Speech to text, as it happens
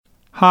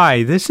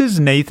Hi, this is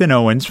Nathan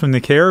Owens from the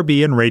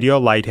Caribbean Radio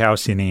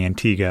Lighthouse in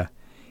Antigua.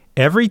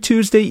 Every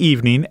Tuesday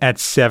evening at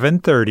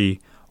 7:30,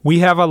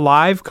 we have a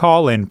live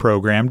call-in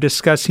program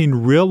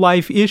discussing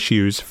real-life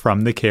issues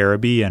from the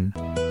Caribbean.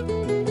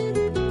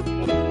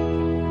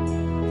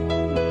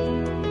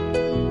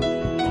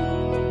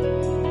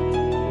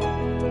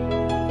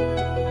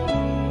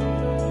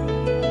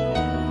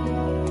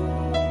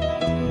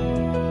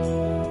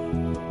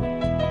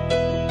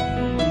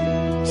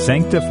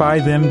 Sanctify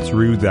them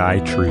through thy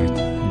truth.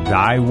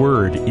 Thy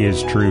word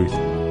is truth.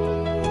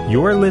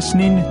 You're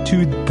listening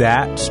to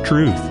That's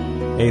Truth,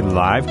 a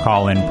live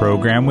call-in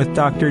program with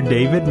Dr.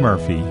 David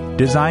Murphy,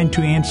 designed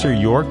to answer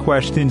your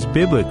questions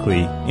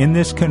biblically in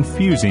this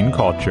confusing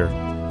culture.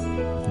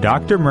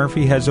 Dr.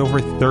 Murphy has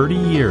over 30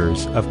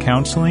 years of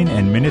counseling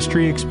and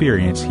ministry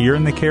experience here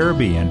in the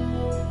Caribbean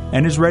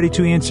and is ready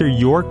to answer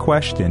your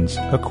questions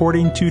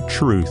according to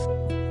truth.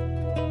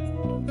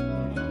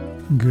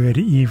 Good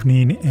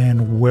evening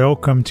and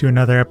welcome to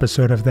another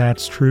episode of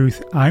That's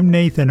Truth. I'm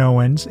Nathan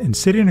Owens, and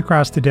sitting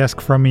across the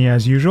desk from me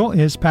as usual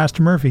is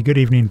Pastor Murphy. Good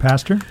evening,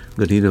 Pastor.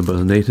 Good evening,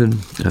 Brother Nathan,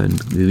 and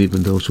good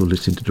evening those who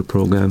listen to the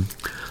program.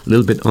 A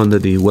little bit under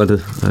the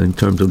weather in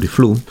terms of the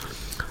flu,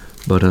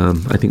 but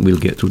I think we'll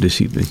get through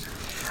this evening.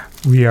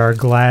 We are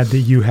glad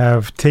that you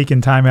have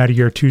taken time out of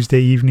your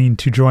Tuesday evening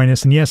to join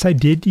us. And yes, I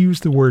did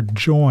use the word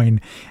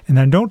join. And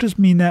I don't just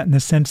mean that in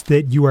the sense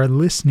that you are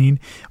listening.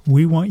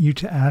 We want you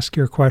to ask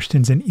your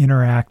questions and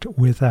interact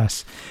with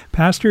us.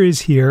 Pastor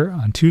is here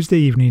on Tuesday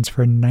evenings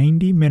for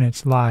 90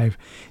 minutes live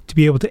to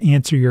be able to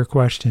answer your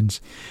questions.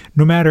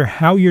 No matter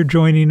how you're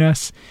joining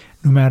us,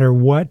 no matter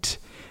what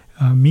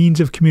means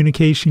of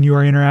communication you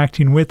are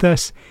interacting with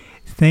us,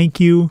 thank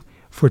you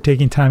for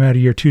taking time out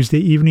of your Tuesday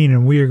evening,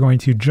 and we are going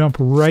to jump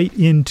right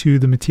into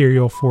the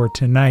material for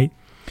tonight.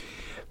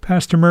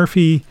 Pastor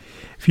Murphy,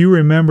 if you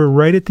remember,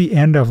 right at the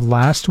end of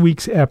last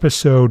week's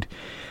episode,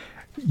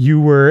 you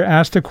were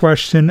asked a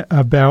question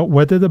about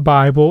whether the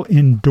Bible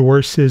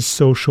endorses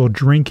social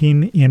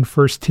drinking in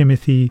 1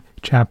 Timothy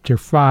chapter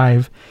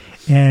 5,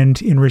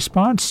 and in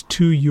response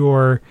to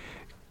your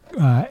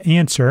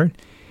answer,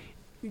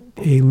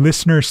 a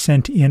listener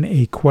sent in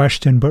a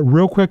question. But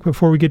real quick,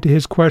 before we get to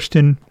his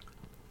question,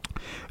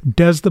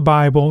 does the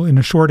Bible, in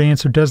a short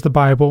answer, does the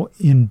Bible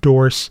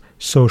endorse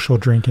social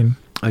drinking?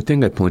 I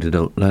think I pointed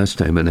out last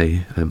time, and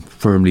I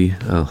firmly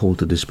hold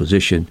to this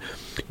position,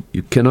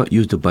 you cannot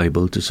use the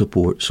Bible to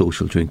support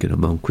social drinking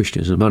among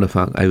Christians. As a matter of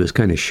fact, I was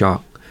kind of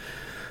shocked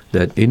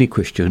that any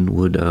Christian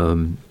would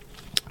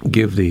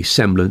give the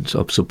semblance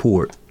of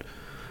support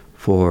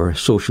for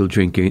social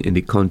drinking in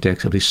the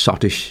context of the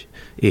sottish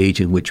age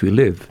in which we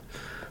live.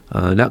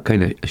 That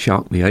kind of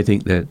shocked me. I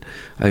think that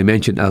I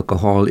mentioned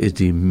alcohol is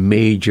the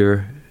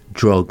major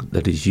drug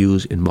that is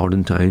used in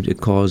modern times. It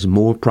causes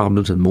more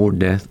problems and more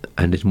death,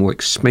 and it's more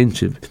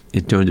expensive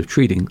in terms of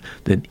treating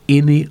than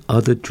any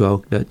other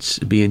drug that's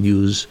being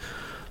used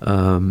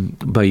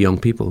by young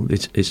people.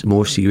 It's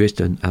more serious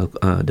than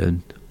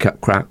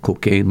crack,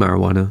 cocaine,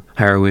 marijuana,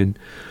 heroin.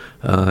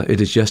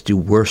 It is just the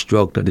worst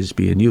drug that is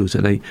being used,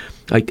 and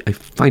I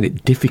find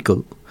it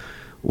difficult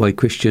why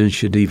Christians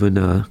should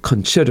even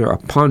consider or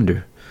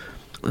ponder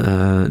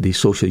the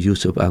social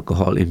use of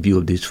alcohol in view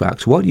of these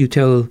facts. What do you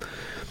tell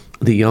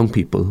the young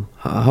people?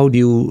 How do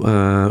you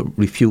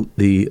refute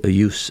the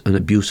use and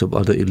abuse of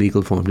other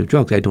illegal forms of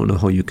drugs? I don't know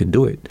how you can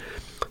do it.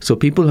 So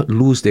people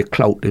lose their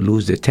clout, they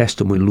lose their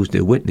testimony, lose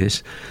their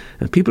witness,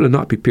 and people are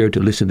not prepared to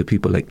listen to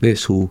people like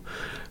this who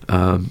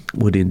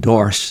would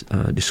endorse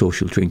the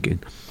social drinking.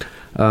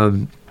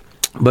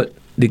 But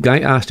the guy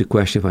asked a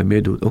question, if I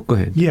may do it. Oh, go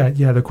ahead. Yeah.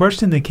 The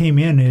question that came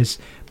in is,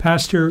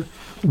 Pastor,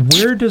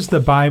 where does the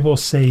Bible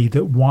say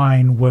that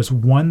wine was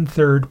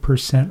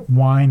 1/3%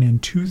 wine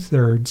and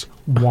 2/3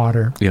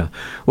 water? Yeah.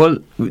 Well,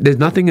 there's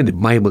nothing in the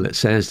Bible that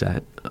says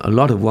that. A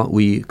lot of what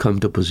we come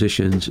to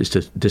positions is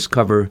to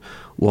discover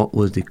what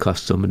was the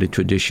custom and the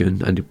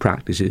tradition and the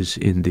practices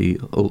in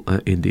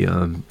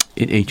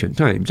ancient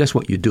times. That's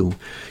what you do.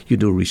 You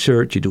do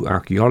research, you do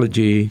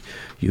archaeology,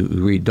 you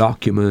read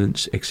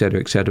documents,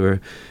 etc.,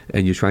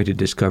 and you try to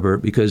discover,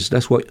 because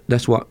that's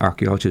what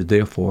archaeology is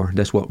there for.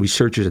 That's what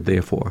researchers are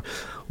there for.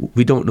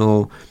 We don't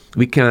know.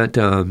 We can't.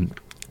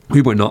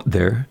 We were not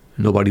there.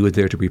 Nobody was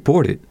there to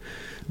report it.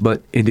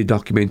 But in the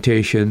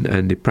documentation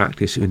and the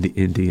practice in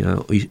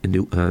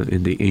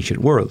the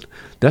ancient world,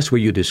 that's where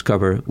you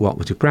discover what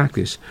was the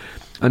practice.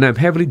 And I'm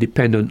heavily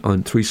dependent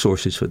on three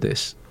sources for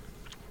this.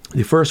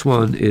 The first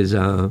one is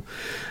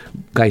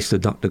Geisler,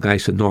 Dr.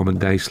 Geisler, Norman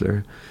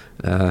Geisler,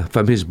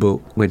 from his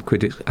book When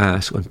Critics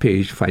Ask, on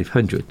page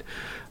 500.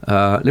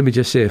 Let me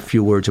just say a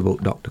few words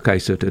about Dr.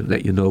 Geisler to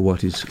let you know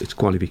what his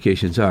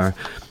qualifications are.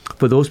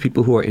 For those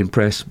people who are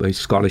impressed by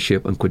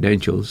scholarship and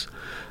credentials,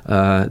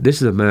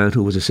 this is a man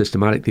who was a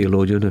systematic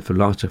theologian, a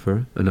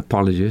philosopher, an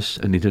apologist,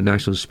 an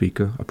international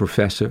speaker, a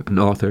professor, an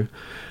author.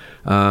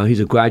 He's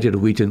a graduate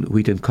of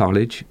Wheaton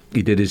College.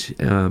 He did his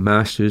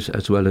master's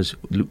as well as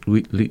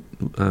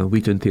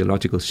Wheaton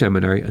Theological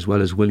Seminary, as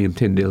well as William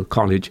Tyndale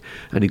College,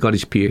 and he got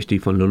his PhD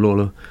from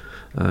Loyola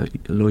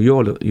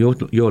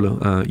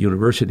Loyola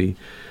University.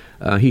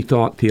 He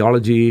taught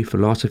theology,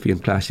 philosophy,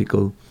 and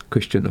classical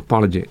Christian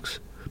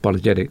apologetics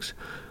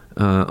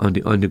on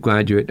the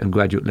undergraduate and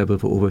graduate level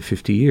for over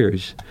 50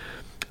 years.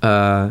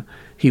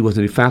 He was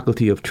in the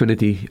faculty of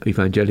Trinity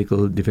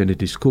Evangelical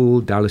Divinity School,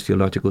 Dallas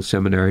Theological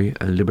Seminary,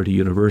 and Liberty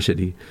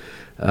University.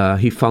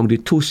 He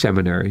founded 2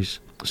 seminaries,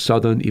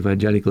 Southern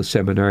Evangelical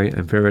Seminary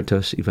and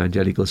Veritas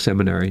Evangelical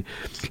Seminary.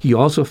 He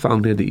also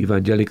founded the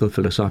Evangelical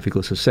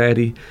Philosophical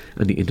Society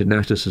and the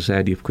International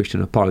Society of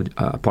Christian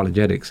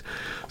Apologetics.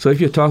 So if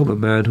you're talking about a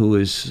man who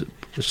is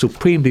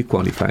supremely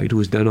qualified, who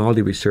has done all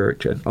the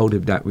research, and out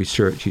of that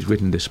research he's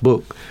written this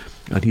book,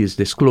 and he has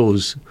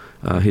disclosed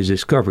his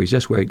discoveries.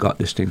 That's where he got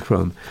this thing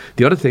from.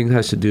 The other thing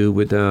has to do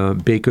with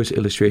Baker's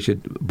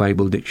Illustrated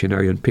Bible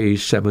Dictionary on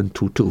page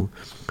 722,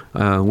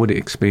 when it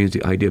explains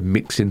the idea of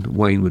mixing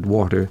wine with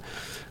water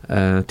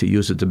to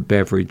use as a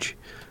beverage,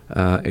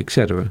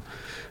 etc.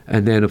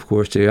 And then, of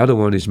course, the other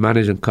one is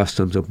Manners and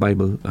Customs of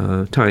Bible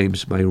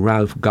Times by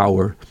Ralph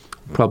Gower,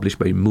 published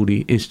by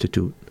Moody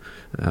Institute,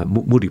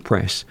 Moody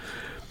Press.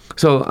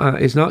 So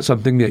it's not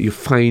something that you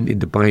find in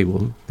the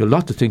Bible. There are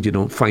lots of things you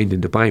don't find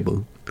in the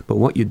Bible. But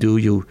what you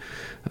do,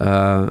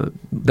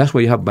 that's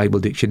why you have Bible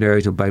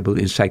dictionaries and Bible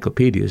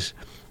encyclopedias,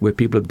 where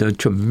people have done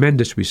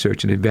tremendous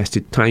research and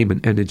invested time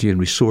and energy and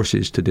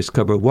resources to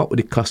discover what were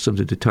the customs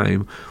of the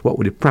time, what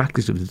were the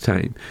practices of the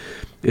time.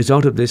 It's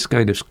out of this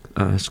kind of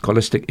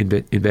scholastic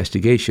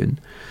investigation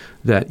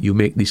that you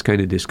make these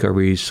kind of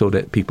discoveries so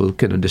that people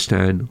can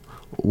understand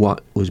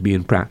what was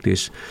being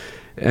practiced.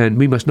 And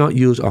we must not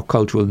use our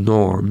cultural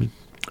norm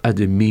as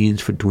a means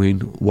for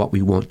doing what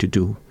we want to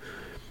do.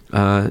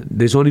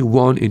 There's only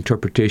one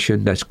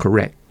interpretation that's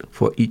correct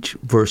for each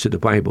verse of the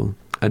Bible,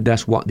 and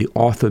that's what the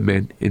author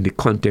meant in the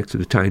context of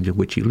the times in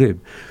which he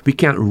lived. We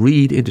can't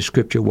read into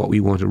Scripture what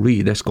we want to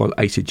read. That's called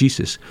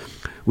eisegesis.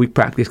 We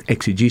practice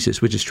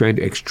exegesis, which is trying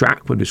to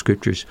extract from the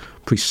Scriptures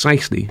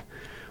precisely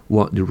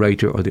what the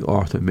writer or the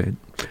author meant.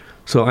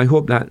 So I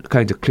hope that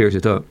kind of clears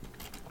it up.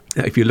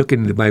 If you look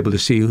in the Bible to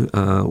see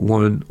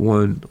 1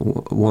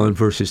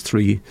 verses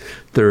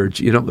 3/3,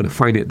 you're not going to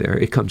find it there.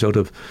 It comes out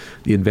of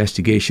the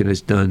investigation that's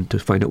done to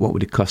find out what were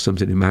the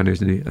customs and the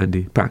manners and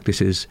the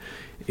practices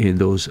in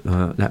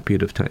that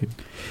period of time.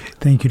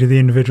 Thank you to the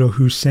individual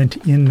who sent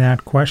in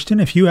that question.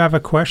 If you have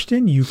a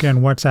question, you can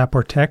WhatsApp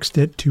or text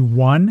it to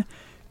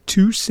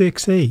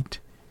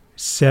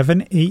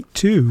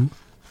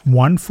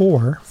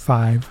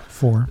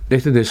 1-268-782-1454.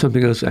 Nathan, there's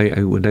something else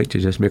I would like to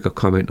just make a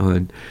comment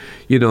on.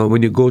 You know,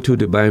 when you go to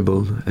the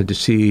Bible and to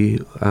see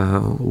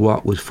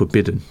what was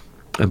forbidden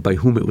and by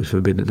whom it was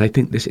forbidden, I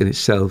think this in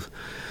itself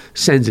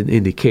sends an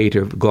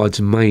indicator of God's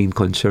mind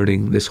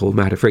concerning this whole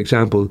matter. For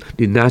example,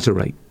 the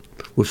Nazarite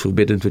was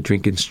forbidden for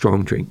drinking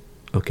strong drink,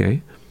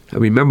 okay? I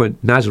remember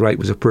Nazarite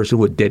was a person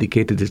who had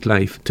dedicated his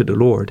life to the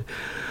Lord.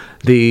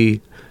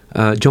 The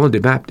John the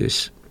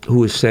Baptist,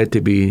 who is said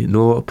to be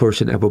no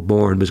person ever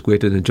born was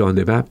greater than John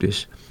the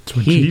Baptist. That's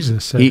what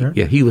Jesus said.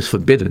 He was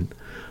forbidden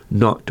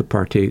not to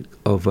partake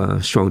of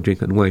strong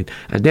drink and wine.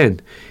 And then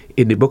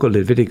in the book of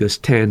Leviticus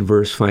 10,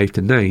 verse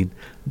 5-9,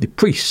 the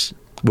priests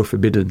were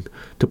forbidden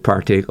to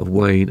partake of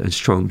wine and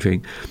strong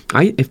drink.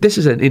 If this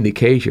is an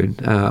indication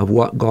of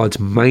what God's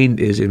mind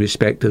is in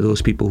respect to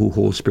those people who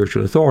hold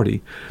spiritual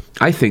authority,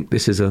 I think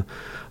this is a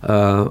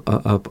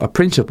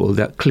principle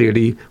that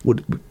clearly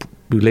would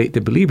relate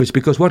to believers.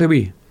 Because what are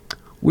we?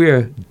 We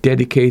are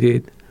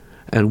dedicated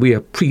and we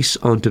are priests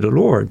unto the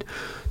Lord.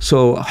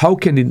 So how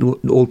can the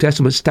Old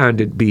Testament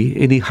standard be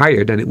any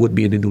higher than it would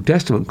be in the New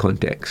Testament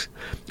context?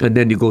 And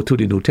then you go to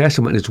the New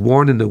Testament, it's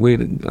warning the way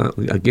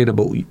again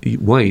about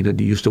wine and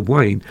the use of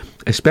wine,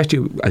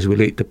 especially as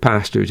relate to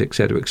pastors,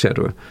 etc.,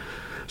 etc.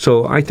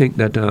 So I think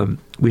that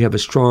we have a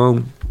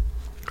strong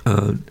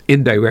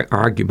indirect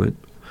argument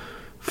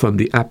from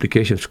the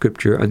application of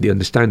Scripture and the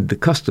understanding of the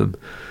custom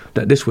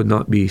that this would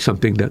not be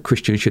something that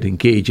Christians should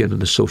engage in on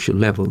a social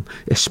level,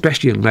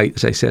 especially in light,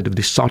 as I said, of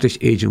the sottish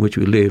age in which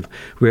we live,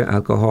 where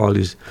alcohol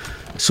is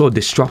so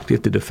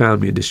destructive to the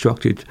family and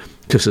destructive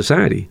to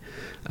society.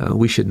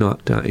 We should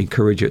not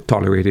encourage it,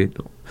 tolerate it,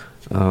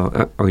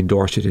 or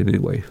endorse it in any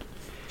way.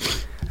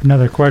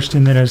 Another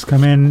question that has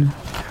come in,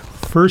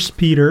 1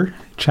 Peter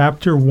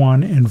chapter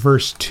 1 and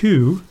verse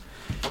 2.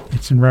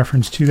 It's in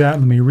reference to that.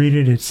 Let me read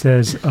it. It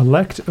says,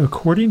 elect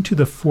according to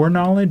the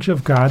foreknowledge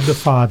of God the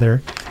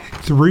Father,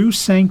 through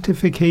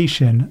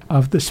sanctification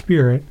of the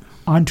Spirit,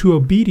 unto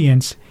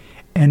obedience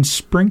and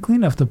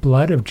sprinkling of the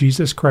blood of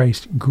Jesus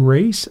Christ,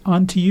 grace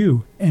unto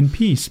you and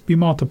peace be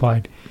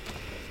multiplied.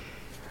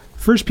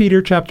 1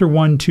 Peter chapter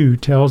 1-2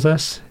 tells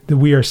us that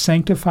we are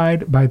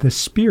sanctified by the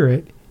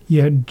Spirit,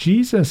 yet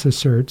Jesus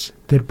asserts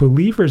that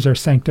believers are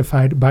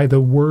sanctified by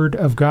the Word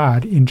of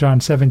God in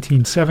John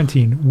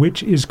 17:17,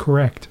 which is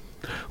correct?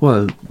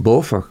 Well,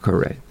 both are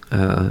correct.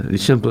 The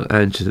simple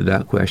answer to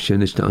that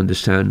question is to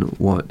understand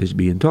what is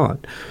being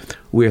taught.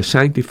 We are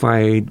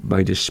sanctified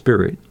by the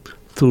Spirit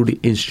through the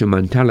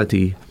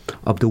instrumentality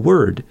of the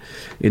Word.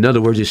 In other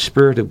words, the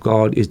Spirit of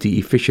God is the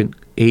efficient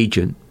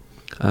agent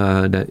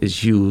that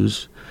is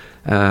used,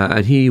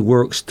 And he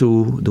works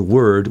through the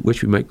Word,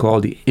 which we might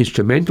call the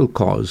instrumental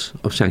cause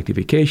of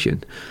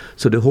sanctification.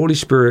 So the Holy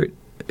Spirit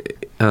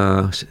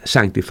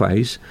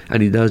sanctifies,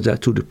 and he does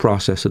that through the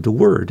process of the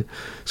Word.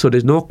 So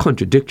there's no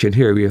contradiction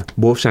here. We are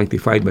both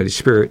sanctified by the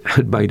Spirit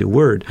and by the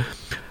Word.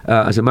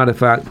 As a matter of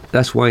fact,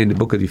 that's why in the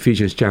book of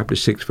Ephesians chapter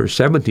 6, verse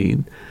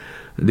 17,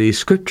 the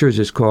Scriptures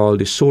is called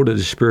the sword of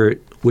the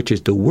Spirit, which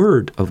is the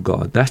Word of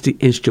God. That's the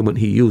instrument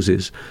he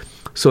uses.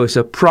 So it's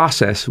a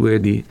process where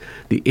the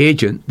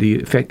agent, the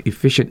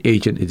efficient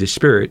agent is the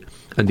Spirit,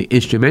 and the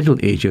instrumental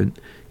agent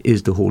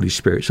is the Holy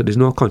Spirit. So there's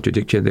no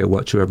contradiction there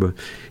whatsoever.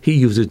 He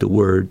uses the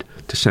Word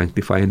to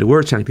sanctify. And the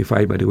word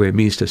sanctify, by the way,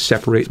 means to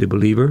separate the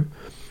believer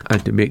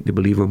and to make the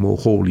believer more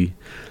holy.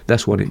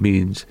 That's what it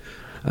means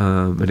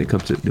when it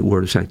comes to the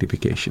word of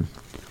sanctification.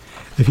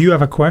 If you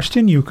have a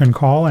question, you can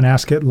call and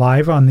ask it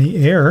live on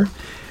the air.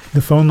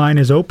 The phone line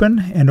is open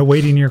and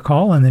awaiting your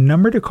call, and the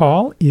number to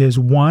call is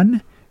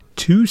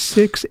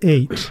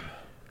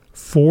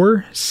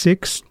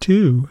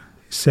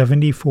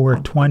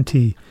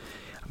 1-268-462-7420.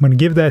 I'm going to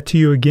give that to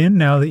you again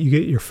now that you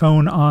get your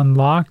phone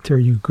unlocked, or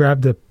you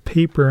grabbed a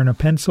paper and a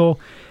pencil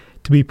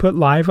to be put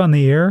live on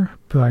the air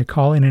by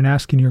calling and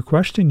asking your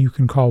question. You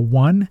can call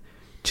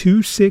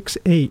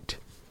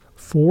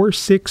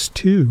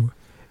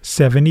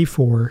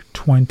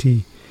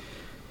 1-268-462-7420.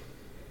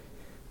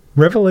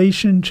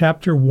 Revelation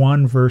chapter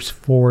 1 verse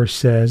 4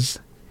 says,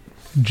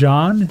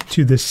 John,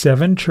 to the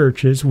 7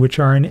 churches which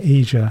are in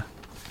Asia,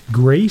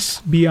 grace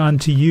be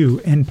unto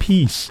you and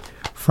peace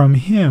from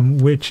him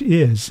which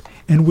is,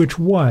 and which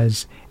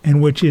was,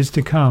 and which is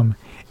to come,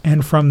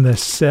 and from the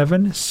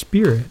 7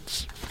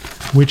 spirits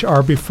which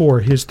are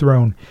before his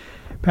throne.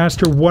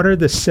 Pastor, what are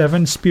the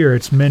 7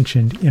 spirits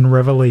mentioned in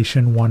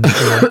Revelation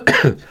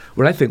 1:4?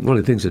 Well, I think one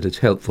of the things that is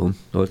helpful,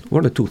 or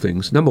one or two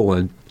things. Number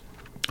one,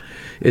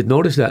 is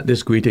notice that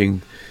this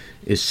greeting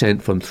is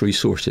sent from 3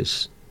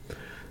 sources.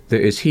 There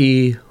is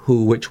he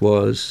who, which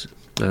was,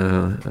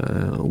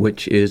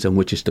 which is, and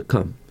which is to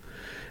come.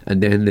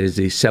 And then there's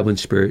the 7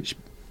 spirits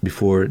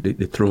before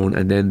the throne,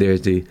 and then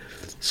there's the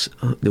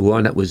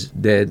one that was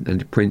dead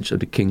and the prince of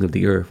the king of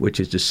the earth, which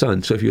is the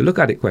Son. So if you look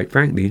at it quite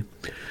frankly,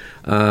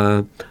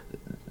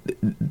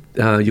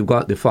 you've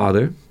got the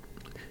Father,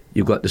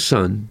 you've got the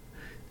Son.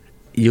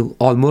 You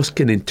almost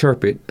can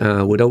interpret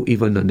without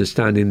even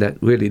understanding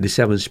that really the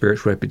 7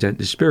 spirits represent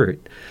the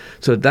Spirit.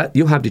 So that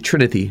you have the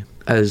Trinity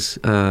as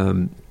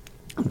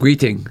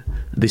greeting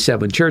the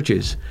 7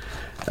 churches.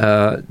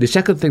 The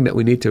second thing that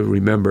we need to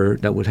remember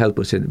that would help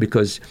us in,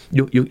 because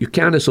you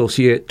can't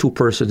associate 2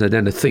 persons and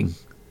then a thing.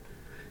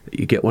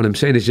 You get what I'm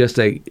saying? It's just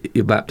like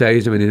you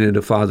baptize them in the name of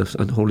the Father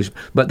and the Holy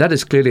Spirit. But that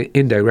is clearly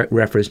indirect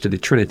reference to the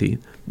Trinity,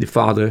 the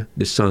Father,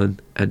 the Son,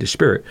 and the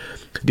Spirit.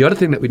 The other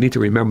thing that we need to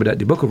remember that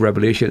the book of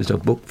Revelation is a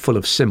book full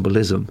of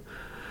symbolism.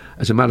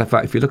 As a matter of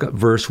fact, if you look at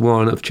verse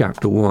 1 of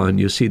chapter 1,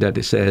 you'll see that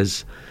it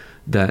says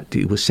that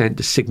it was sent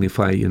to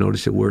signify. You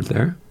notice the word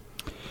there?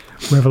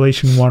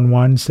 Revelation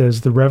 1:1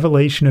 says, the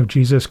revelation of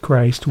Jesus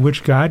Christ,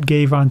 which God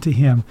gave unto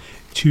him,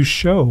 to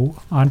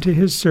show unto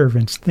his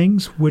servants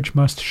things which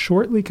must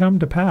shortly come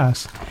to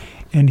pass.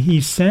 And he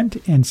sent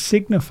and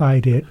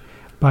signified it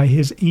by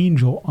his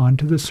angel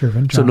unto the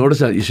servant John. So notice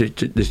that you should,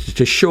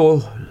 to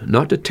show,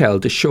 not to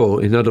tell, to show.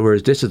 In other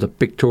words, this is a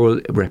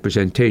pictorial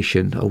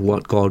representation of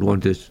what God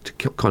wanted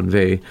to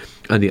convey.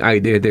 And the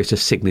idea there is to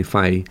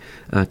signify,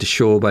 to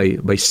show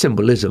by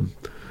symbolism.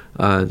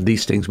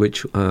 These things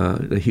which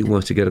he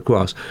wants to get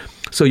across.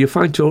 So you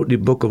find throughout the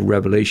book of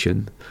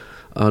Revelation,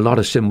 a lot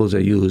of symbols are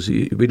used.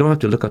 We don't have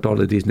to look at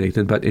all of these,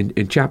 Nathan, but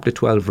in chapter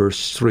 12,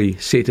 verse 3,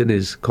 Satan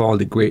is called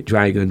the great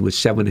dragon with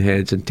 7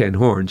 heads and 10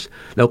 horns.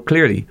 Now,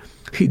 clearly,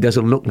 he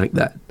doesn't look like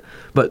that.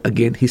 But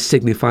again, he's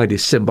signified,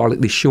 is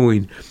symbolically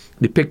showing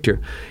the picture.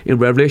 In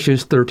Revelation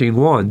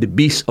 13:1, the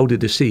beast out of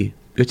the sea,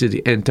 which is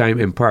the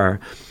end-time empire,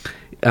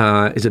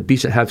 is a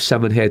beast that has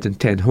 7 heads and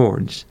 10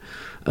 horns.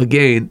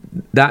 Again,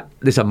 that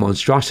is a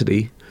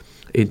monstrosity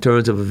in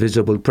terms of a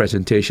visible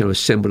presentation or a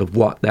symbol of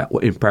what that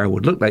empire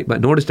would look like.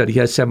 But notice that he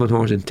has 7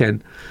 heads and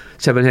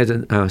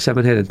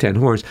 10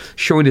 horns,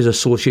 showing his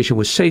association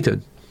with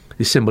Satan,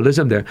 the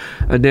symbolism there.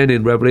 And then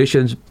in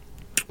Revelation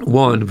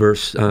 1,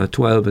 verse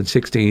 12 and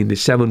 16, the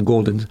 7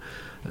 golden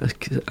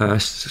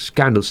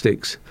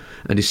candlesticks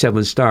and the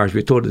 7 stars.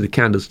 We're told that the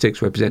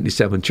candlesticks represent the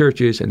 7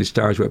 churches and the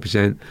stars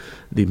represent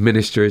the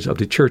ministers of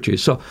the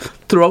churches. So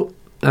throughout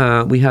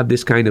we have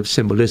this kind of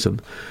symbolism.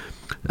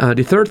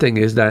 The third thing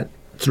is that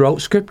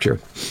throughout Scripture,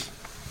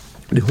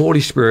 the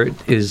Holy Spirit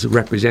is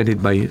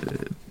represented by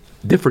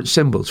different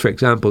symbols. For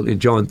example, in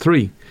John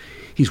 3,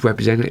 he's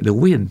represented like the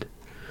wind.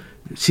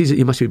 Sees that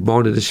you must be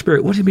born of the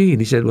Spirit. What do you mean?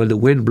 He said, well, the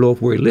wind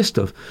bloweth where it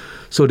listeth.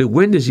 So the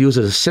wind is used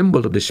as a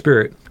symbol of the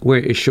Spirit, where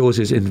it shows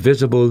his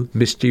invisible,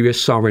 mysterious,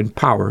 sovereign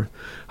power,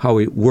 how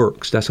it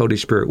works. That's how the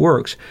Spirit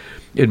works.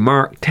 In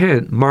Mark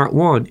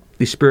 1,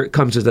 the Spirit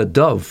comes as a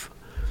dove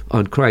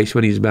on Christ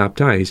when he's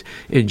baptized.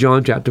 In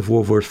John chapter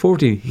 4, verse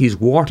 14, he's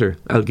water.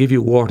 I'll give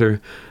you water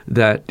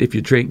that if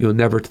you drink, you'll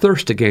never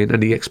thirst again.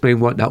 And he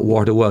explained what that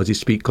water was. He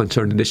speaks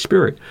concerning the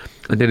Spirit.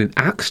 And then in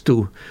Acts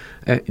 2,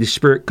 the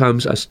Spirit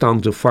comes as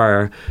tongues of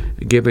fire,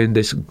 giving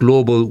this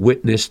global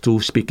witness to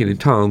speaking in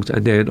tongues.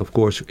 And then, of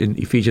course, in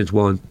Ephesians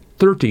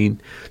 1:13,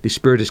 the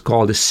Spirit is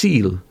called a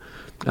seal,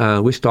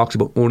 which talks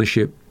about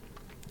ownership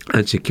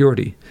and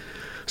security.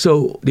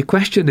 So the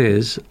question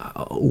is,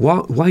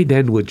 why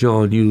then would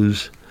John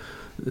use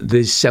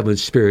these 7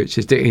 spirits?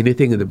 Is there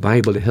anything in the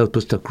Bible that helps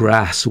us to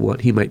grasp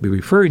what he might be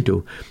referring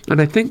to?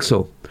 And I think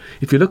so.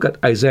 If you look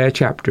at Isaiah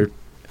chapter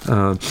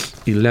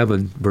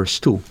 11, verse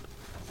 2.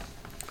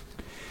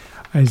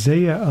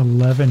 Isaiah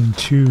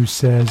 11:2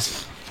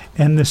 says,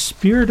 "And the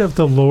Spirit of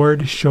the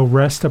Lord shall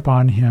rest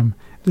upon him,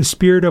 the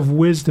Spirit of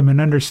wisdom and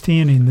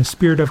understanding, the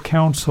Spirit of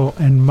counsel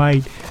and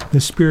might,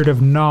 the Spirit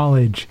of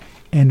knowledge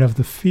and of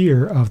the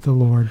fear of the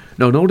Lord."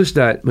 Now notice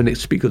that when it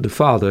speaks of the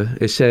Father,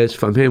 it says,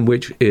 from him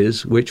which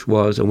is, which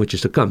was, and which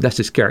is to come. That's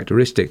his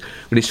characteristic.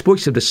 When it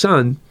speaks of the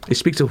Son, it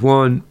speaks of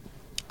one,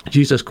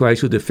 Jesus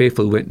Christ, who's the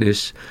faithful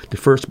witness, the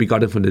first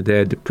begotten from the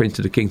dead, the prince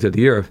of the kings of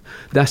the earth.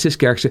 That's his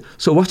character.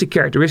 So what's the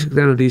characteristic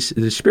then of the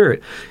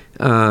Spirit?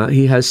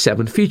 He has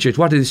 7 features.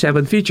 What are the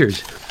 7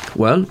 features?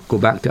 Well, go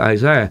back to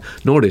Isaiah.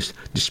 Notice,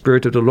 the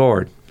Spirit of the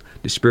Lord,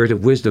 the Spirit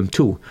of wisdom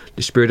 2,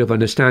 the Spirit of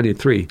understanding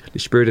 3, the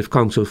Spirit of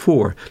counsel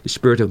 4, the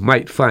Spirit of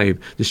might 5,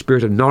 the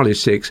Spirit of knowledge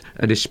 6,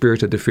 and the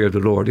Spirit of the fear of the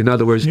Lord. In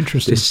other words,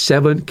 there's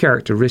 7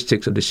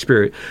 characteristics of the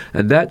Spirit,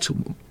 and that's,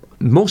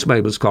 most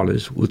Bible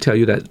scholars will tell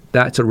you that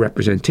that's a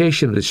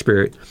representation of the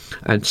Spirit.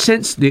 And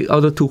since the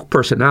other 2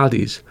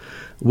 personalities,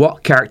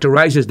 what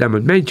characterizes them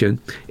and mentioned,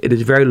 it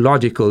is very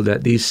logical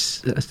that these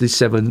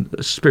 7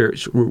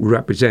 spirits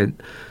represent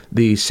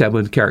the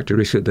 7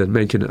 characteristics that are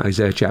mentioned in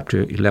Isaiah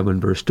chapter 11,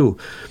 verse 2.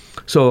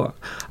 So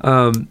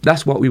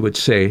that's what we would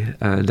say,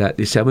 that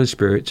the 7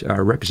 spirits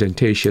are a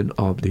representation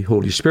of the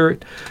Holy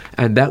Spirit,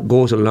 and that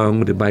goes along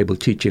with the Bible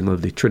teaching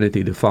of the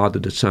Trinity, the Father,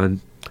 the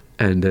Son,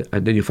 and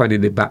then you find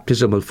in the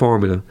baptismal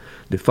formula,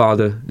 the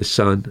Father, the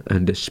Son,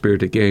 and the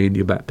Spirit again,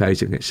 you're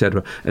baptizing,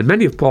 etc. And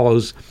many of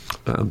Paul's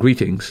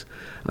greetings,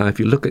 if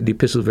you look at the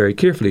epistle very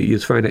carefully, you'll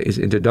find that his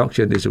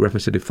introduction is a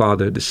reference to the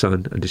Father, the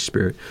Son, and the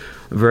Spirit.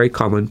 A very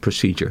common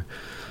procedure.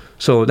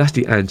 So that's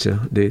the answer.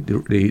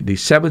 The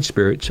 7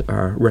 spirits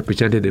are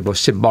representative or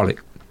symbolic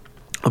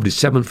of the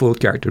 7-fold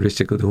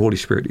characteristic of the Holy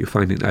Spirit you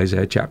find in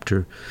Isaiah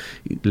chapter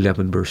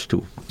 11, verse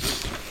 2.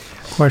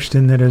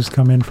 Question that has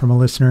come in from a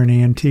listener in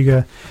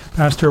Antigua.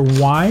 Pastor,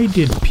 why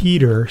did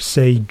Peter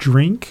say,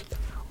 "Drink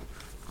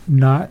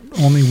not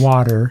only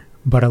water,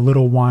 but a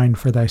little wine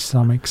for thy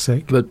stomach's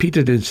sake"? But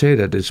Peter didn't say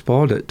that. It's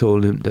Paul that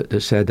told him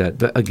that said that.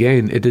 But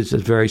again, it is a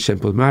very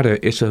simple matter.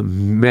 It's a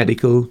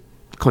medical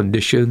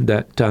condition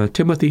that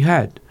Timothy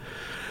had.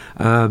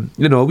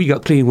 We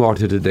got clean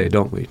water today,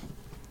 don't we?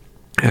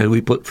 And we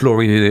put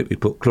fluorine in it, we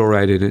put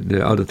chloride in it, and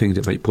the other things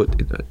that might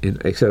put in,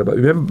 etc. But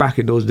remember back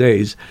in those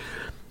days,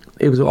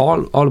 it was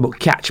all about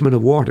catchment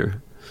of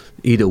water,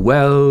 either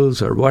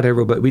wells or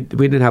whatever. But they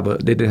didn't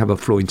have a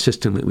flowing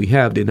system that we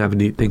have. They didn't have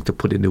anything to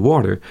put in the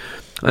water,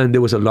 and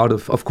there was a lot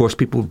of course,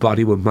 people's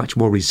body were much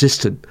more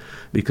resistant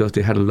because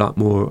they had a lot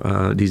more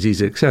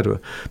disease, etc.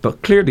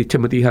 But clearly,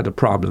 Timothy had a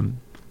problem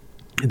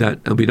that,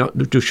 and we're not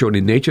too sure the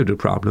nature of the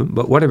problem,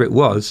 but whatever it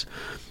was,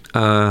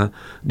 the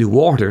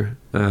water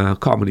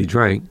commonly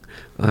drank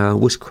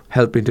was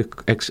helping to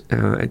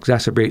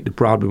exacerbate the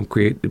problem,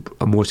 create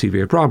a more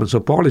severe problem. So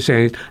Paul is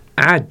saying,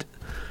 add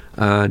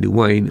the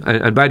wine.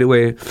 And by the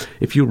way,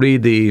 if you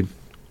read the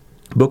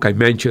book I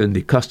mentioned,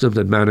 The Customs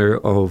and Manner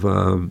of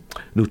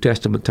New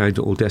Testament Times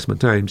or Old Testament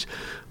Times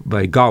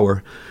by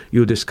Gower,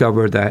 you'll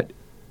discover that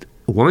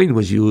wine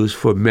was used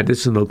for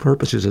medicinal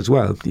purposes as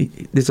well.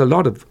 There's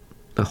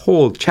a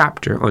whole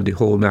chapter on the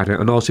whole matter.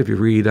 And also if you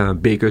read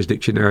Baker's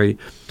Dictionary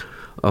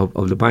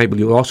of the Bible,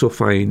 you'll also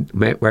find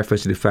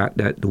reference to the fact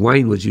that the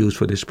wine was used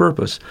for this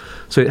purpose.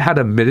 So it had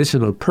a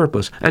medicinal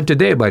purpose. And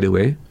today, by the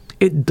way,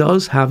 it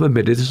does have a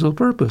medicinal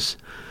purpose.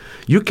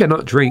 You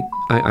cannot drink,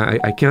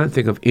 I can't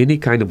think of any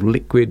kind of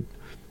liquid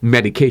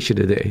medication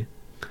today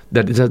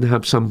that it doesn't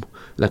have some,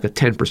 like a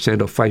 10%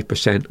 or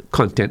 5%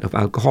 content of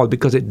alcohol,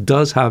 because it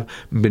does have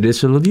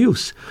medicinal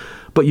use.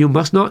 But you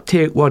must not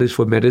take what is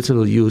for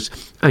medicinal use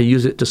and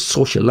use it to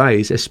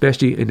socialize,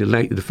 especially in the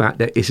light of the fact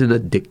that it's an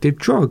addictive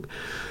drug.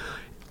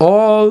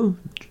 All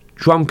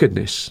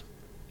drunkenness,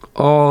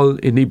 all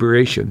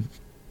inebriation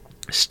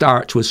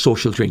starts with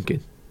social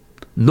drinking.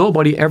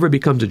 Nobody ever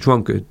becomes a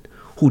drunkard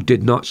who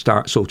did not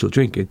start social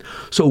drinking.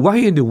 So why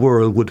in the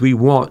world would we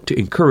want to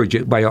encourage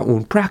it by our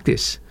own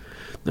practice?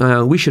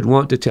 We should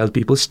want to tell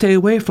people, stay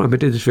away from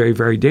it. It is very,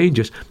 very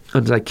dangerous.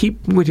 And as I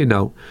keep pointing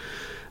out,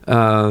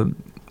 I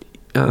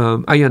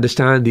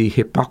understand the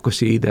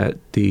hypocrisy that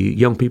the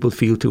young people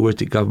feel towards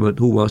the government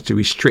who wants to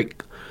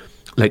restrict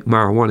like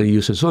marijuana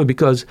use and so on,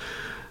 because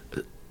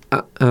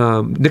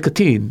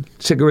nicotine,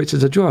 cigarettes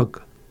is a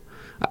drug.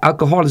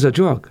 Alcohol is a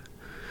drug.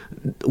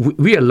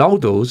 we allow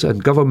those,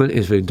 and government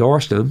has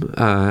endorsed them,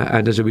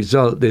 and as a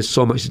result, there's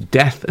so much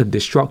death and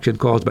destruction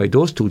caused by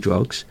those two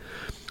drugs.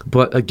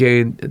 But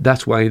again,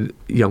 that's why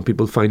young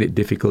people find it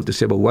difficult to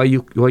say, "Well, why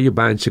you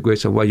ban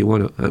cigarettes and why you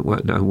want to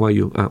why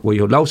you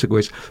allow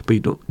cigarettes, but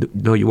you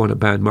want to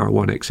ban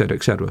marijuana, etc.,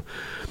 etc."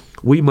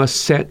 We must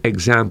set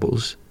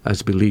examples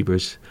as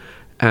believers,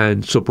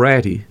 and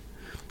sobriety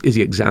is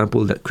the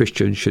example that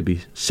Christians should be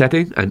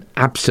setting, and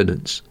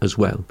abstinence as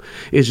well.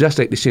 It's just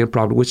like the same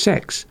problem with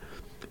sex.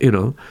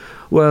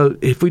 Well,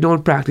 if we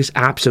don't practice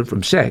abstinence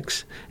from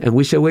sex, and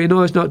we say,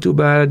 well, it's not too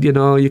bad,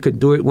 you can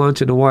do it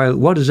once in a while,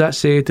 what does that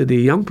say to the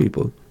young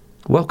people?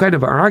 What kind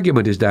of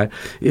argument is that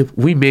if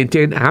we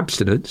maintain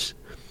abstinence,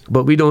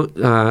 but we don't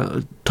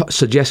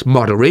suggest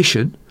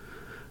moderation?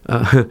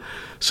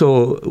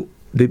 So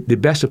the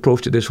best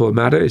approach to this whole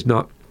matter is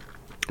not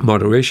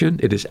moderation,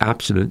 it is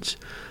abstinence,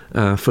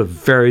 for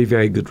very,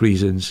 very good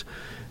reasons.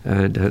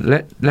 And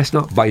let's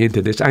not buy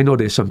into this. I know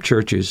there's some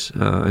churches,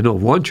 I know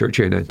one church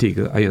here in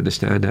Antigua, I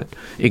understand, that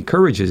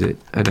encourages it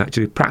and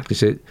actually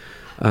practice it,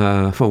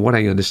 from what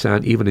I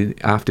understand, even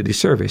after the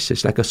service.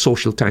 It's like a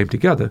social time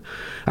together.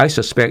 I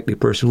suspect the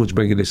person who's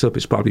bringing this up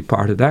is probably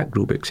part of that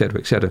group, et cetera,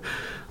 et cetera.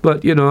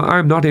 But,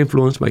 I'm not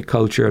influenced by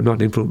culture. I'm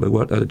not influenced by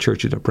what other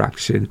churches are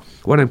practicing.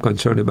 What I'm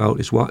concerned about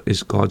is what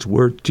is God's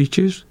Word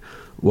teaches,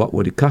 what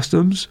were the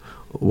customs,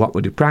 what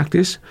would you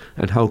practice,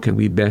 and how can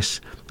we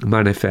best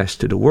manifest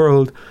to the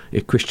world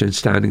a Christian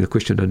standing, a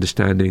Christian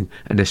understanding,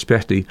 and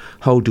especially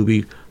how do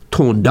we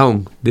tone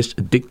down this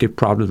addictive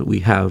problem that we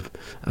have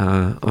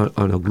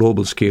on a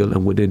global scale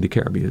and within the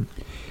Caribbean.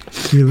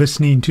 You're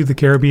listening to the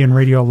Caribbean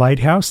Radio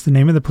Lighthouse. The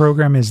name of the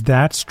program is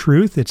That's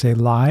Truth. It's a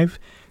live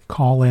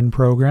call-in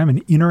program, an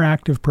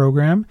interactive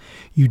program.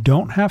 You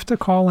don't have to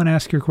call and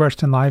ask your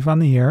question live on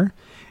the air.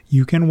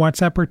 You can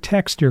WhatsApp or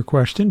text your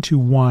question to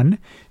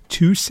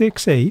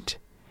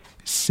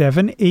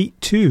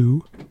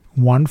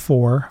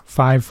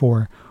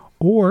 1-268-782-1454.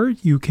 Or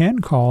you can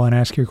call and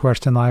ask your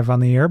question live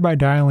on the air by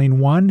dialing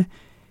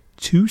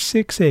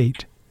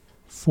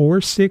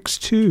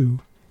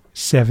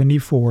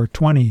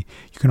 1-268-462-7420. You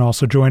can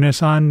also join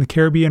us on the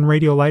Caribbean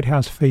Radio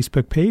Lighthouse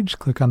Facebook page.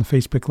 Click on the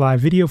Facebook Live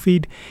video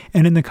feed,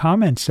 and in the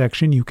comments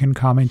section, you can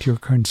comment your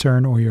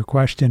concern or your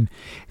question.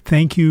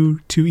 Thank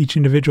you to each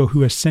individual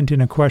who has sent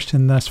in a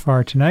question thus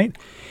far tonight.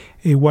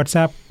 A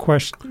WhatsApp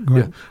question.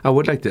 Yeah, I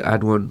would like to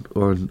add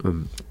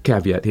one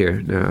caveat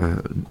here,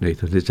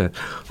 Nathan, is that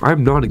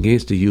I'm not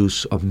against the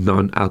use of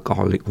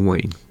non-alcoholic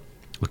wine.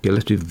 Okay,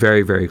 let's be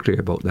very, very clear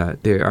about that.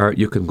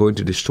 You can go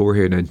into the store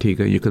here in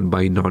Antigua and you can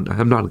buy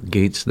I'm not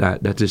against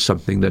that. That is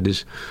something that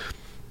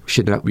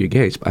should not be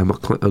against. I'm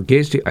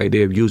against the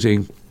idea of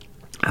using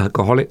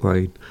alcoholic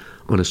wine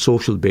on a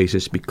social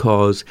basis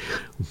because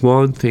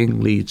one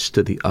thing leads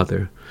to the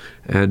other.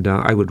 And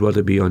I would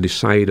rather be on the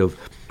side of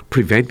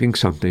preventing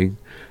something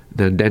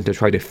than to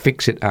try to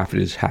fix it after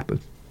it's happened.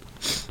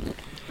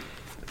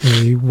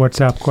 A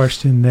WhatsApp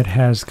question that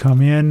has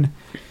come in.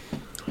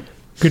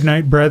 Good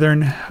night,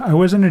 brethren. I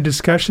was in a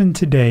discussion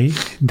today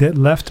that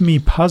left me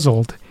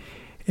puzzled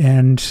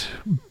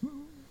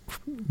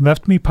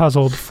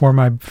for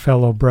my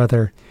fellow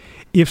brother.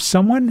 If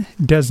someone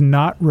does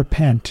not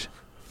repent,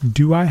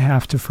 do I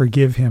have to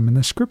forgive him? And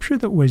the scripture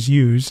that was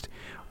used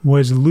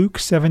was Luke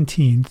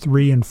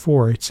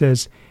 17:3-4. It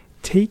says,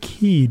 "Take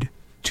heed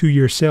to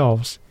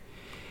yourselves.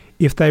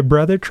 If thy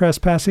brother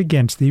trespass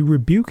against thee,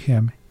 rebuke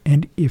him,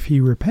 and if he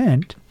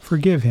repent,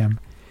 forgive him.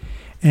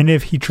 And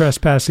if he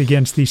trespass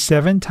against thee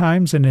 7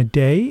 times in a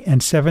day,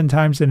 and 7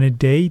 times in a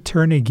day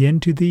turn again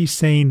to thee,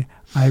 saying,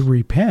 I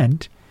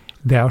repent,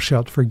 thou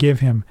shalt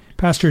forgive him."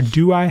 Pastor,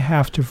 do I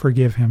have to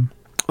forgive him?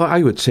 Well,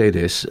 I would say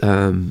this.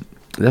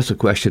 That's a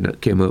question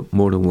that came up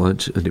more than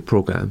once in the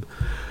program.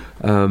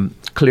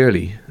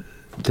 Clearly,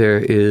 there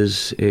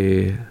is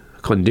a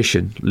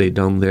condition laid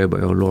down there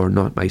by our Lord,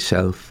 not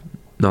myself,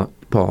 not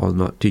Paul,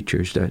 not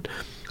teachers, that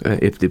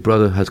if the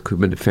brother has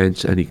committed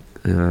offense and he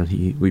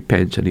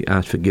repents and he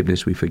asks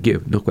forgiveness, we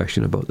forgive. No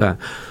question about that.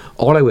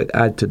 All I would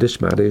add to this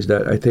matter is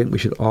that I think we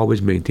should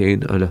always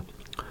maintain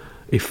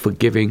a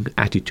forgiving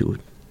attitude,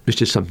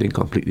 which is something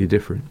completely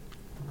different.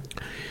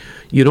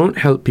 You don't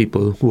help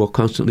people who are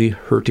constantly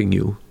hurting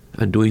you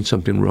and doing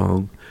something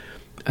wrong,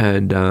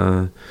 and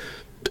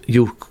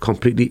you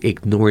completely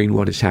ignoring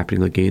what is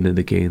happening again and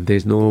again.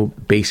 There's no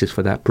basis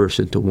for that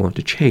person to want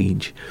to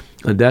change.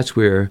 And that's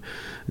where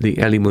the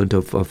element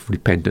of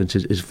repentance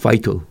is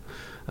vital.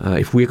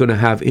 If we're going to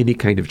have any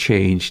kind of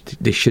change,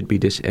 there should be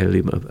this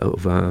element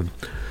of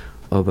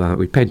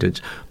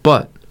repentance.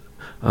 But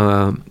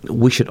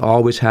we should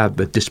always have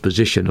a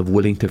disposition of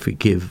willing to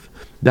forgive.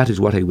 That is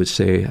what I would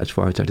say as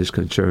far as that is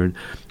concerned.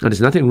 And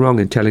there's nothing wrong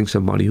in telling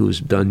somebody who's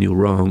done you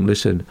wrong,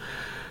 listen,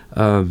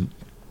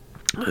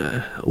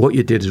 what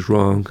you did is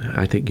wrong.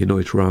 I think you know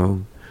it's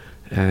wrong.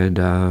 And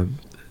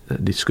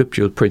the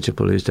scriptural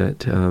principle is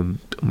that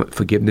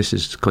forgiveness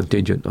is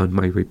contingent on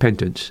my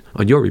repentance,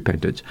 on your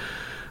repentance.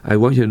 I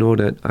want you to know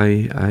that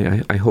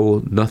I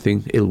hold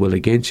nothing ill will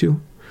against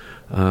you.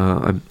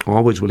 I'm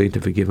always willing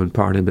to forgive and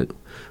pardon, but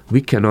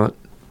we cannot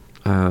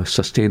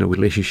sustain a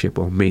relationship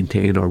or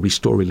maintain or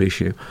restore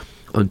relationship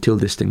until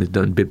this thing is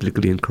done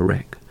biblically and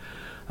correct.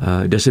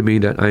 It doesn't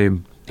mean that I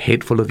am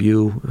hateful of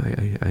you,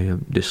 I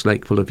am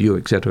dislikeful of you,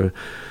 etc.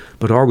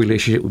 But our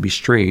relationship will be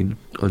strained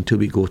until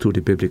we go through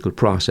the biblical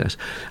process.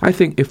 I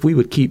think if we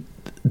would keep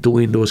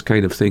doing those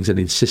kind of things and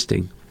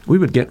insisting, we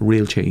would get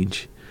real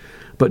change.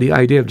 But the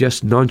idea of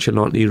just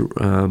nonchalantly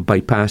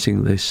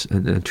bypassing this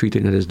and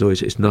treating it as though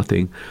it's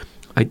nothing,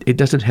 it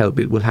doesn't help.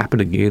 It will happen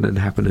again and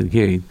happen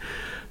again.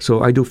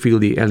 So I do feel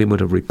the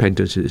element of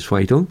repentance is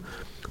vital.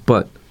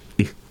 But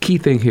the key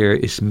thing here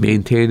is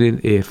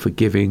maintaining a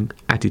forgiving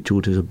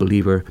attitude as a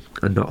believer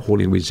and not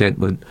holding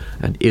resentment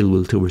and ill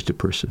will towards the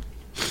person.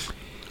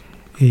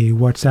 Hey,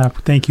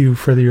 WhatsApp, thank you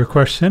for your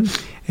question.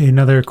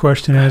 Another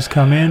question has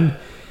come in.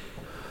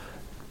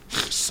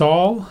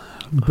 Saul,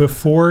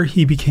 before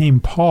he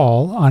became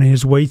Paul, on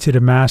his way to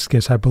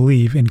Damascus, I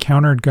believe,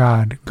 encountered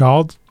God.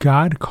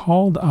 God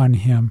called on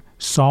him,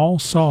 Saul,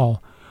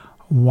 Saul,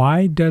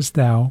 why dost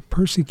thou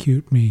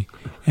persecute me?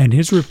 And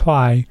his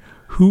reply,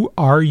 who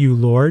are you,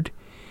 Lord?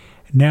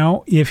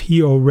 Now, if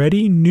he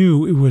already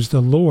knew it was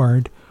the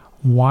Lord,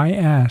 why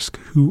ask,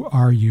 who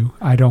are you?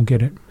 I don't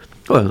get it.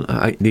 Well,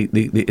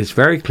 it's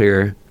very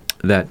clear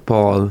that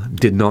Paul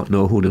did not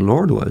know who the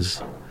Lord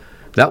was.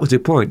 That was the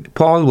point.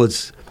 Paul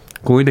was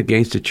going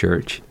against the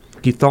church.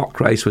 He thought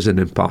Christ was an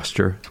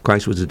impostor.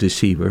 Christ was a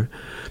deceiver.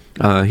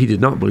 He did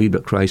not believe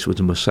that Christ was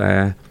the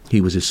Messiah. He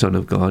was the Son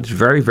of God. It's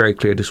very, very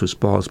clear this was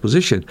Paul's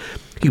position.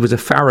 He was a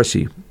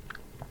Pharisee.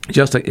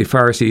 Just like the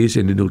Pharisees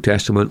in the New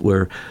Testament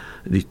were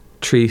the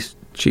chief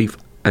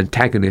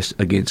antagonists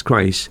against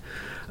Christ,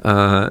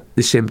 the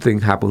same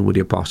thing happened with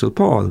the Apostle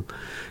Paul.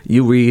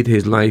 You read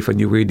his life and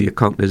you read the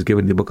account that's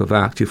given in the book of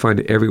Acts, you find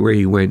that everywhere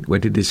he went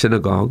to the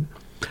synagogue,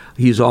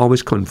 he's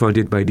always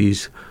confronted by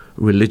these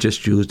religious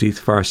Jews, the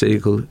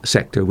Pharisaical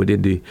sector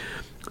within the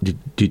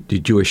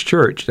Jewish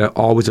church that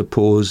always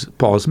opposed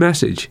Paul's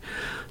message.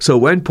 So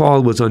when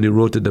Paul was on the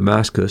road to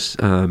Damascus,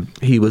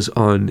 he was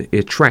on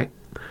a trek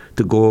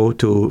to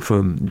go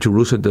from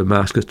Jerusalem to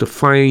Damascus to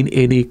find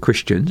any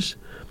Christians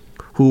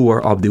who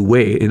were of the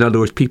way. In other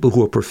words, people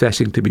who were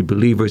professing to be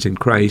believers in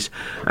Christ.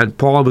 And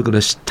Paul was going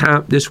to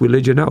stamp this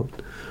religion out.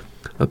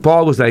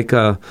 Paul was like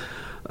an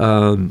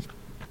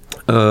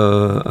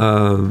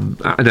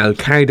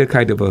Al-Qaeda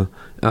kind of a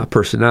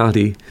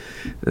personality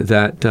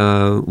that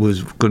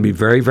was going to be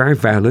very, very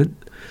violent.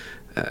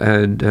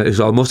 And it was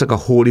almost like a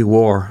holy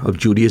war of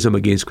Judaism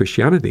against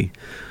Christianity.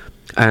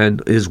 And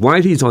it is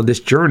while he's on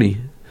this journey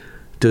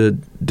to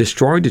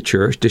destroy the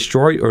church,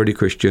 destroy early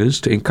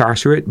Christians, to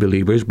incarcerate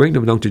believers, bring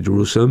them down to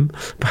Jerusalem,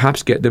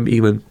 perhaps get them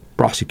even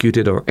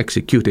prosecuted or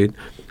executed.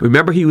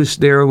 Remember, he was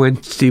there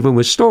when Stephen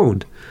was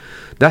stoned.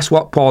 That's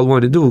what Paul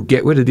wanted to do,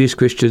 get rid of these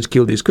Christians,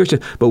 kill these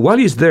Christians. But while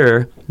he's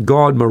there,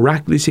 God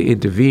miraculously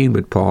intervened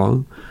with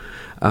Paul,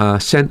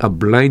 sent a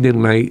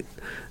blinding light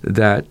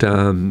that,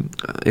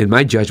 in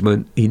my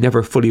judgment, he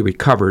never fully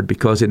recovered,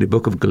 because in the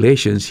book of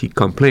Galatians, he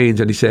complains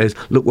and he says,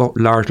 look what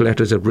large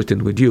letters I've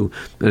written with you.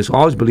 And it's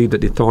always believed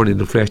that the thorn in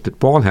the flesh that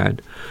Paul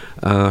had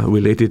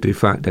related to the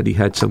fact that he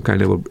had some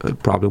kind of a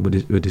problem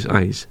with his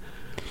eyes.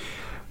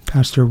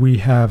 Pastor, we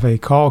have a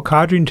call.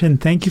 Codrington,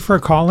 thank you for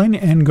calling,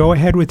 and go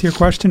ahead with your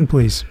question,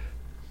 please.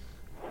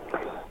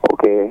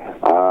 Okay.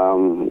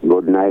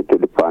 Good night to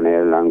the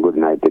panel and good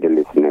night to the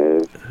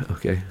listeners.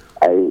 Okay.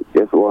 I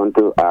just want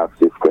to ask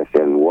this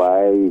question.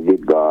 Why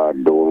did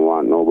God don't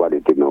want nobody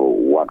to know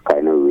what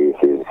kind of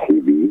races he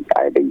be?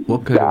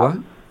 What kind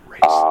of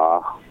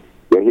what?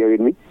 You're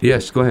hearing me?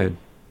 Yes, go ahead.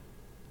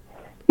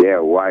 Yeah,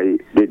 why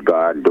did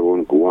God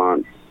don't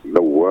want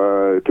the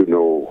world to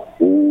know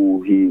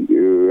who he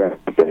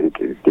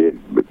represented?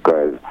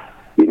 Because,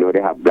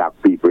 they have black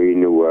people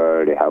in the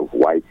world, they have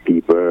white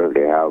people,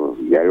 they have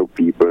yellow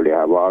people, they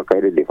have all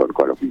kinds of different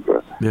color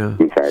people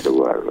inside the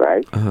world,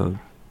 right? Uh-huh.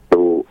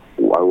 So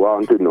I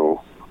want to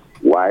know,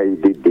 why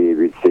did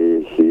David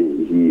say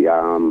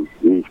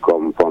he's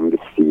come from the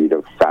seed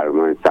of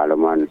Solomon?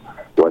 Solomon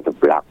was a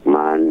black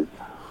man,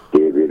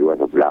 David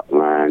was a black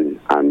man,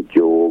 and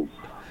Job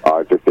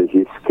also say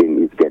his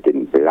skin is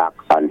getting black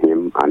on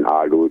him, and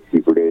all those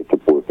people, they're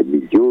supposed to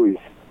be Jews.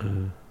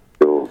 Uh-huh.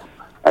 So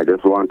I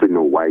just want to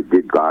know, why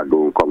did God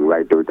don't come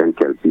right out and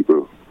tell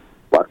people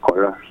what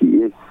color he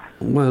is?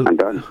 Well,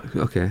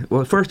 okay.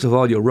 Well, first of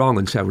all, you're wrong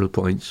on several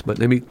points, but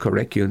let me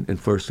correct you. And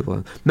first of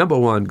all, number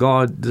one,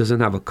 God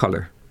doesn't have a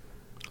color.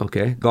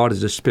 Okay, God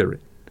is a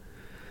spirit.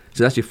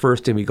 So that's the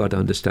first thing we got to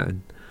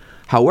understand.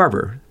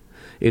 However,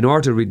 in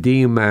order to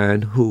redeem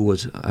man, who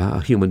was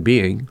a human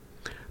being,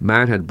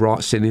 man had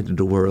brought sin into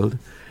the world.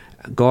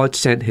 God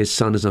sent His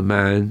Son as a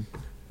man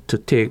to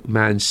take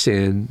man's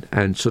sin,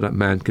 and so that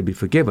man could be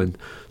forgiven.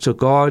 So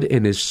God,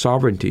 in His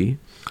sovereignty,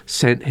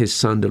 sent His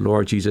Son, the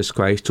Lord Jesus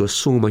Christ, to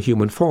assume a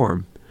human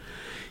form.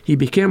 He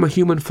became a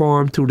human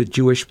form through the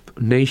Jewish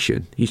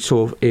nation. He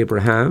saw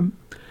Abraham,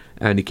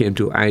 and He came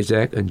to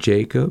Isaac and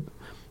Jacob,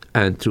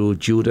 and through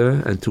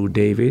Judah and through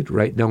David,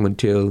 right down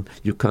until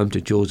you come to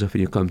Joseph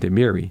and you come to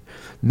Mary.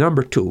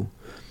 Number two,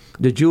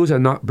 The Jews are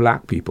not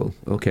black people,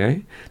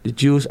 okay? The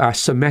Jews are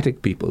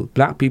Semitic people.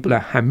 Black people are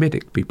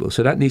Hamitic people.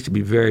 So that needs to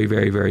be very,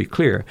 very, very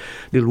clear.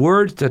 The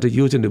words that are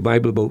used in the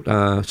Bible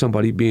about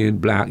somebody being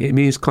black, it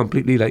means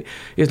completely like,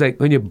 it's like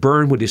when you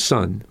burn with the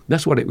sun.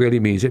 That's what it really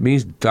means. It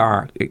means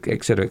dark,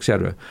 et cetera, et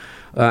cetera.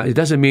 It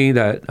doesn't mean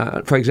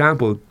that, for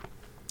example,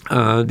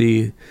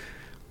 to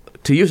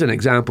use an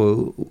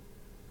example,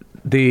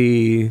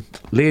 the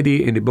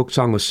lady in the book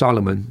Song of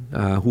Solomon,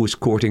 who is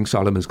courting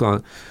Solomon's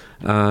God,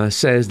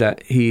 says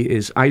that he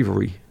is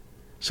ivory.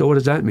 So what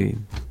does that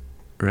mean,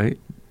 right?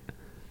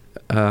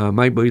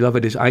 My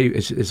beloved is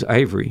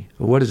ivory.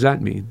 What does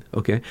that mean?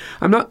 Okay,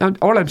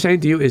 all I'm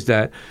saying to you is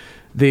that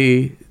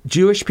the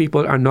Jewish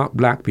people are not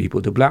black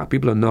people. The black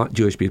people are not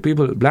Jewish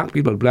people. Black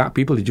people are black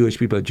people. The Jewish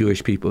people are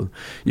Jewish people.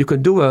 You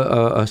can do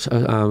a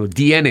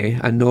DNA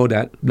and know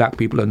that black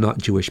people are not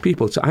Jewish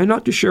people. So I'm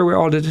not too sure where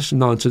all of this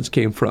nonsense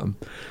came from.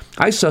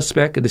 I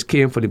suspect that this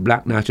came from the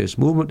black nationalist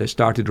movement that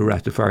started the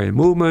Rastafarian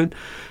movement,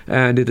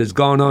 and it has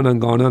gone on and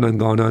gone on and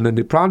gone on. And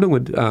the problem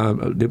with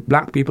the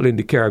black people in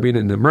the Caribbean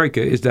and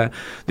America is that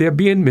they're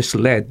being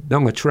misled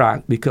down a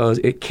track because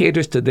it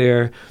caters to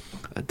their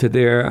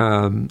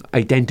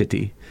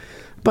identity.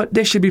 But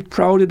they should be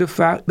proud of the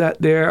fact that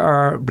there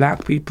are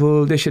black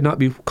people. They should not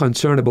be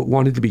concerned about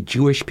wanting to be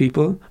Jewish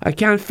people. I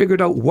can't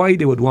figure out why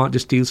they would want to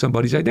steal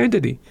somebody's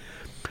identity.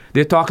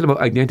 They're talking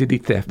about identity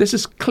theft. This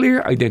is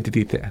clear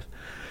identity theft.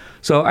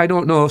 So I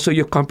don't know. So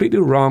you're completely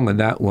wrong on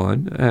that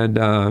one. And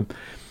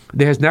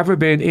there has never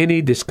been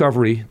any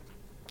discovery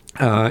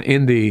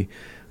in the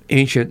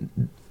ancient,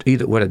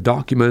 either whether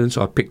documents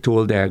or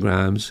pictorial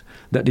diagrams,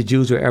 that the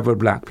Jews were ever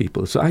black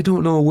people. So I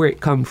don't know where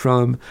it comes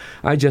from.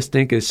 I just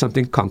think it's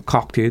something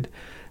concocted.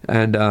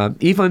 And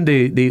even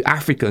the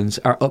Africans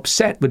are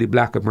upset with the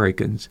black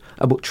Americans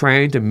about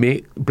trying to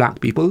make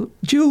black people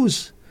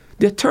Jews.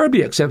 They're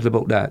terribly upset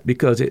about that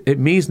because it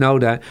means now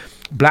that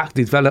blacks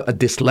develop a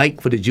dislike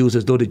for the Jews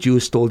as though the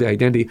Jews stole their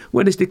identity,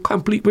 when it's the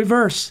complete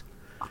reverse.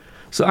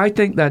 So I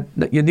think that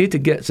you need to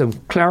get some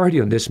clarity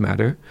on this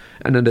matter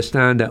and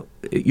understand that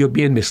you're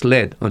being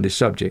misled on this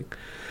subject.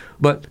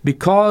 But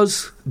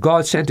because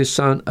God sent his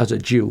son as a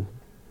Jew,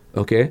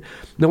 okay?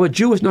 Now, a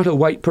Jew is not a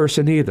white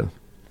person either.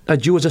 A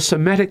Jew is a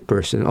Semitic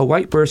person. A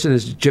white person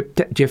is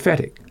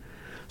Japhetic.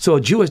 So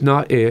a Jew is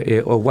not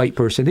a white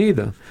person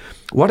either.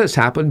 What has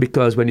happened,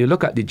 because when you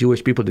look at the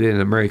Jewish people today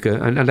in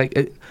America, and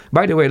like,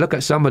 by the way, look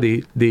at some of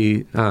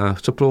the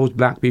supposed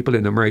black people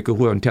in America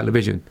who are on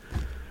television.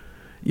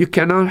 You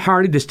cannot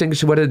hardly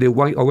distinguish whether they're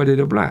white or whether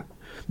they're black.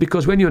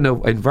 Because when you're in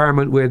an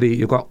environment where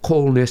you've got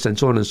coldness and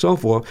so on and so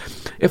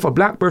forth, if a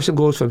black person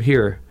goes from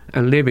here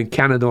and live in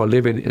Canada or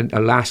live in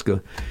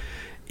Alaska,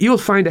 you'll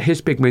find that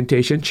his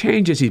pigmentation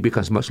changes. He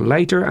becomes much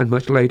lighter and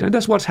much lighter. And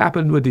that's what's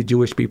happened with the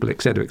Jewish people,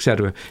 et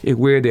cetera,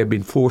 where they've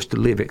been forced to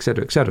live, et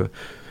cetera, et cetera.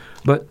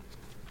 But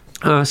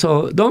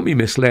so don't be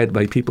misled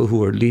by people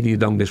who are leading you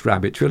down this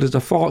rabbit trail. It's a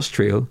false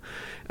trail.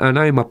 And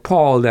I'm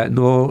appalled that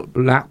no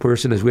black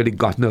person has really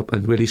gotten up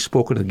and really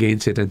spoken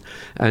against it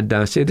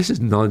and said this is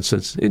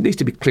nonsense. It needs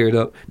to be cleared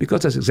up,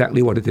 because that's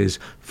exactly what it is.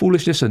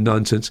 Foolishness and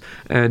nonsense.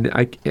 And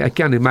I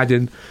can't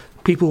imagine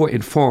people who are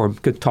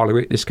informed could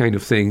tolerate this kind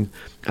of thing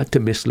to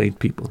mislead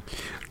people.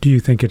 Do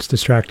you think it's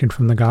distracting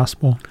from the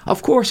gospel?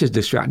 Of course it's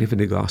distracting from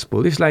the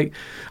gospel. It's like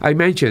I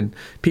mentioned,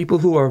 people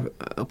who are,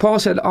 Paul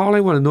said, all I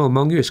want to know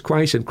among you is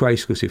Christ and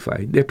Christ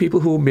crucified. There are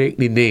people who make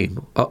the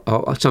name,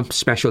 some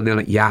special name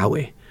like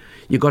Yahweh.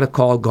 You got to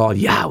call God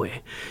Yahweh.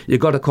 You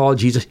got to call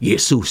Jesus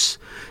Jesus.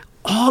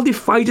 All the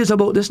fight is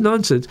about this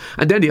nonsense.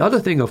 And then the other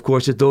thing, of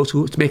course, is those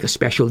who make a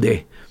special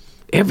day.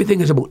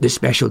 Everything is about this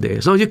special day.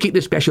 As long as you keep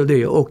this special day,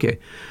 you're okay.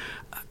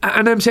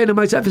 And I'm saying to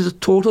myself, it's a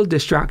total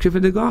distraction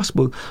from the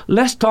gospel.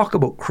 Let's talk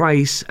about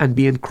Christ and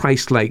being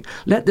Christ-like.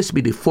 Let this be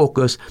the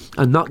focus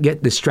and not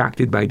get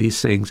distracted by these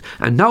things.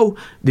 And now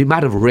the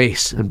matter of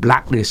race and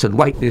blackness and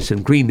whiteness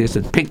and greenness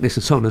and pinkness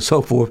and so on and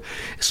so forth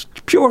is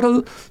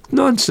pure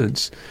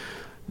nonsense.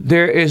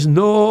 There is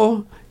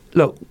no,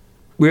 look,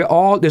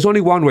 there's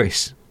only one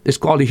race. It's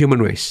called the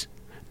human race.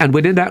 And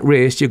within that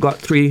race, you've got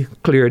three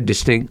clear,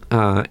 distinct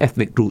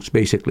ethnic groups,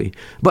 basically.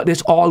 But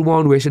it's all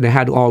one race, and they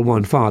had all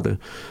one father.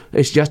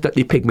 It's just that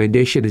the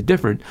pigmentation is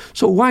different.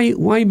 So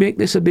why make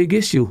this a big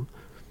issue?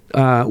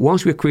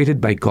 Once we're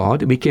created by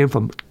God, and we came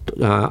from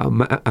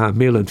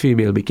male and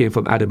female, we came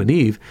from Adam and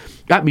Eve,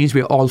 that means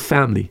we're all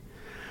family.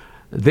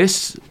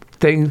 This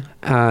thing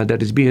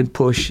that is being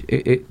pushed,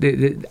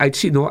 I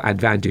see no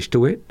advantage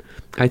to it.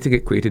 I think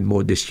it created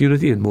more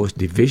disunity and more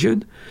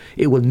division.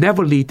 It will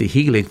never lead to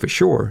healing for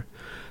sure.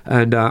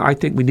 And I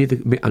think we need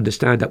to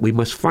understand that we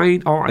must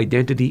find our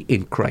identity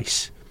in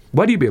Christ.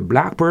 Whether you be a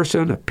black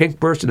person, a pink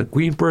person, a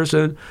green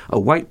person, a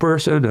white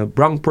person, a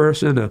brown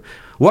person, or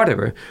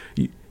whatever,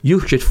 you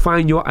should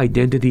find your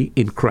identity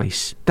in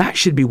Christ. That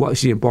should be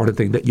what's the important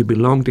thing, that you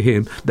belong to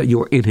Him, that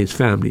you are in His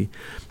family.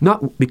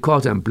 Not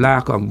because I'm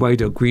black or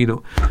white or green.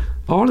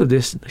 All of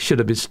this should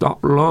have been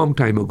stopped a long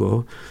time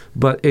ago.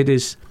 But it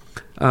is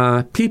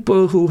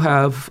people who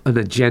have an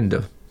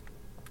agenda.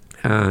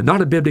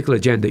 not a biblical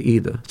agenda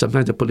either,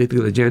 sometimes a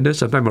political agenda,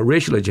 sometimes a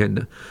racial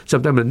agenda,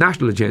 sometimes a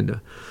national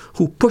agenda,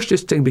 who push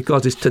this thing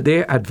because it's to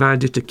their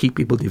advantage to keep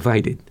people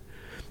divided.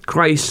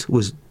 Christ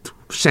was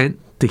sent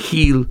to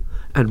heal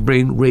and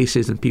bring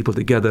races and people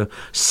together,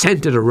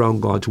 centered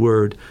around God's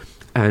word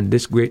and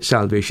this great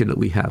salvation that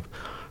we have.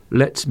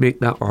 Let's make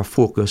that our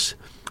focus,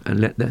 and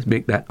let's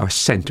make that our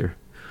center,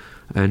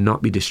 and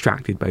not be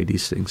distracted by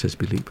these things as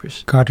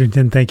believers.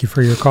 Codrington, thank you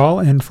for your call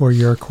and for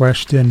your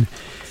question.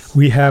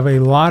 We have a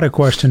lot of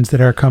questions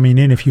that are coming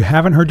in. If you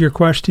haven't heard your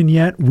question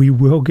yet, we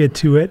will get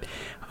to it.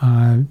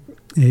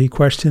 A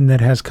question that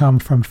has come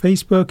from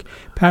Facebook.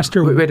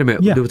 Pastor... Wait a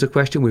minute. Yeah. There was a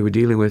question we were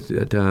dealing with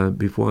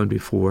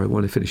before. I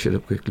want to finish it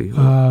up quickly.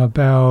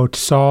 About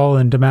Saul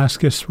and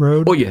Damascus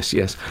Road? Oh, yes.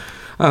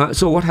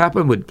 So what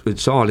happened with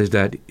Saul is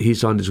that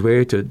he's on his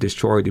way to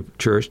destroy the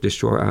church,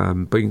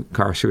 bring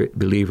incarcerate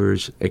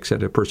believers,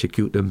 etc.,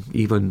 persecute them,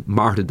 even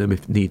martyr them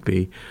if need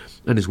be.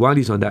 And it's while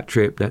he's on that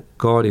trip that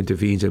God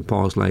intervenes in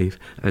Paul's life,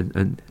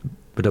 and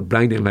with a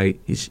blinding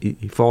light,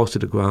 he falls to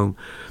the ground.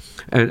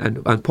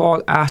 And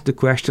Paul asked the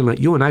question like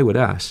you and I would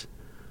ask,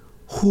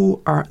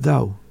 "Who art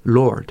thou,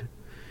 Lord?"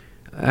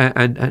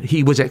 And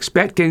he was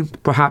expecting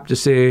perhaps to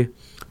say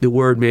the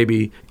word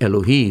maybe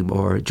Elohim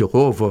or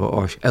Jehovah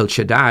or El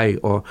Shaddai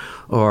or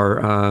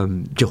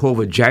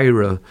Jehovah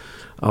Jireh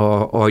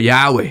or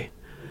Yahweh.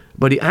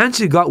 But the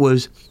answer he got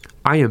was,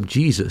 "I am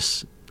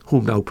Jesus,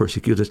 whom thou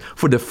persecutest."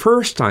 For the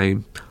first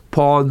time,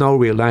 Paul now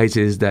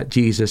realizes that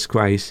Jesus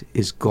Christ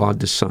is God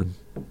the Son.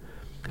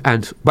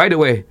 And by the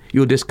way,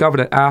 you'll discover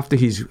that after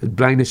his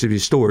blindness is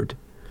restored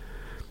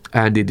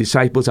and the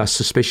disciples are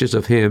suspicious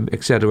of him,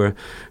 etc.,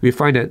 we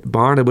find that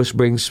Barnabas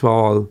brings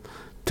Paul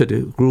to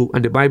the group,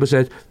 and the Bible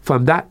says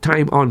from that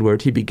time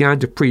onward he began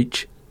to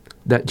preach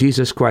that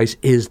Jesus Christ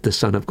is the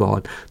Son of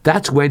God.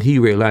 That's when he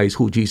realized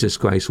who Jesus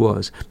Christ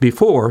was.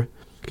 Before,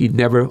 he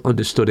never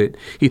understood it.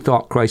 He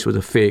thought Christ was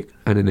a fake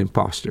and an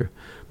imposter.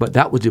 But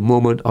that was the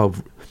moment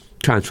of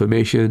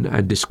transformation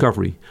and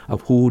discovery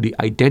of who the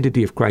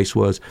identity of Christ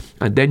was.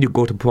 And then you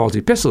go to Paul's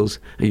epistles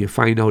and you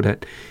find out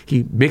that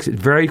he makes it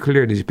very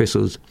clear in his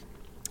epistles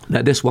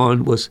that this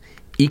one was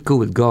equal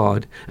with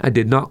God and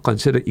did not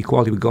consider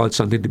equality with God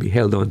something to be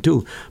held on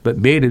to, but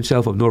made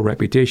himself of no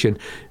reputation,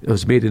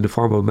 was made in the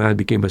form of a man,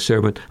 became a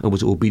servant, and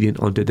was obedient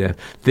unto death.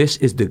 This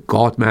is the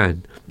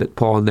God-man that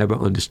Paul never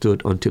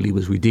understood until he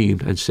was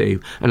redeemed and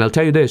saved. And I'll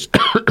tell you this,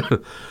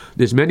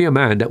 there's many a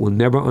man that will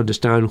never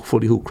understand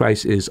fully who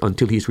Christ is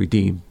until he's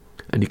redeemed,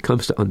 and he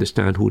comes to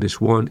understand who this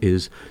one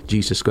is,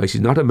 Jesus Christ.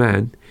 He's not a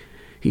man,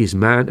 he is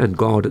man and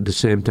God at the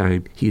same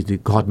time. He is the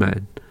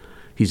God-man.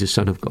 He's the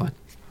Son of God.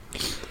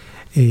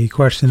 A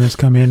question has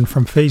come in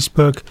from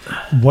Facebook.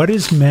 What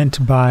is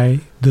meant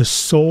by the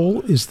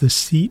soul is the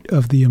seat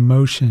of the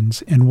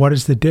emotions, and what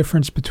is the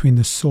difference between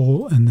the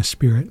soul and the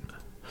spirit?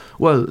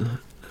 Well,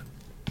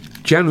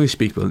 generally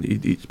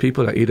speaking,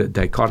 people are either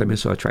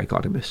dichotomous or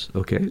trichotomous.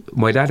 Okay,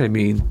 by that I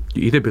mean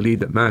you either believe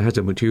that man has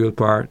a material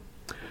part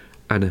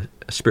and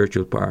a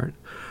spiritual part.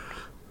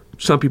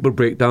 Some people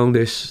break down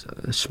this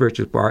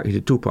spiritual part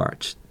into two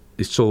parts: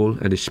 the soul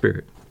and the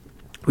spirit.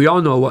 We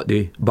all know what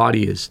the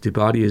body is. The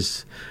body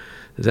is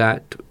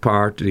that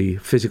part, the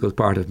physical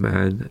part of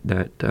man,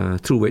 that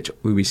through which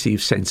we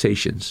receive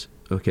sensations.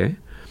 Okay,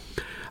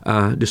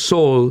 the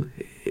soul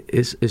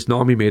is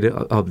normally made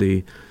of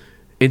the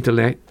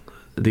intellect,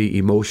 the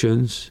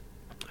emotions,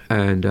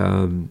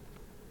 and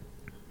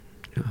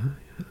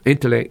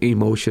intellect,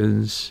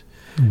 emotions,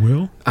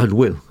 will,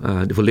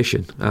 the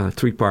volition.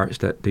 Three parts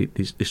that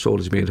the soul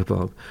is made up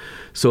of.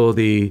 So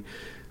the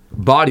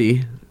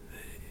body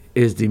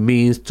is the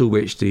means to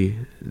which the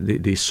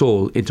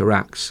soul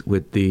interacts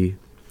with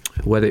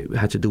whether it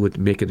has to do with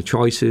making the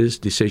choices,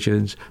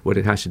 decisions,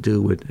 whether it has to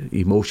do with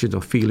emotions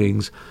or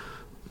feelings,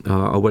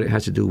 or whether it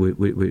has to do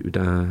with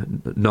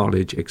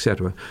knowledge,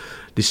 etc.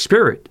 The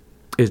spirit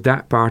is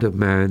that part of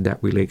man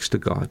that relates to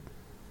God.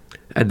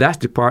 And that's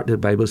the part that the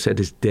Bible said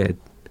is dead.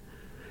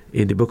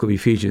 In the book of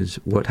Ephesians,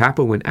 what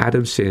happened when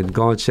Adam sinned,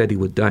 God said he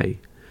would die.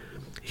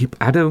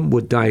 Adam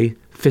would die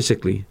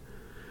physically,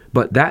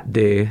 but that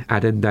day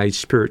Adam died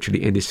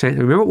spiritually in the sense.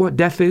 Remember what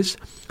death is?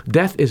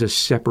 Death is a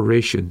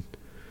separation.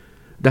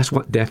 That's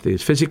what death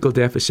is. Physical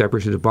death is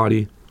separation of the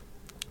body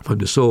from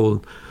the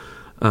soul.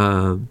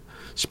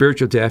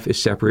 Spiritual death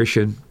is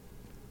separation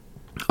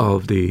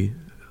of the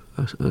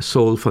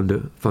soul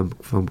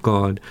from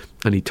God.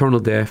 And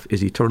eternal death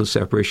is eternal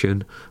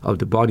separation of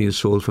the body and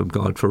soul from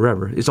God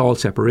forever. It's all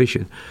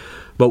separation.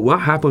 But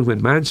what happened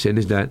when man sinned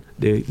is that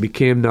there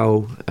became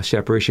now a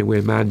separation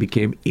where man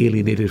became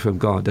alienated from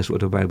God. That's what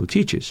the Bible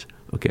teaches.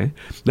 Okay,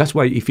 that's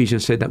why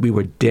Ephesians said that we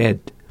were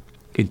dead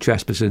in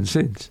trespasses and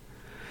sins.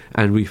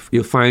 And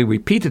you'll find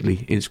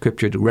repeatedly in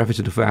Scripture the reference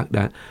to the fact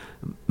that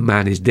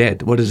man is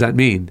dead. What does that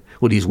mean?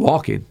 Well, he's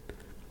walking.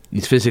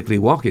 He's physically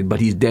walking, but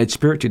he's dead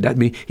spiritually. That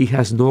means he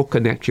has no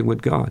connection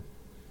with God.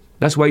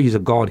 That's why he's a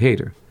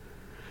God-hater.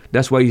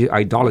 That's why he's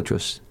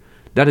idolatrous.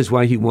 That is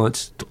why he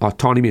wants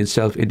autonomy and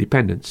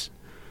self-independence.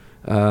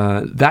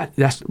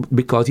 That's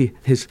because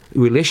his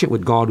relationship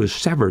with God was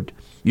severed.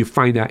 You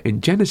find that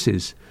in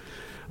Genesis,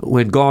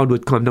 when God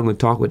would come down and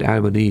talk with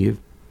Adam and Eve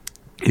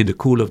in the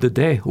cool of the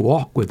day,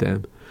 walk with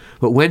them.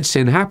 But when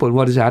sin happened,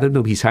 what does Adam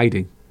do? He's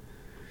hiding.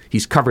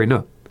 He's covering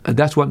up. And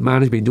that's what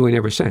man has been doing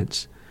ever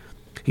since.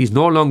 He's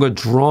no longer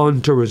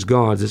drawn towards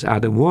God as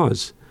Adam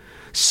was.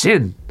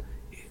 Sin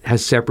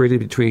has separated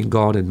between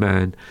God and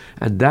man,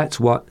 and that's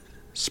what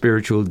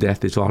spiritual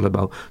death is all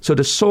about. So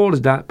the soul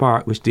is that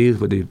part which deals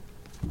with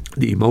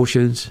the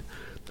emotions,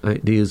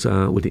 it deals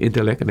with the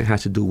intellect, and it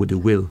has to do with the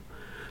will.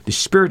 The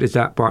spirit is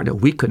that part that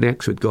we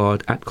connect with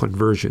God at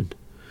conversion.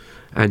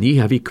 And ye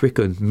have ye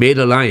quickened, made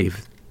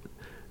alive,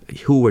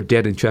 who were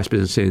dead in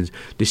trespasses and sins.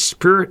 The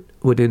spirit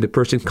within the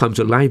person comes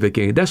alive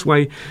again. That's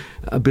why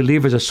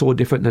believers are so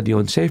different than the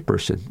unsaved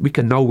person. We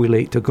can now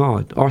relate to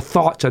God. Our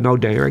thoughts are now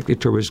directed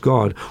towards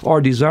God.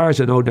 Our desires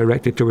are now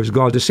directed towards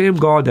God. The same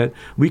God that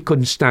we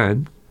couldn't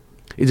stand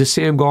is the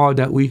same God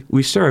that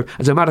we serve.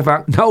 As a matter of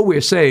fact, now we're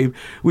saved,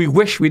 we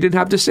wish we didn't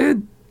have to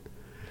sin.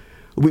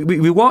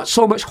 We want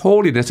so much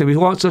holiness and we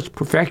want such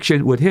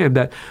perfection with Him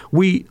that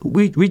we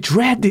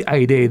dread the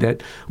idea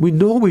that we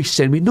know we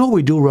sin, we know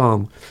we do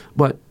wrong,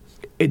 but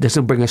it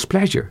doesn't bring us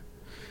pleasure.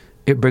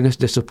 It brings us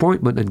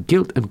disappointment and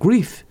guilt and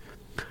grief.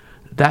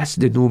 That's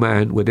the new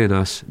man within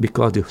us,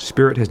 because the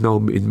Spirit has now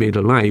been made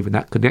alive, and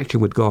that connection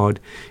with God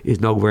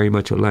is now very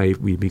much alive.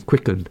 We've been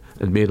quickened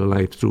and made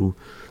alive through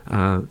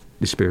the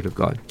Spirit of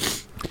God.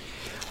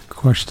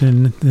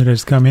 Question that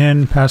has come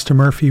in, Pastor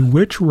Murphy,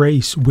 which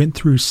race went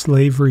through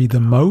slavery the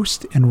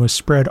most and was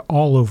spread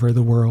all over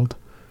the world?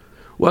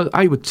 Well,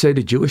 I would say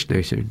the Jewish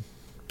nation.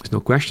 There's no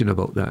question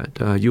about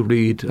that. You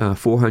read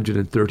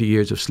 430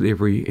 years of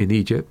slavery in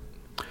Egypt,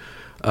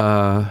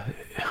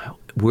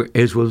 where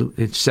Israel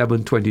in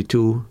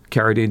 722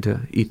 carried into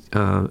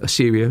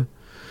Assyria,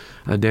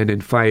 and then in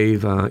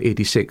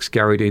 586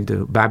 carried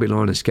into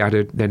Babylon and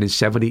scattered. Then in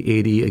 70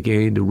 AD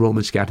again, the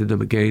Romans scattered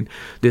them again.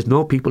 There's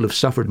no people who've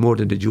suffered more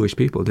than the Jewish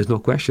people. There's no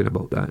question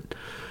about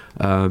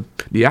that.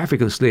 The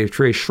African slave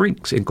trade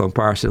shrinks in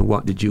comparison to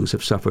what the Jews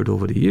have suffered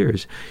over the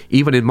years.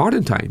 Even in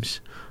modern times,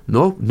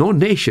 no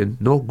nation,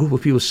 no group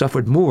of people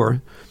suffered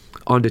more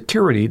under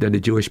tyranny than the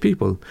Jewish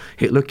people.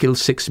 Hitler killed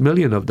 6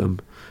 million of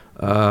them.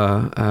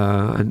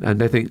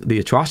 And I think the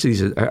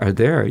atrocities are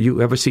there.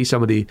 You ever see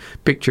some of the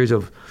pictures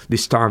of the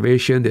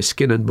starvation, the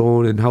skin and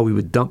bone, and how we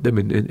would dump them?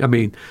 I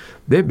mean,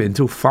 they've been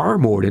through far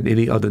more than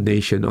any other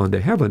nation under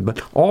heaven.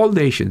 But all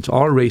nations,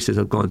 all races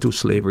have gone through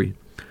slavery.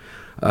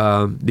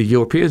 The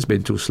Europeans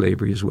been through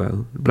slavery as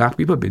well. Black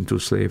people have been through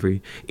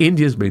slavery.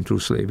 Indians been through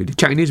slavery. The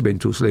Chinese been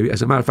through slavery.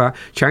 As a matter of fact,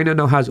 China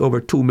now has over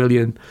 2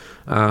 million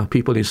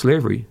people in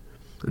slavery.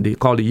 They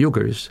call the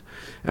Uyghurs.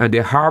 And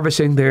they're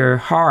harvesting their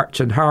hearts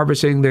and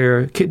harvesting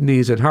their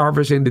kidneys and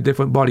harvesting the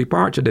different body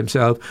parts of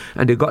themselves.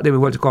 And they got them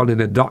in what's called an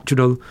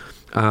indoctrinal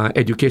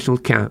educational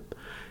camp.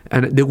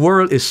 And the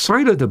world is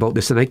silent about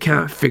this, and I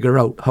can't figure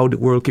out how the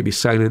world can be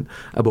silent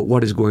about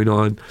what is going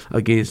on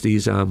against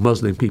these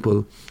Muslim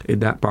people in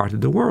that part of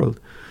the world.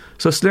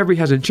 So slavery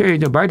hasn't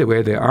changed. And by the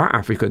way, there are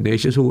African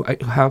nations who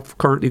have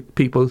currently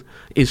people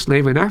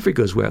enslaved in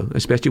Africa as well,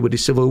 especially with the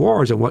civil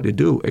wars and what they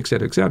do,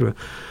 etc., etc.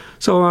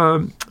 So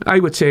I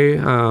would say,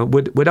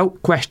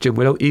 without question,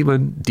 without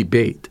even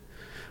debate,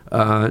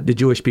 the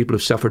Jewish people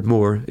have suffered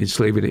more in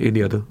slavery than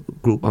any other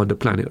group on the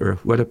planet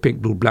Earth, whether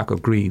pink, blue, black, or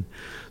green.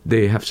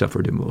 They have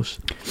suffered the most.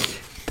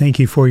 Thank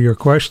you for your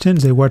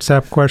questions. A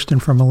WhatsApp question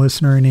from a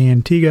listener in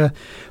Antigua.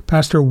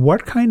 Pastor,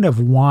 what kind of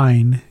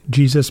wine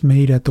Jesus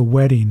made at the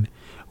wedding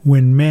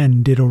when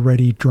men did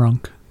already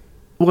drunk?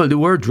 Well, the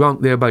word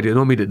drunk there, by the way,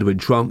 don't mean that they were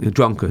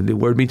drunken. The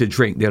word means to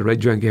drink. They already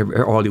drank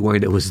all the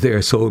wine that was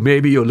there. So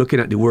maybe you're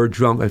looking at the word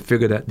drunk and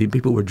figure that the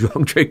people were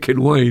drunk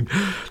drinking wine.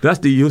 That's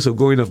the use of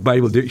going to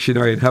Bible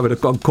dictionary and having a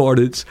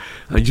concordance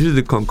and using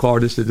the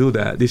concordance to do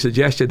that. The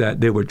suggestion that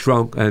they were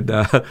drunk and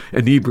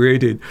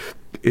inebriated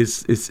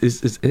is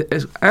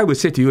I would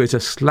say to you, it's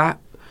a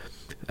slap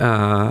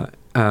in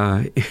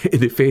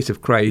the face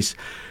of Christ,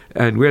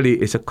 and really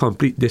it's a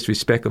complete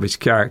disrespect of His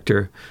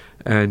character.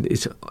 And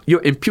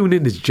you're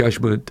impugning His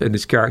judgment and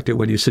His character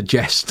when you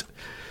suggest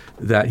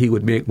that He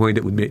would make wine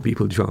that would make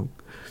people drunk.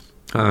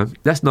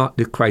 That's not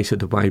the Christ of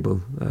the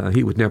Bible.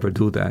 He would never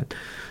do that.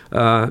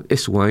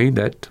 It's wine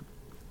that,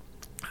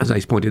 as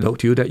I pointed out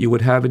to you, that you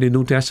would have in the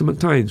New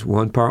Testament times.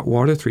 1 part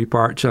water, 3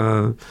 parts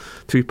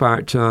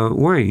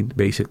wine,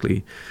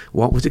 basically.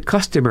 What was the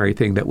customary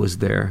thing that was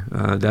there?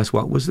 That's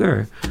what was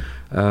there.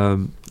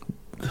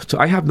 So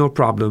I have no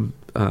problem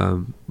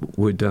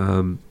with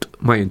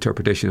my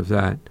interpretation of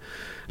that.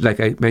 Like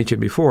I mentioned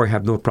before, I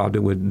have no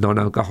problem with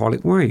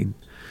non-alcoholic wine.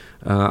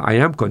 I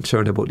am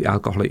concerned about the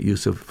alcoholic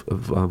use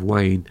of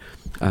wine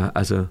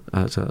as a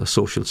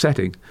social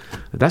setting.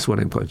 That's what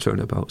I'm concerned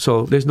about.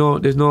 So there's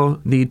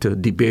no need to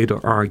debate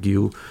or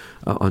argue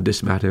on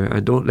this matter,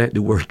 and don't let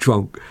the word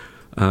drunk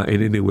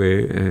in any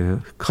way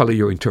color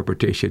your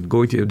interpretation.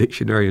 Go into your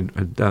dictionary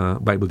and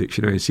Bible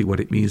dictionary and see what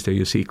it means there.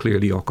 You see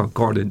clearly your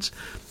concordance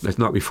that's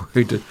not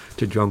referring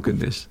to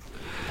drunkenness.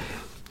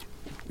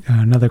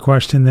 Another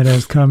question that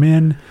has come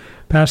in.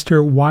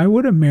 Pastor, why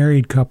would a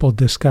married couple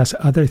discuss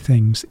other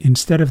things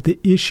instead of the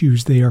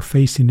issues they are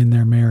facing in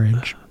their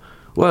marriage?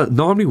 Well,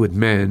 normally with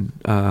men,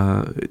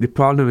 the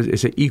problem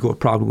is an ego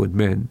problem with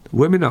men.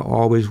 Women are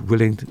always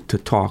willing to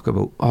talk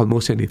about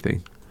almost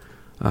anything.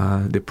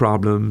 The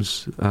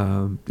problems,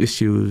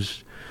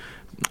 issues.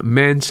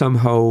 Men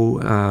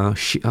somehow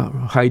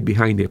hide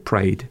behind their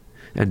pride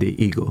and their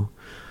ego.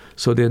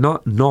 So they're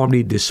not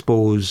normally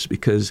disposed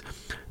because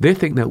they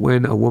think that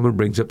when a woman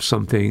brings up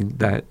something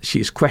that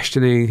she's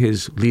questioning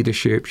his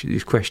leadership,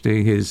 she's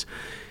questioning his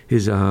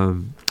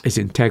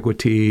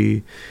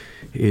integrity,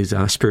 his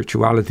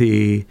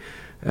spirituality,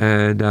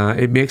 and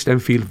it makes them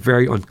feel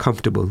very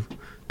uncomfortable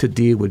to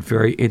deal with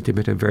very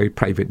intimate and very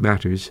private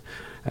matters.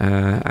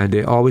 And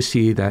they always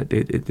see that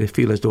they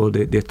feel as though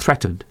they're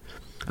threatened.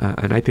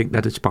 And I think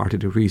that is part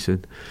of the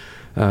reason.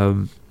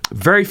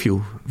 Very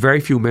few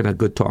men are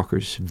good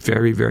talkers.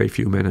 Very, very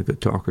few men are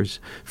good talkers.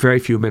 Very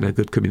few men are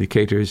good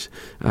communicators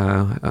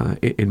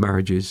in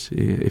marriages.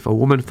 If a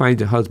woman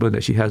finds a husband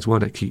that she has one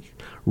that she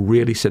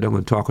really sit down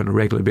and talk on a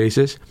regular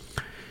basis,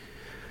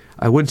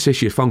 I wouldn't say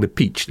she found a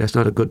peach. That's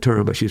not a good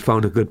term, but she's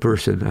found a good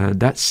person. And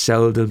that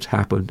seldom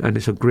happens, and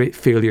it's a great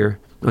failure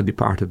on the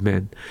part of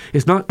men.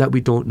 It's not that we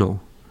don't know.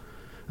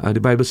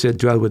 The Bible said,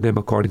 dwell with them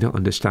according to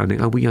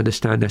understanding, and we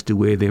understand that's the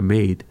way they're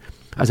made.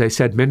 As I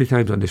said many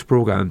times on this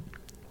program,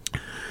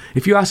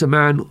 if you ask a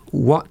man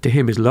what to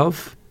him is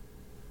love,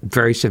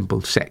 very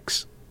simple,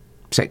 sex.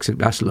 Sex,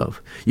 that's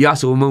love. You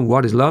ask a woman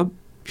what is love,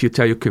 she'll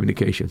tell you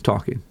communication,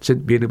 talking,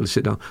 being able to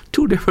sit down.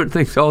 Two different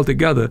things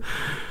altogether.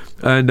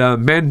 And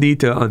men need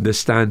to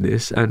understand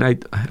this. And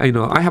I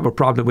know I have a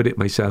problem with it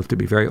myself, to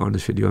be very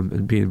honest with you,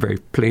 and being very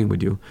plain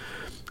with you.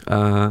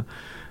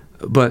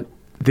 But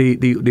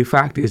the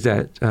fact is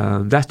that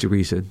that's the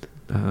reason.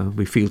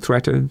 We feel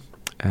threatened,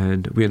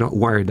 and we're not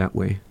wired that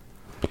way.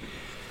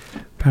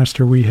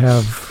 Pastor, we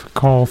have a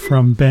call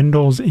from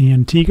Bendel's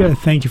Antigua.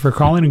 Thank you for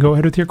calling, and go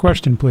ahead with your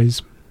question,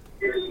 please.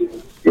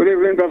 Good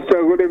evening,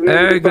 Pastor. Good evening.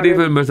 Hey, good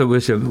evening, Mr.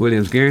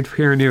 Williams.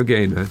 Hearing you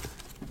again, man.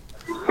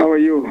 How are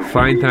you?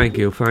 Fine, thank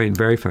you. Fine,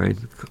 very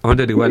fine.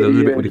 Under the weather, a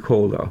little bit with the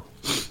cold, though.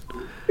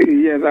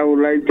 Yes, I would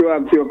like to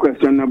ask you a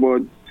question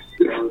about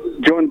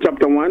John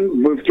chapter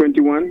 1, verse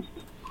 21.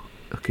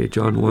 Okay,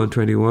 John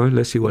 1:21.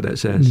 Let's see what that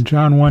says.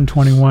 John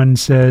 1:21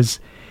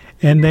 says,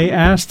 and they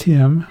asked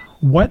him,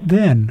 what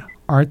then?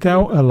 Art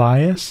thou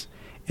Elias?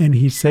 And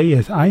he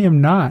saith, I am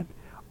not.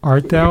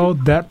 Art thou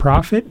that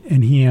prophet?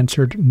 And he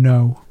answered,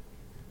 no.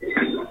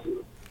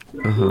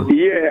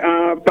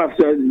 Yeah,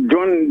 Pastor,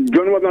 John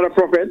was not a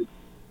prophet?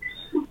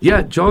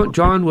 Yeah,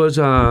 John was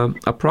a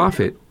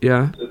prophet,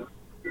 yeah.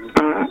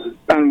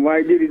 And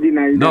why did he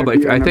deny that? No,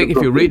 but I think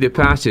if you read the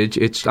passage,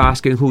 it's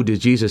asking who this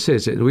Jesus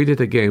is. Read it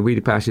again. Read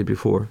the passage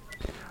before.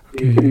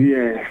 Okay.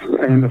 Yes,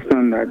 I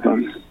understand that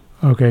one.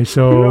 Okay,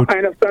 so... I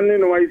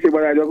understand why you say,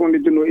 but I just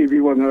wanted to know if he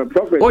was not a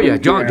prophet. Oh, yeah,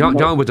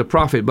 John was a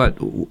prophet, but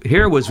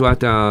here was what...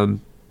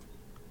 they're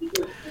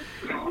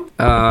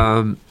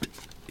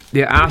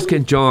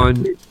asking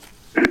John...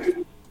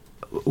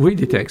 Read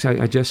the text.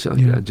 I just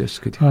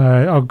could...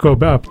 I'll go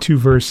up 2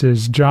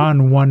 verses.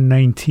 John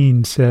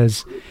 1:19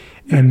 says,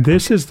 and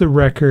this is the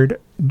record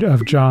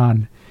of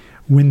John,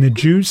 when the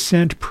Jews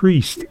sent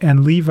priests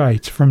and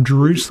Levites from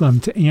Jerusalem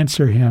to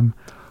answer him,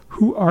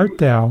 who art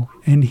thou?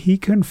 And he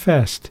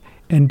confessed,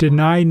 and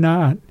denied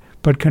not,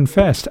 but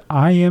confessed,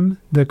 I am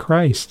the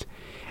Christ.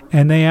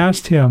 And they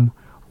asked him,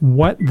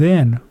 what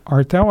then?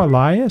 Art thou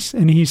Elias?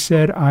 And he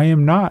said, I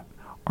am not.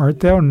 Art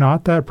thou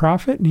not that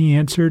prophet? And he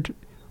answered,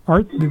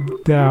 art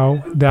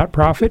thou that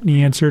prophet? And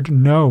he answered,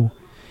 no.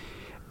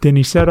 Then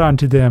he said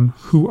unto them,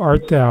 who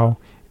art thou?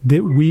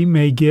 That we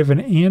may give an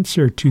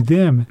answer to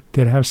them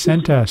that have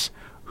sent us.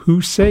 Who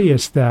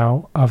sayest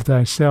thou of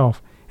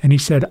thyself? And he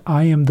said,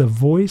 I am the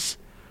voice,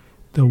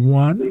 the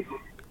one...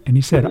 And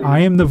he said, I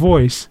am the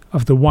voice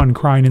of the one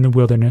crying in the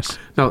wilderness.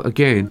 Now,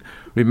 again,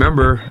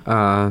 remember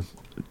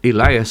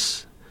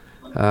Elias,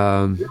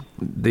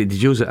 the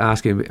Jews are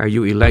asking, are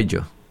you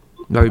Elijah?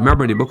 Now,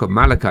 remember in the book of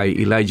Malachi,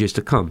 Elijah is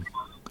to come.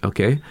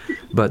 Okay?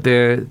 But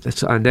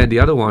and then the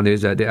other one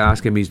is that they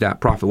ask him, is that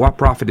prophet? What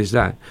prophet is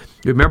that?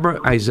 Remember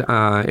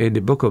in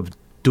the book of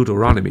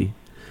Deuteronomy,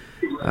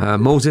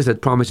 Moses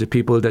had promised the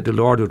people that the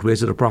Lord would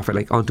raise a prophet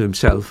like unto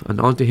himself, and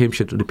unto him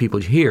should the people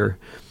hear.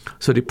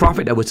 So the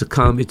prophet that was to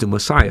come is the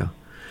Messiah.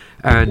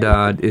 And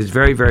it's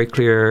very, very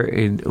clear,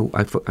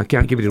 I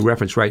can't give you the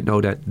reference right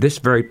now, that this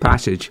very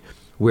passage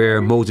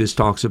where Moses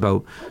talks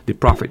about the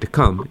prophet to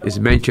come is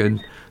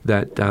mentioned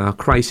that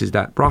Christ is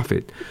that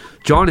prophet.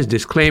 John is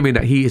disclaiming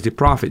that he is the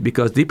prophet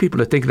because the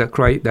people are thinking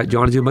that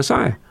John is the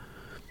Messiah.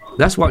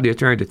 That's what they're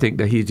trying to think,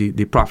 that he's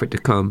the prophet to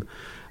come.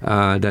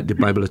 That the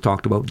Bible has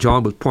talked about.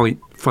 John will point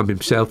from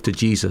himself to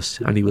Jesus,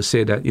 and he will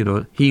say that,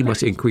 he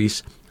must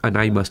increase and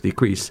I must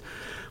decrease.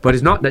 But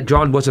it's not that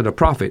John wasn't a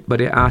prophet, but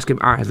they ask him,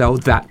 art thou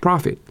that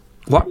prophet?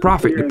 What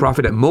prophet? The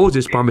prophet that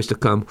Moses promised to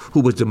come, who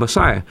was the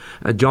Messiah.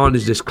 And John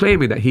is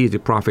disclaiming that he is the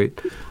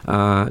prophet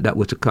that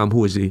was to come,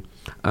 who is the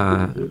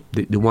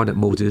one that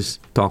Moses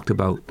talked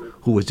about,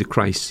 who was the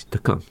Christ to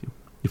come.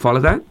 You follow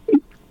that?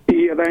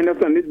 Yes, I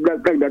understand it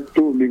like that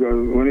too, because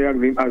when you ask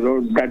him as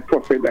that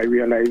prophet, I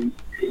realized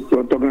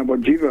you're talking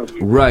about Jesus.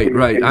 Right.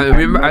 I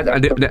remember,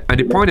 and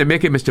the point I'm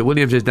making, Mr.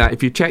 Williams, is that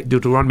if you check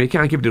Deuteronomy, I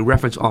can't give the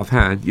reference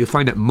offhand, you'll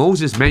find that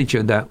Moses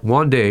mentioned that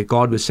one day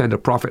God will send a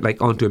prophet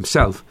like unto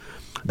himself,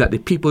 that the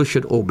people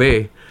should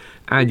obey.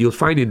 And you'll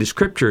find in the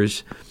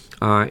scriptures,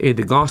 in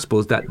the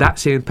Gospels, that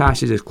same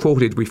passage is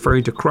quoted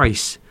referring to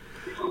Christ.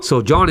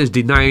 So John is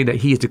denying that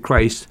he is the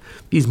Christ.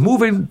 He's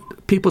moving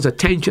people's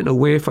attention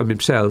away from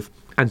himself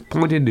and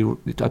pointing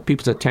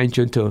people's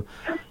attention to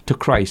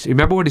Christ.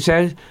 Remember what he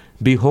says?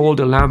 Behold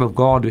the Lamb of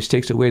God which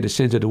takes away the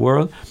sins of the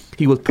world.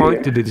 He will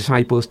point to the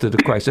disciples to the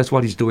Christ. That's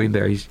what he's doing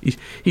there.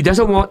 He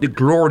doesn't want the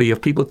glory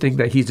of people think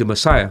that he's the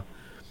Messiah.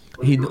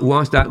 He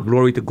wants that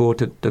glory to go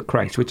to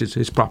Christ, which is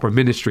his proper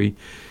ministry,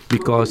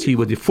 because he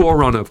was the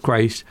forerunner of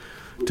Christ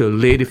to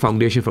lay the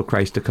foundation for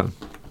Christ to come.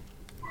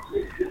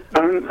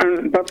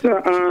 And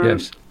Pastor,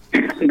 yes.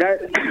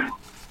 That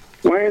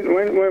when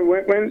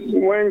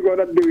God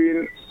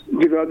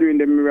is doing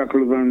the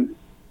miracles and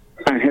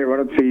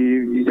Herod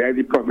sees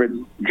the prophet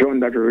John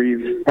that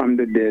raised from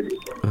the dead.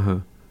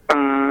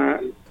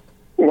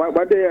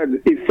 What they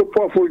had is so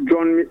powerful.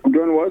 John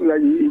was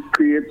like he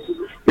creates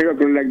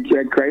miracles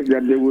like Christ,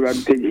 that they would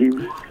have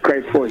taken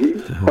Christ for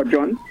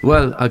John.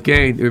 Well,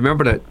 again,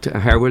 remember that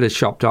Herod had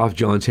chopped off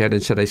John's head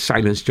and said, "I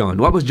silenced John."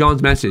 What was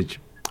John's message?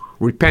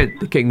 Repent,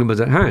 the kingdom is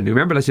at hand.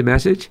 Remember that's the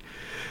message?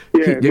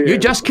 You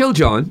just killed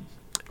John,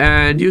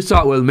 and you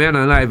thought, well, man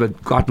alive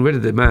had gotten rid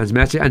of the man's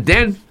message. And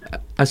then,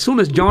 as soon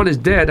as John is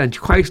dead, and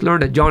Christ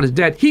learned that John is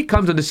dead, he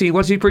comes on the scene.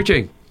 What's he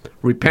preaching?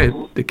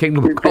 Repent, the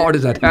kingdom of God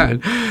is at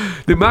hand.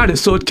 The man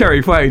is so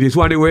terrified. He's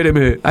wondering, wait a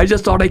minute, I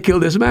just thought I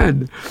killed this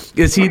man.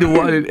 Is he the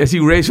one? Is he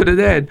raised from the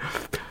dead?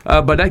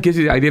 But that gives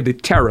you the idea of the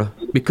terror.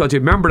 Because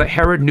remember that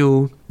Herod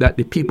knew that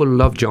the people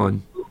loved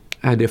John,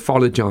 and they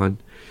followed John.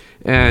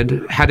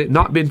 And had it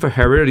not been for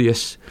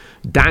Herodias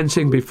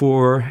dancing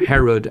before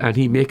Herod and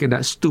he making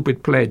that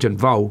stupid pledge and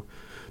vow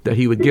that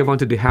he would give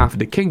unto the half of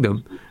the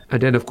kingdom,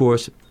 and then of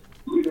course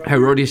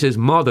Herodias'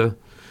 mother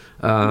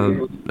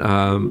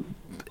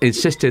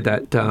insisted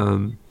that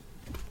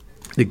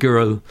the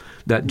girl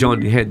that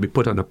John had be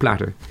put on a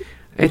platter.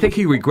 I think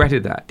he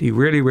regretted that. He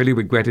really, really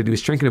regretted it. He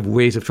was thinking of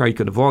ways of how he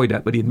could avoid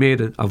that, but he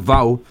made a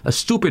vow, a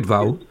stupid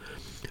vow.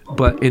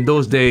 But in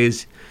those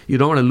days, you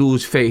don't want to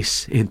lose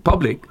face in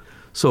public.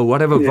 So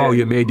whatever vow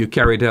you made, you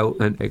carried out,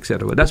 and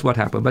etc. That's what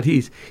happened. But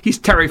he's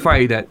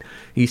terrified that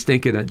he's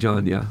thinking that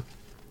John,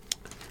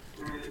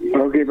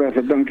 Okay,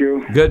 Pastor, thank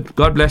you. Good.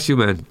 God bless you,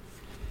 man.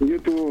 You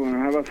too.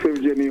 Have a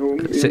safe journey home.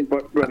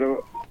 Brother,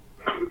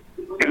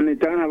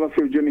 anytime, have a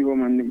safe journey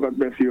home, and God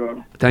bless you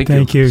all.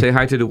 Thank you. Say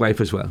hi to the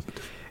wife as well.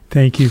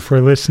 Thank you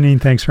for listening.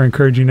 Thanks for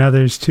encouraging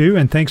others too.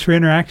 And thanks for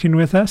interacting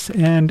with us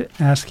and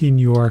asking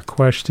your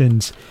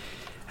questions.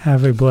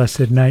 Have a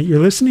blessed night. You're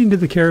listening to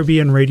the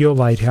Caribbean Radio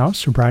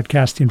Lighthouse. We're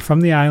broadcasting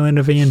from the island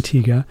of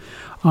Antigua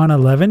on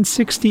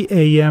 1160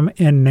 AM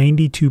and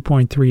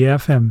 92.3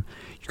 FM.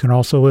 You can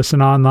also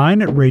listen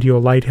online at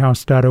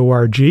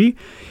radiolighthouse.org.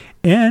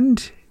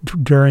 And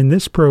during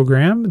this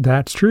program,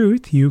 That's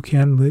Truth, you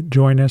can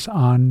join us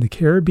on the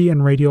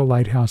Caribbean Radio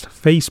Lighthouse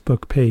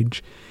Facebook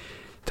page.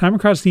 Time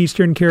across the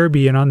Eastern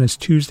Caribbean on this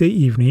Tuesday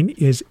evening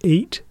is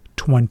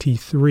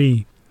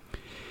 8:23.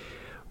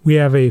 We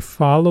have a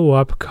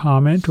follow-up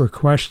comment or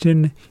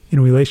question in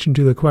relation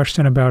to the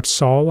question about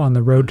Saul on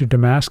the road to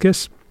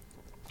Damascus.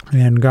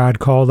 And God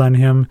called on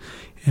him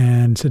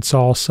and said,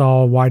 Saul,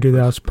 Saul, why do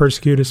thou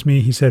persecutest me?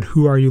 He said,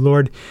 who are you,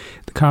 Lord?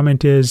 The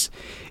comment is,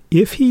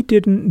 if he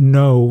didn't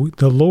know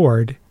the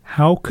Lord,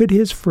 how could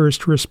his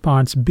first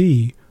response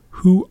be,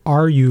 who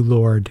are you,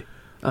 Lord?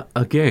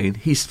 Again,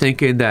 he's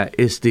thinking that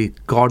it's the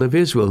God of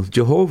Israel,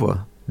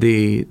 Jehovah,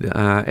 the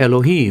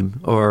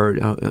Elohim, or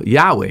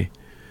Yahweh.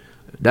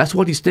 That's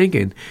what he's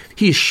thinking.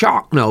 He's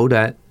shocked now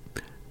that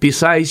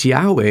besides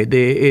Yahweh,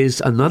 there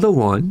is another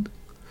one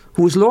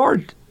who is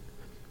Lord.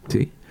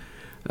 See?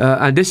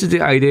 And this is the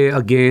idea,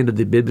 again, of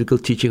the biblical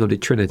teaching of the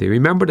Trinity.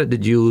 Remember that the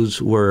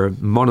Jews were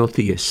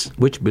monotheists,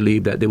 which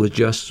believed that there was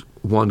just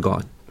one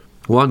God.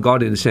 One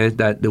God in the sense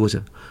that there was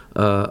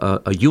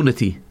a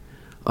unity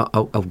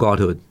of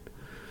Godhood.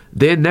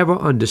 They never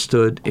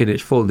understood in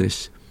its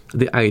fullness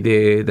the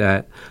idea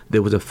that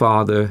there was a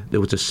Father, there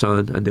was a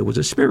Son, and there was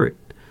a Spirit.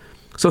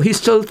 So he's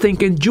still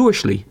thinking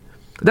Jewishly.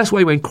 That's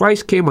why when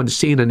Christ came on the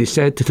scene and he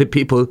said to the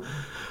people,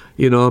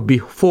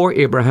 before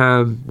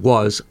Abraham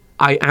was,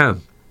 I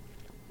am.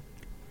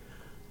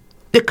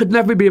 There could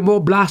never be a more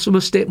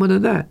blasphemous statement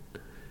than that.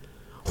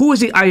 Who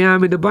is the I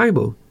am in the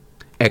Bible?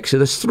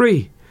 Exodus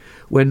 3.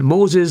 When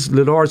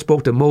the Lord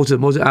spoke to Moses,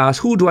 Moses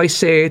asked, who do I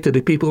say to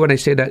the people when I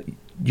say that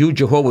you,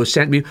 Jehovah,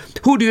 sent me?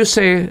 Who do you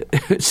say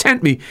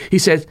sent me? He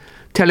said,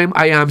 tell him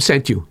I am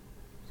sent you.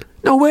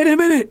 Now, wait a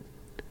minute.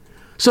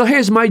 So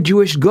here's my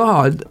Jewish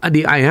God,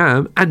 the I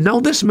am, and now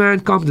this man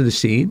comes to the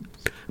scene.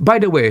 By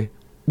the way,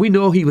 we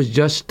know he was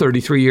just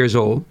 33 years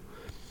old.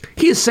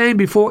 He is saying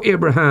before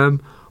Abraham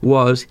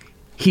was,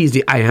 he's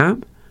the I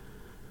am.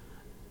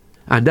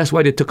 And that's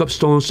why they took up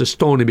stones to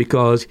stone him,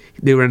 because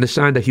they were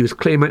understand that he was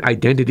claiming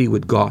identity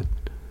with God.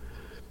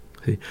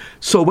 See?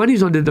 So when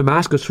he's on the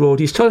Damascus Road,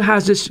 he still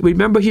has this,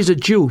 remember he's a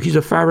Jew, he's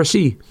a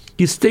Pharisee.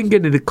 He's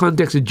thinking in the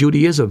context of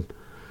Judaism.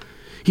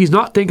 He's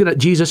not thinking that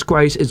Jesus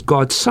Christ is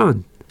God's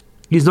son.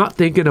 He's not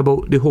thinking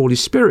about the Holy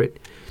Spirit.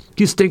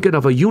 He's thinking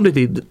of a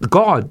unity,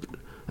 God,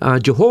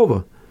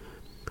 Jehovah.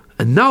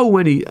 And now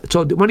when he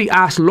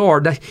asked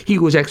Lord, that he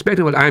was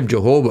expecting, well, I'm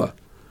Jehovah.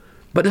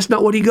 But that's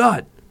not what he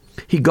got.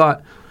 He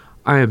got,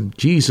 I am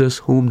Jesus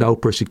whom thou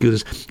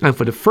persecutest. And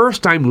for the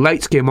first time,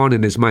 lights came on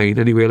in his mind,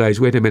 and he realized,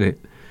 wait a minute.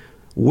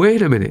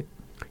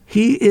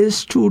 He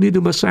is truly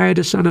the Messiah,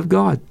 the Son of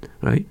God,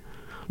 right?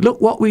 Look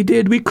what we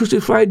did. We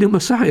crucified the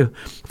Messiah.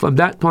 From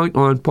that point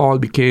on, Paul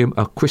became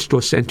a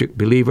Christocentric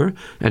believer,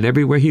 and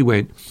everywhere he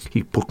went,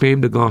 he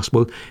proclaimed the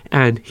gospel,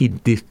 and he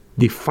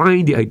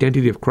defined the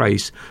identity of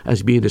Christ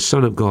as being the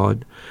Son of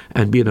God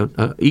and being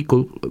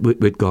equal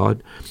with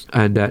God,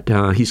 and that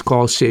he's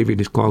called Savior and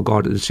he's called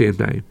God at the same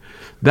time.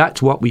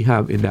 That's what we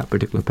have in that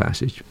particular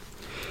passage.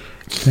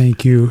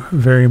 Thank you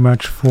very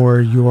much for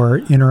your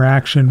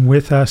interaction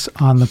with us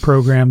on the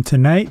program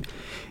tonight.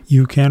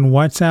 You can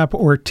WhatsApp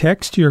or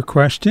text your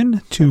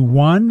question to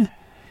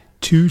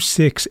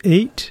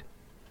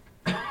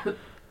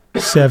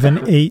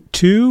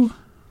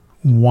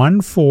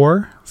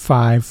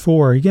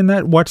 1-268-782-1454. Again,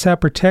 that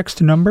WhatsApp or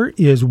text number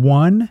is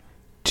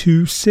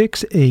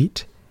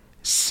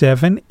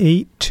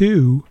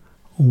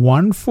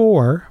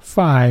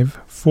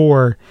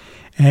 1-268-782-1454.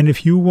 And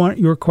if you want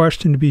your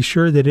question to be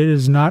sure that it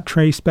is not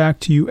traced back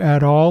to you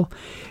at all,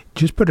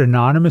 just put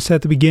anonymous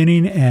at the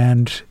beginning,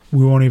 and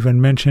we won't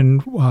even mention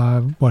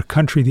what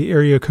country the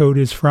area code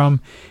is from.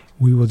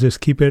 We will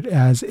just keep it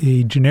as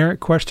a generic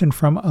question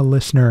from a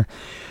listener.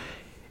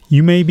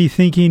 You may be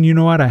thinking, you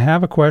know what, I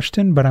have a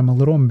question, but I'm a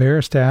little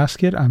embarrassed to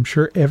ask it. I'm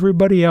sure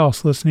everybody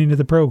else listening to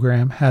the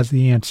program has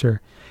the answer.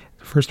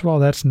 First of all,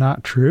 that's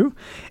not true.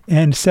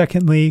 And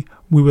secondly,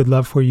 we would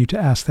love for you to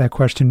ask that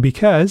question,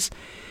 because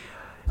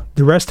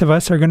the rest of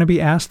us are going to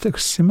be asked a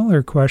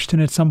similar question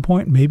at some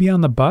point, maybe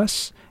on the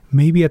bus,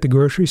 maybe at the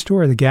grocery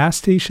store or the gas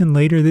station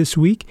later this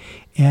week.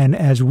 And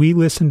as we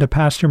listen to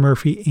Pastor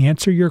Murphy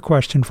answer your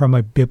question from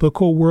a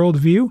biblical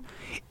worldview,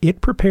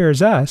 it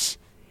prepares us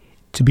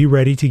to be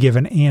ready to give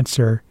an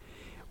answer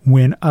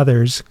when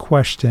others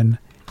question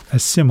a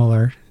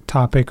similar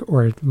topic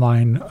or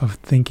line of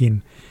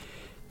thinking.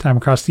 Time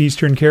across the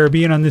Eastern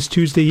Caribbean on this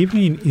Tuesday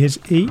evening is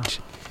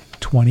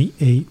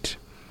 8:28.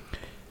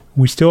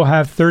 We still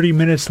have 30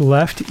 minutes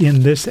left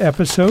in this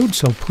episode,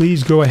 so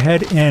please go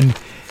ahead and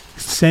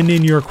send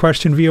in your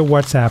question via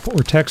WhatsApp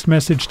or text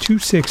message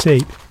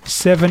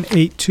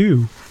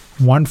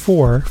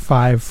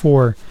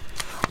 268-782-1454.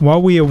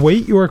 While we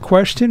await your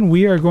question,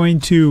 we are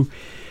going to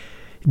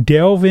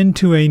delve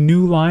into a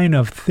new line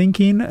of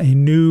thinking, a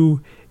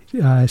new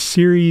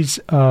series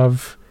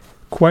of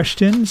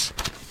questions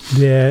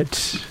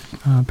that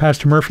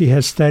Pastor Murphy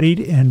has studied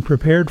and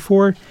prepared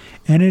for,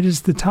 and it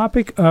is the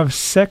topic of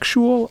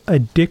sexual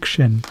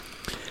addiction.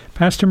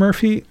 Pastor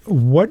Murphy,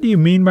 what do you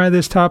mean by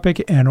this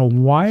topic,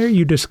 and why are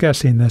you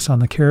discussing this on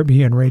the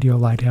Caribbean Radio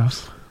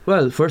Lighthouse?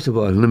 Well, first of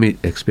all, let me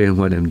explain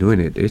why I'm doing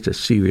it. It's a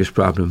serious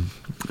problem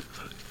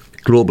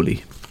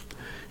globally.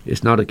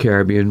 It's not a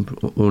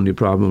Caribbean-only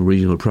problem,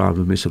 regional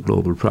problem. It's a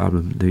global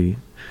problem. The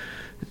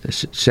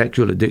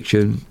sexual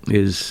addiction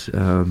is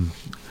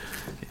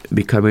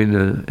becoming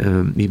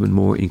even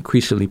more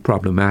increasingly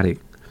problematic,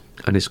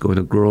 and it's going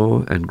to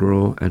grow and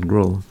grow and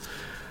grow.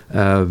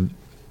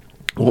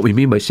 What we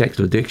mean by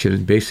sexual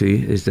addiction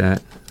basically is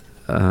that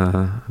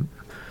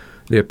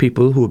there are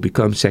people who have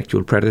become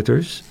sexual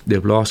predators.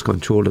 They've lost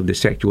control of their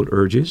sexual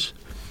urges,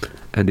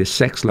 and their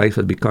sex life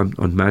has become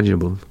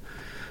unmanageable.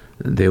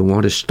 They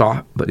want to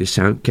stop, but they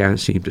can't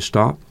seem to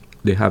stop.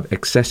 They have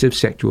excessive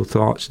sexual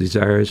thoughts,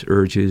 desires,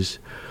 urges,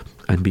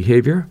 and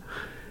behavior,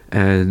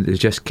 and they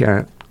just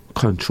can't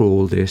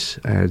control this,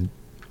 and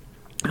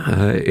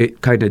it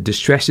kind of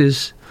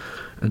distresses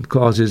and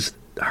causes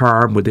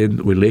harm within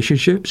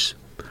relationships,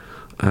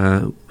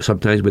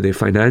 sometimes with their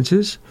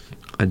finances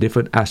and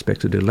different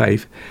aspects of their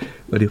life.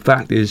 But the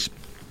fact is,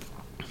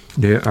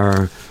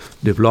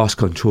 they've lost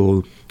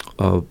control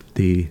of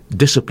the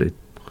discipline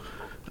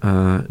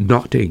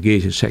not to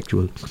engage in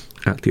sexual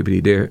activity.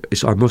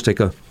 It's almost like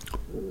a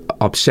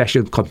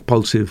obsession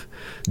compulsive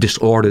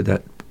disorder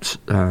that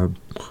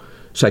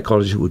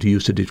psychologists would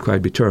use to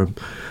describe the term.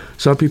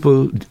 Some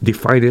people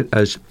define it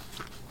as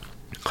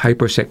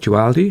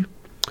hypersexuality.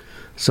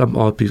 Some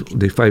people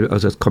define it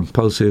as a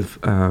compulsive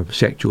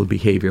sexual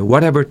behavior.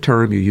 Whatever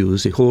term you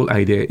use, the whole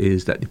idea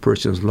is that the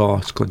person has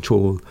lost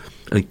control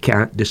and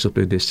can't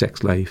discipline their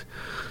sex life,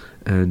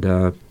 and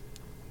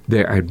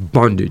they're in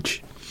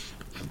bondage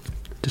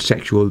to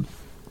sexual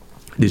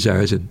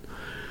desires and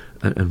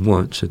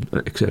wants, and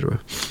etc.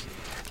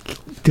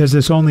 Does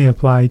this only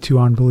apply to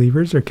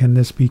unbelievers, or can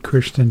this be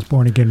Christians,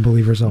 born-again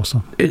believers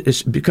also?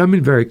 It's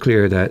becoming very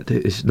clear that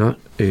it's not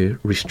a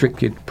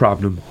restricted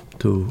problem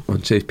to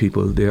unsafe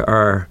people. There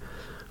are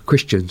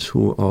Christians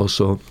who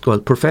also,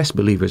 professed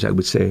believers, I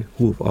would say,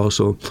 who are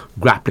also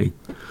grappling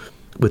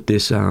with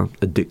this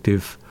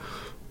addictive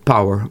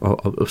power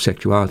of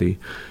sexuality.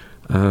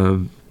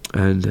 And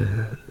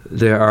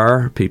there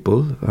are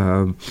people,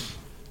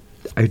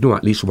 I know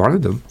at least one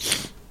of them,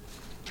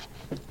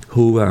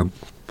 who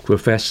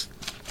profess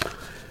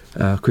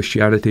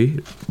Christianity,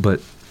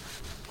 but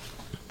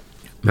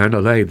man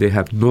alive, they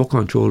have no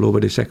control over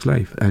their sex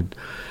life. And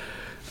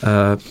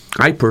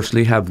I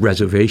personally have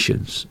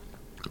reservations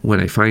when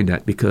I find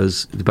that,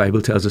 because the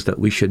Bible tells us that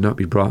we should not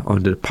be brought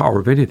under the power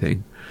of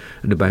anything.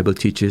 And the Bible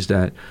teaches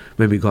that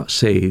when we got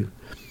saved,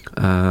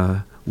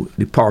 the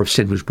power of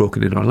sin was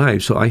broken in our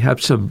lives. So I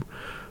have some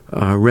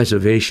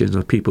reservations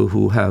of people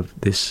who have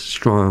this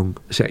strong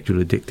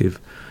sexual addictive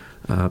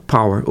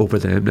power over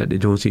them that they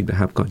don't seem to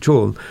have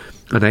control.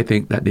 And I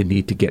think that they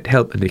need to get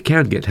help, and they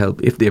can get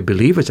help. If they're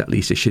believers, at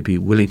least they should be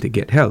willing to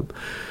get help.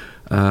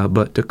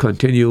 But to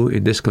continue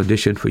in this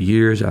condition for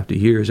years after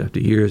years after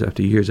years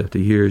after years after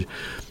years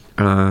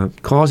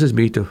causes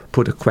me to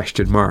put a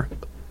question mark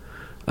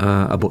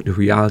about the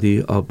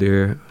reality of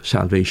their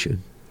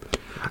salvation.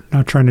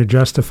 Not trying to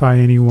justify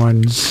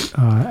anyone's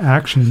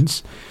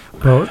actions,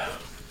 but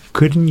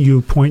couldn't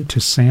you point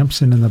to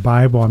Samson in the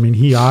Bible? I mean,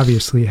 he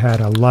obviously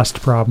had a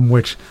lust problem,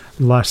 which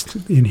lust,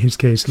 in his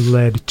case,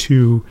 led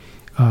to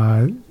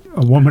a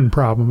woman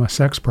problem, a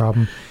sex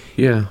problem.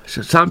 Yeah,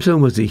 so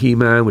Samson was the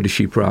he-man with the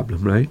she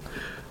problem, right?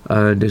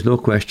 And there's no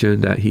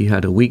question that he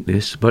had a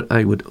weakness, but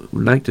I would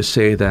like to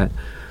say that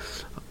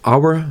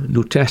our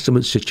New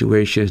Testament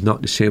situation is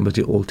not the same as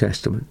the Old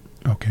Testament.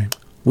 Okay.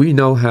 We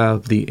now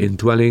have the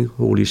indwelling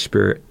Holy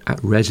Spirit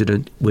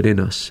resident within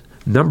us.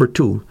 Number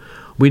two,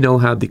 we now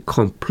have the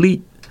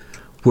complete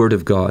Word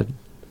of God,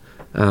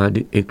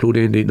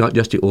 including not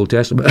just the Old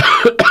Testament,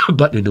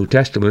 but the New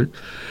Testament.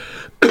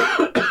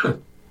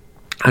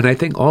 And I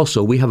think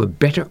also we have a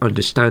better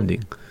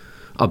understanding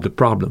of the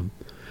problem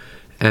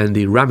and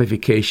the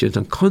ramifications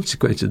and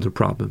consequences of the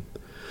problem.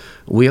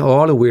 We are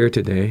all aware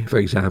today, for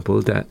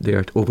example, that there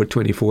are over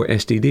 24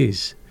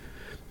 STDs.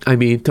 I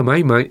mean, to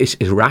my mind, it's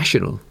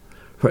irrational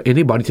for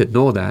anybody to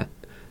know that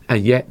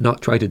and yet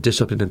not try to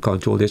discipline and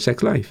control their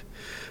sex life.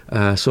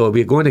 So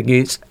we're going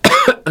against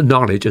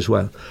knowledge as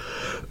well.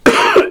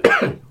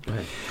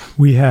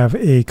 We have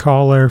a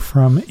caller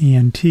from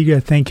Antigua.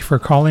 Thank you for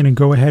calling, and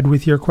go ahead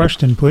with your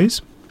question,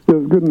 please.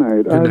 Yes, good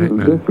night. Good night,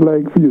 I'd just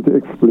like for you to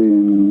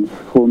explain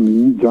for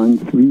me John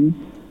 3,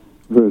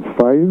 verse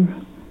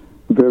 5.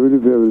 Verily,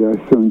 verily,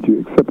 I say unto you,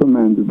 except a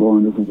man be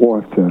born of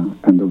water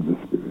and of the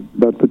Spirit.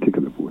 That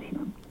particular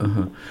portion.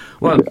 Uh-huh.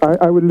 Well, okay,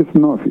 I will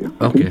listen off here.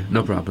 Okay,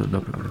 no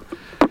problem.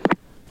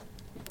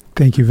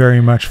 Thank you very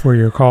much for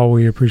your call.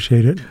 We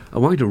appreciate it. I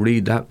want you to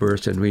read that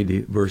verse and read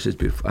the verses,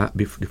 the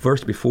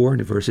verse before and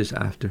the verses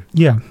after.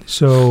 Yeah,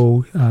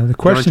 so the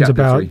question's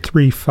about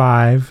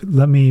 3:5.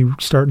 Let me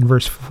start in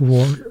verse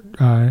 4.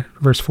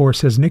 Verse 4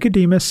 says,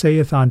 Nicodemus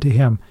saith unto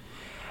him,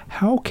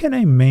 How can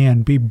a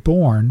man be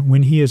born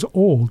when he is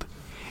old?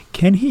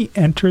 Can he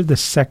enter the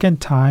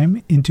second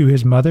time into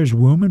his mother's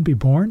womb and be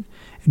born?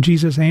 And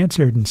Jesus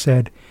answered and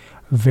said,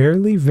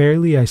 Verily,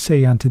 verily, I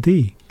say unto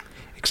thee,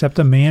 except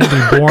a man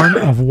be born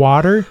of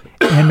water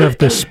and of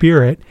the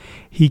Spirit,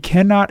 he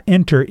cannot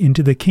enter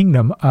into the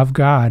kingdom of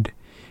God.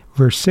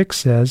 Verse 6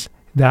 says,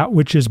 That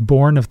which is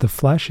born of the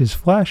flesh is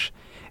flesh,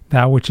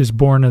 that which is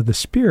born of the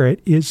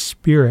Spirit is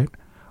spirit.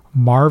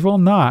 Marvel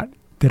not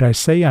that I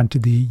say unto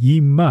thee, ye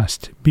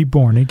must be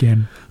born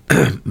again.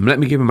 Let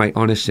me give you my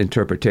honest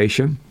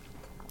interpretation.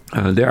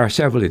 There are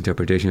several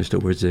interpretations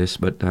towards this,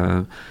 but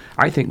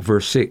I think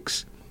verse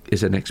 6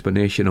 is an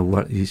explanation of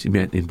what is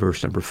meant in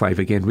verse number 5.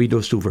 Again, read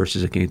those two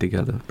verses again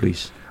together,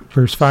 please.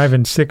 Verse 5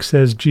 and 6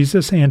 says,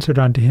 Jesus answered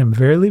unto him,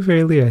 Verily,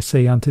 verily, I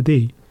say unto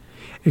thee,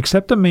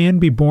 except a man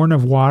be born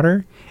of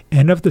water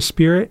and of the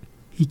Spirit,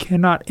 he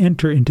cannot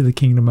enter into the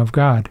kingdom of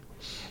God.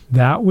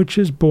 That which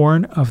is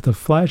born of the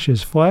flesh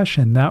is flesh,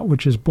 and that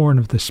which is born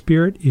of the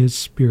Spirit is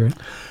spirit.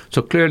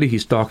 So clearly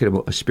he's talking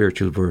about a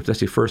spiritual birth. That's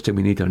the first thing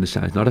we need to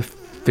understand. It's not a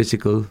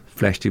physical,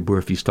 fleshly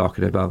birth he's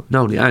talking about.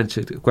 Now,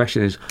 the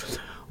question is,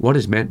 what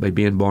is meant by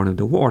being born of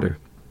the water?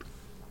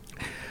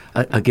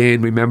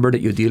 Again, remember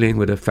that you're dealing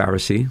with a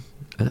Pharisee,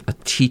 a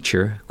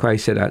teacher.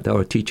 Christ said that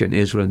our teacher in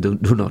Israel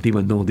do not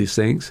even know these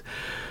things.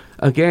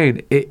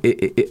 Again,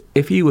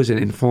 if he was an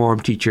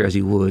informed teacher as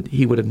he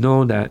would have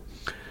known that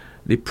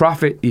the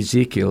prophet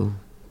Ezekiel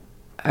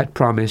had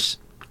promised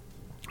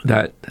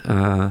that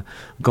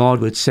God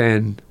would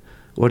send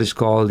what is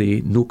called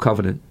the New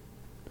Covenant.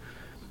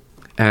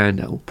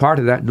 And part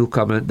of that New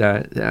Covenant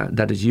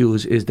that is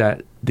used is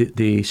that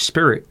the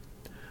Spirit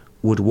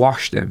would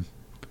wash them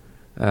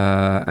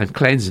and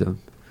cleanse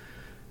them.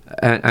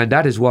 And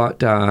that is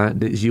what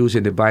is used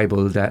in the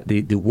Bible, that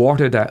the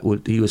water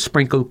he would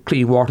sprinkle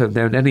clean water on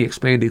them. Then he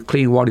explained the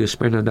clean water he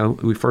sprinkled on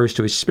them refers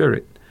to his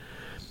Spirit.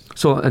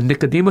 So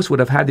Nicodemus would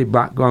have had the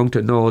background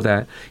to know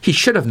that he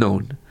should have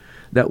known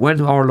that when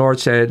our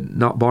Lord said,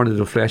 not born of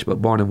the flesh, but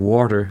born of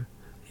water,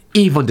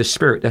 even the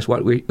Spirit, that's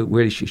what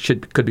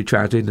could be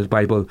translated in the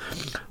Bible,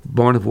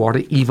 born of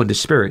water, even the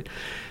Spirit.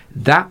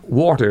 that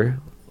water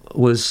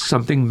was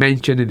something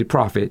mentioned in the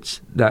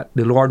prophets, that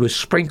the Lord would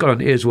sprinkle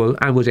on Israel,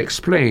 and was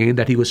explained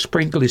that he would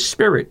sprinkle his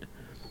spirit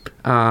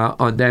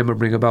on them and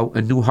bring about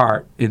a new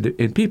heart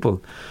in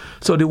people.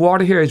 So the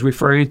water here is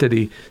referring to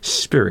the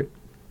spirit.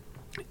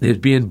 It's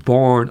being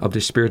born of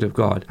the Spirit of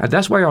God. And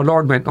that's why our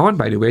Lord went on,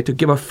 by the way, to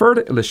give a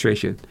further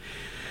illustration.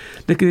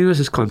 Nicodemus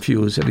is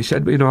confused, and he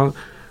said,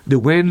 the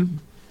wind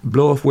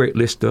bloweth where it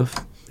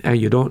listeth, and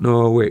you don't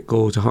know where it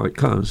goes or how it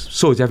comes.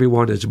 So is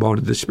everyone that is born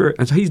of the Spirit.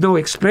 And so he's now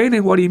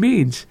explaining what he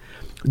means.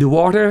 The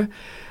water,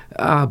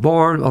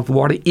 born of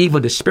water,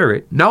 even the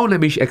Spirit. Now let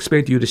me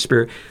explain to you the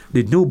Spirit.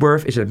 The new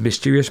birth is a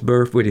mysterious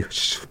birth where the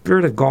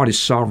Spirit of God is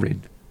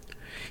sovereign.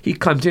 He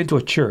comes into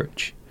a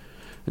church.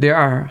 There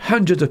are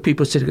hundreds of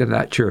people sitting in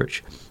that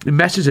church. The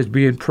message is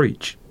being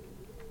preached.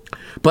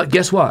 But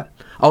guess what?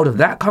 Out of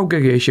that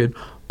congregation,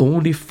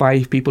 only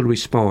 5 people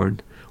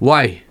respond.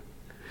 Why?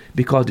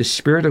 Because the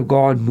Spirit of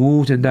God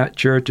moves in that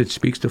church and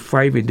speaks to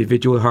 5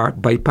 individual hearts,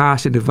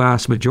 bypassing the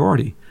vast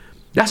majority.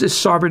 That's his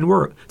sovereign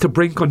work, to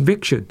bring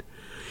conviction.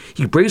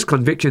 He brings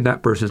conviction in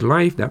that person's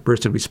life. That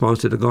person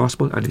responds to the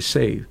gospel and is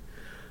saved.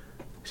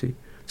 See?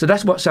 So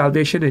that's what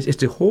salvation is. It's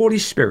the Holy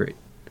Spirit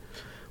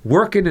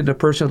working in a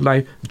person's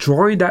life,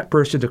 drawing that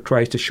person to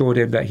Christ to show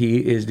them that he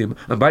is the...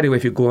 And by the way,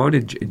 if you go on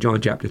in John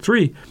chapter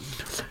 3,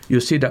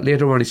 you'll see that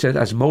later on he says,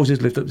 as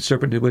Moses lifted up the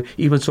serpent,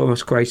 even so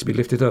must Christ be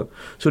lifted up.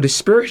 So the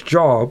Spirit's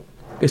job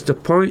is to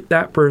point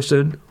that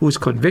person who is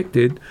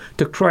convicted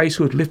to Christ,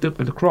 who is lifted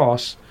up on the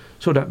cross,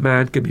 so that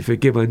man can be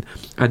forgiven.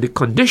 And the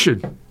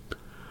condition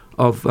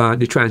of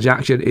the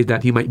transaction is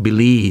that he might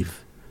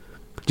believe.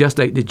 Just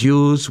like the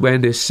Jews,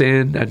 when they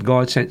sinned and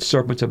God sent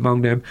serpents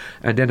among them,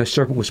 and then a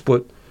serpent was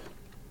put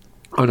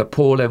on a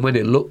pole, and when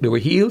they looked, they were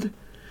healed.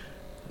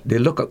 They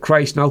look at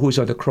Christ now, who's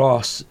on the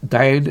cross,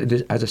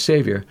 dying as a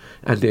Savior,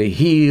 and they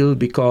healed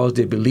because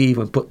they believe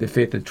and put their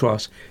faith and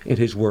trust in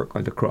his work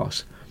on the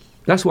cross.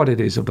 That's what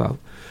it is about.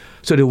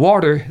 So the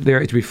water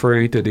there is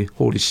referring to the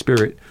Holy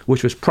Spirit,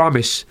 which was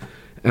promised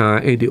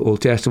in the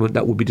Old Testament,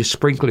 that would be the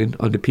sprinkling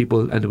on the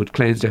people, and it would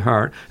cleanse their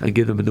heart and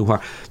give them a new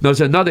heart. Now,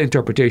 there's another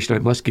interpretation I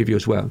must give you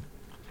as well.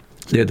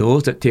 There are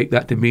those that take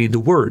that to mean the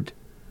Word.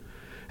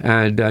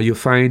 And you'll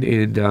find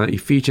in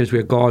Ephesians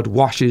where God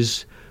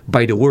washes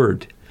by the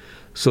Word.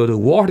 So the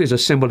water is a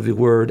symbol of the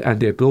Word,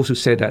 and there are those who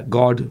say that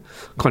God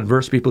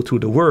converts people through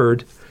the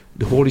Word,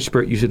 the Holy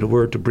Spirit using the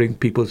Word to bring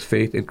people's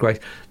faith in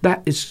Christ.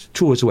 That is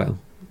true as well.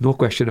 No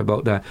question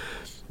about that.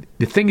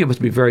 The thing you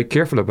must be very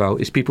careful about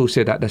is people who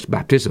say that that's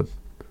baptism.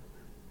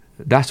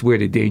 That's where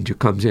the danger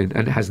comes in,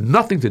 and it has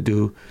nothing to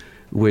do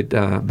with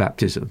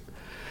baptism.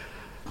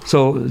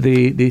 So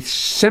the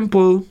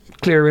simple,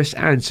 clearest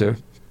answer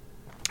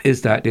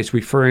is that it's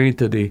referring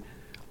to the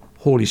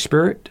Holy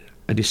Spirit,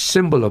 and the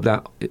symbol of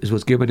that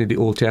was given in the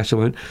Old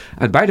Testament.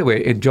 And by the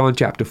way, in John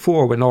chapter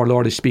 4, when our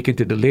Lord is speaking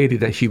to the lady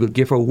that he will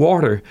give her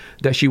water,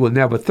 that she will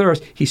never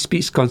thirst, he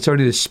speaks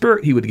concerning the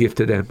Spirit he would give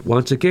to them.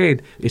 Once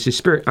again, it's the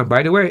Spirit. And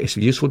by the way, it's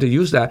useful to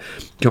use that.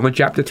 John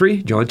chapter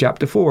 3, John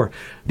chapter 4.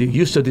 The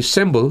use of the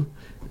symbol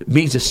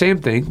means the same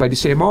thing by the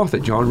same author.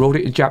 John wrote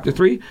it in chapter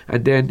 3,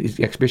 and then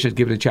the exposition is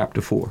given in chapter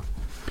 4.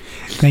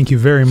 Thank you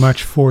very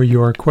much for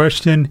your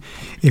question.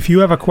 If you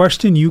have a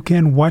question, you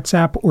can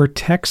WhatsApp or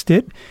text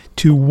it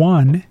to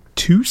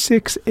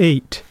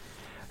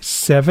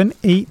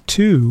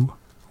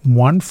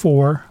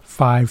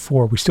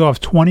 1-268-782-1454. We still have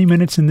 20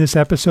 minutes in this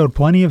episode,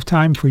 plenty of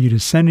time for you to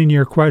send in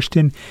your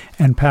question,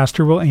 and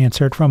Pastor will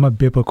answer it from a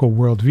biblical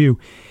worldview.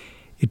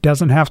 It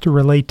doesn't have to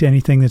relate to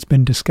anything that's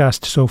been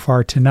discussed so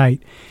far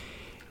tonight.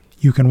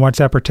 You can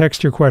WhatsApp or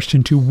text your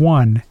question to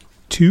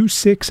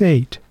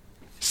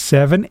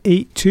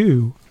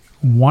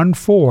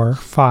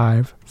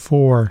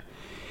 1-268-782-1454.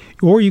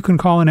 Or you can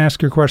call and ask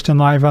your question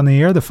live on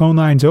the air. The phone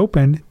line's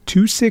open,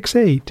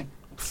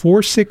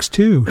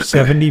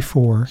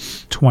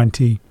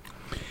 268-462-7420.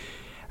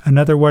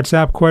 Another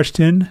WhatsApp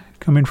question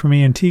coming from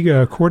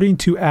Antigua. According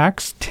to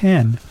Acts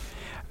 10,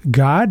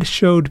 God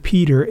showed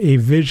Peter a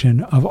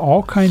vision of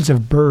all kinds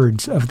of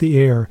birds of the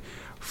air,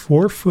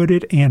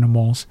 4-footed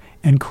animals,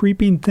 and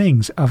creeping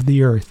things of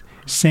the earth,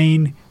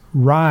 saying,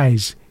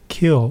 "Rise,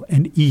 kill,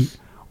 and eat."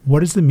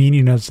 What is the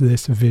meaning of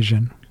this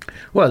vision?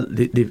 Well,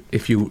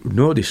 if you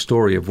know the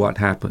story of what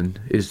happened,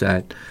 is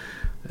that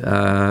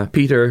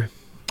Peter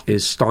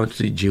is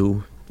staunchly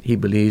Jew. He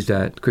believes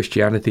that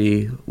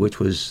Christianity, which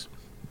was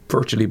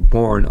virtually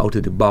born out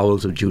of the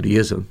bowels of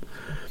Judaism,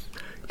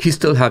 he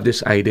still have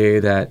this idea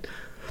that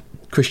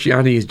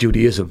Christianity is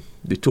Judaism.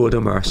 The two of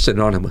them are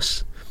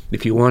synonymous.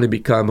 If you want to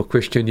become a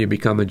Christian, you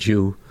become a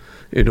Jew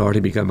in order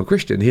to become a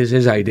Christian.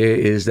 His idea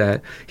is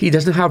that he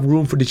doesn't have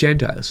room for the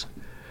Gentiles.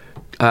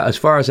 As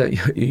far as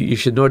you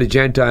should know, the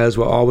Gentiles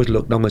were always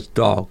looked down as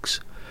dogs,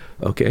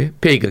 okay,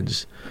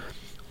 pagans.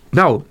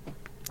 Now,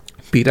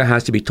 Peter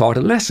has to be taught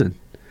a lesson.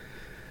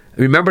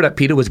 Remember that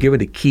Peter was given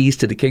the keys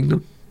to the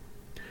kingdom,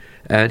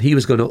 and he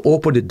was going to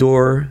open the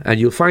door. And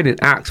you'll find in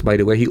Acts, by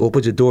the way, he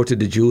opens the door to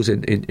the Jews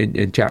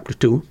in chapter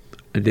 2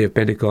 the day of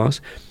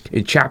Pentecost.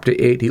 In chapter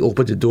 8, he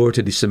opened the door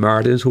to the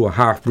Samaritans, who are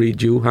half-breed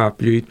Jew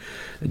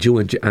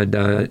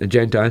and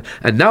Gentile.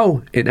 And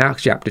now, in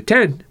Acts chapter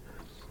 10,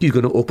 he's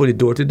going to open the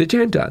door to the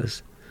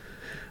Gentiles.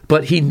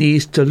 But he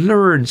needs to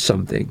learn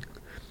something.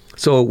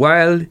 So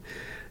while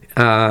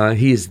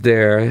he is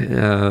there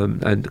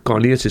and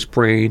Cornelius is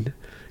praying,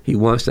 he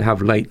wants to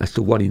have light as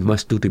to what he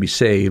must do to be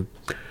saved.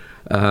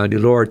 The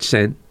Lord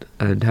sent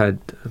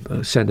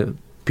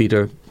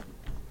Peter.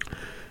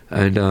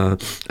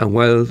 And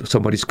while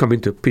somebody's coming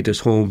to Peter's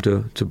home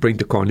to bring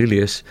to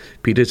Cornelius,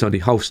 Peter's on the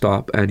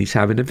housetop and he's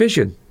having a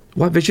vision.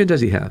 What vision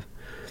does he have?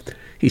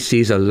 He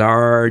sees a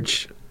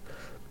large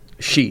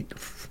sheet,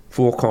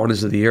 4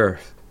 corners of the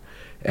earth.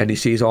 And he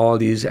sees all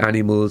these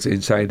animals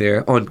inside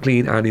there,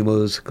 unclean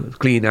animals,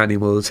 clean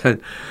animals.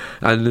 And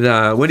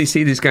when he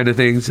sees these kind of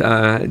things,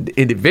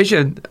 in the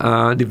vision,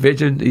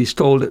 he's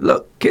told,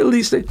 look, kill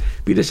these things.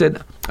 Peter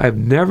said, I've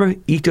never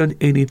eaten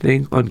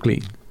anything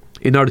unclean.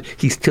 In order,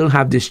 he still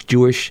have this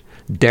Jewish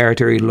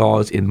dietary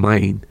laws in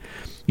mind.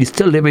 He's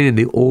still living in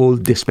the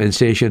old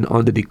dispensation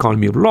under the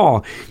economy of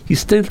law. He's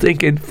still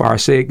thinking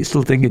Pharisaic, he's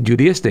still thinking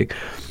Judaistic.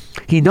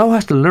 He now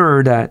has to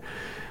learn that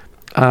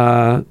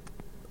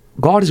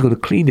God is going to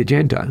clean the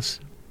Gentiles.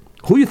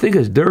 Who you think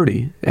is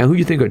dirty and who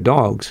you think are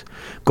dogs,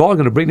 God is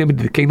going to bring them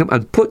into the kingdom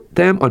and put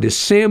them on the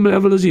same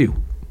level as you.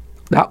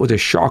 That was a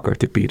shocker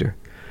to Peter.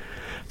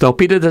 So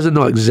Peter doesn't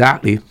know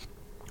exactly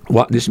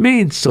what this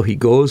means. So he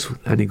goes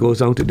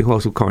down to the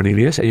house of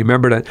Cornelius. And you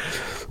remember that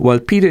while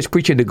Peter is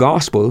preaching the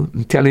gospel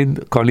and telling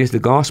Cornelius the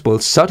gospel,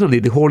 suddenly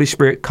the Holy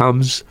Spirit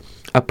comes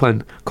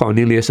upon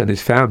Cornelius and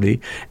his family,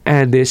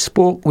 and they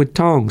spoke with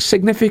tongues.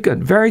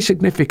 Significant, very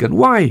significant.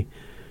 Why?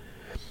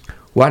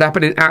 What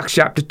happened in Acts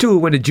chapter 2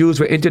 when the Jews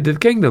were entered the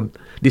kingdom?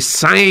 The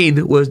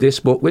sign was they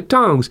spoke with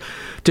tongues.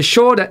 To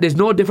show that there's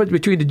no difference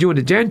between the Jew and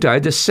the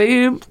Gentile, the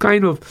same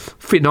kind of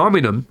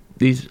phenomenon,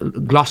 these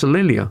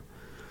glossolalia,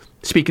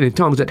 speaking in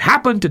tongues, that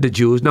happened to the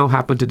Jews now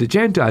happened to the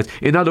Gentiles.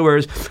 In other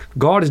words,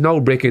 God is now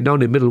breaking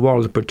down the middle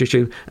wall of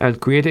partition and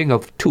creating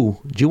of two,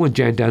 Jew and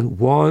Gentile,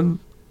 one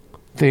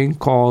thing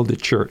called the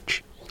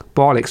church.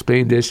 Paul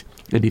explained this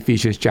in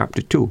Ephesians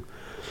chapter 2.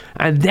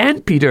 And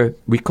then Peter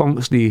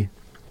recounts a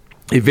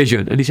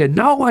vision, and he said,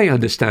 now I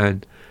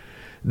understand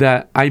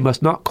that I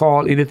must not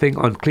call anything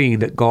unclean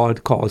that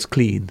God calls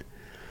clean.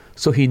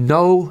 So he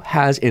now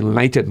has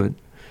enlightenment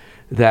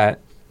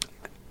that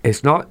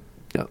it's not,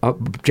 a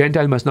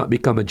Gentile must not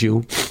become a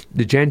Jew.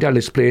 The Gentile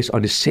is placed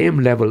on the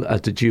same level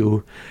as the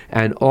Jew,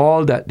 and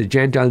all that the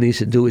Gentile needs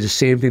to do is the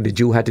same thing the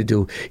Jew had to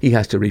do. He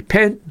has to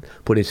repent,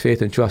 put his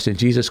faith and trust in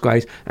Jesus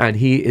Christ, and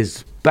he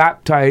is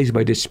baptized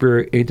by the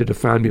Spirit into the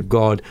family of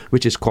God,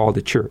 which is called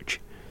the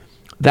church.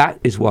 That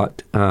is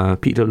what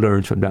Peter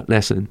learns from that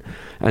lesson,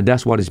 and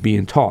that's what is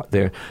being taught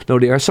there. Now,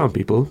 there are some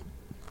people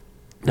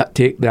that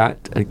take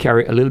that and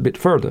carry it a little bit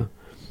further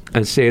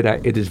and say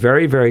that it is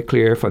very, very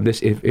clear from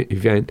this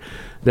event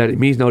that it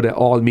means now that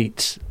all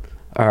meats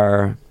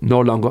are no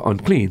longer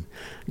unclean.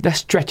 That's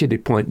stretching the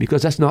point,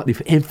 because that's not the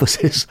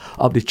emphasis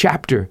of the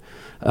chapter.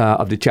 There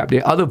are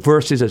other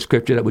verses of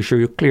Scripture that will show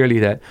you clearly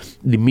that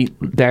the meat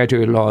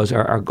dietary laws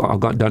are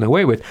done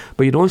away with.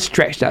 But you don't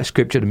stretch that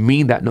Scripture to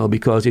mean that now,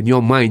 because in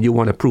your mind you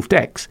want a proof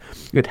text.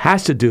 It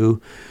has to do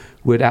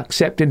with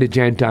accepting the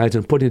Gentiles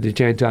and putting the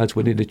Gentiles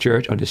within the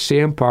church on the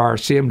same par,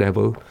 same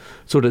level,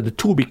 so that the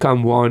two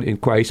become one in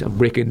Christ and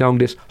breaking down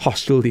this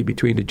hostility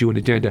between the Jew and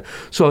the Gentile.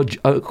 So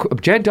a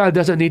Gentile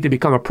doesn't need to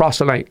become a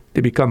proselyte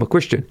to become a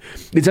Christian.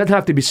 He doesn't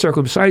have to be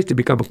circumcised to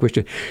become a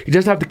Christian. He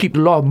doesn't have to keep the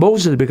law of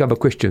Moses to become a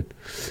Christian.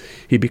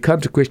 He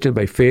becomes a Christian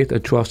by faith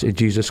and trust in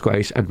Jesus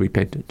Christ and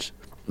repentance.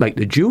 Like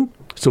the Jew,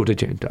 so the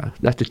Gentile.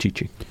 That's the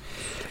teaching.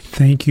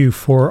 Thank you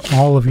for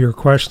all of your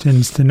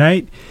questions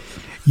tonight.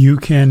 You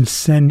can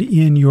send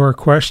in your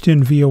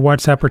question via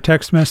WhatsApp or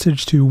text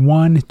message to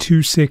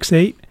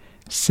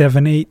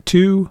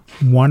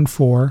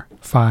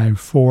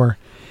 1-268-782-1454.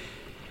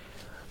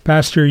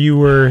 Pastor, you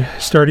were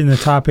starting the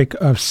topic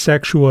of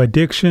sexual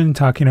addiction,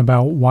 talking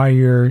about why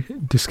you're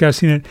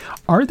discussing it.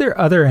 Are there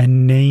other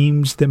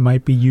names that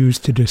might be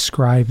used to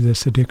describe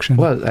this addiction?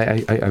 Well,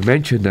 I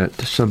mentioned that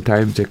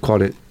sometimes they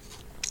call it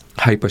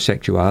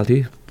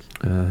hypersexuality.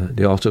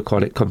 They also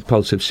call it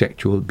compulsive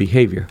sexual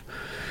behavior.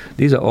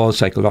 These are all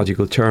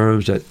psychological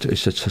terms that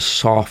is just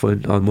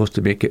softened almost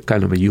to make it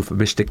kind of a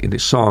euphemistic in the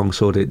song,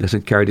 so that it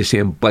doesn't carry the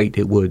same bite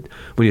it would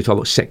when you talk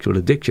about sexual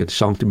addiction. The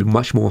song to be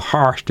much more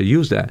harsh to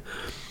use that.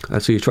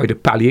 And so you try to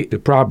palliate the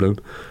problem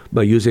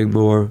by using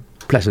more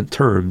pleasant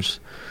terms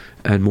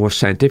and more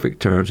scientific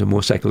terms and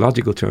more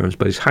psychological terms,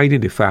 but it's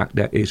hiding the fact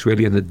that it's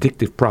really an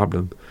addictive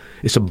problem.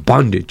 It's a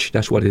bondage.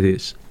 That's what it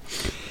is.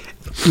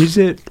 Is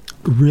it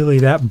really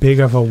that big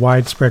of a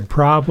widespread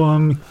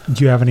problem?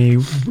 Do you have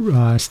any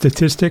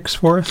statistics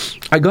for us?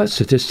 I got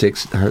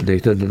statistics,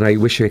 Nathan, and I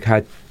wish I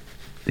had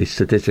the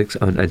statistics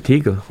on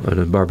Antigua and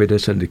on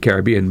Barbados and the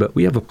Caribbean, but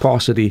we have a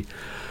paucity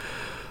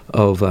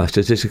of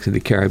statistics in the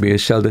Caribbean.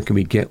 Seldom can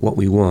we get what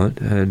we want,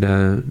 and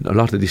a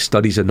lot of these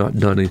studies are not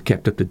done and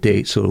kept up to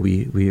date, so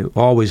we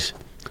always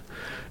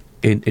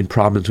in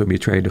problems when we're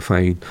trying to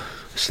find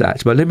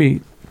stats. But let me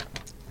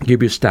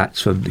give you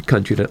stats from the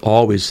country that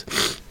always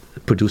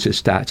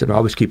produces stats and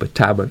always keep a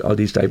tab on all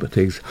these type of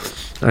things.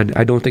 And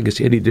I don't think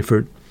it's any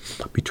different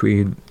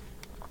between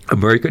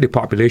America. The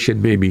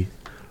population may be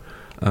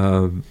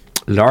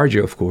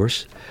larger, of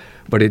course,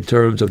 but in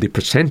terms of the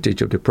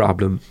percentage of the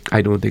problem,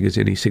 I don't think it's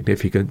any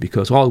significant,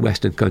 because all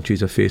Western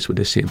countries are faced with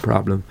the same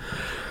problem.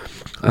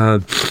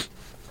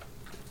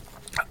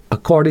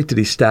 According to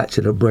the stats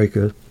in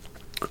America,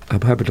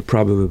 I'm having a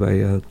problem with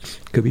my...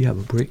 could we have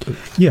a break?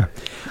 Yeah.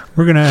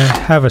 We're going to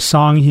have a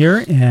song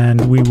here,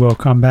 and we will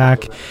come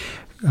back.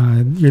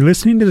 You're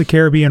listening to the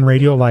Caribbean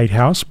Radio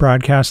Lighthouse,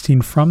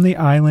 broadcasting from the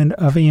island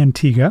of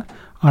Antigua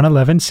on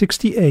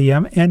 1160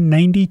 AM and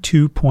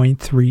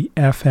 92.3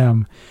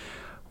 FM.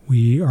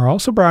 We are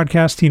also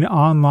broadcasting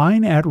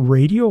online at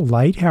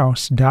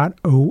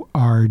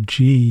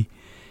radiolighthouse.org.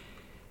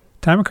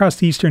 Time across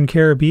the Eastern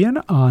Caribbean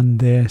on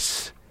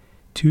this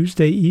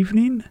Tuesday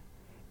evening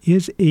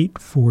is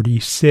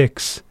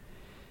 8:46.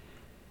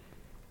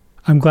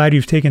 I'm glad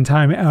you've taken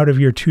time out of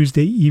your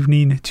Tuesday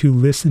evening to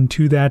listen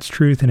to That's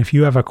Truth. And if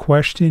you have a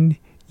question,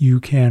 you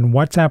can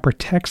WhatsApp or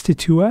text it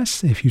to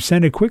us. If you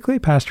send it quickly,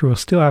 Pastor will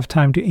still have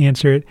time to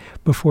answer it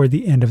before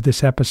the end of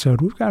this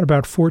episode. We've got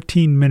about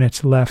 14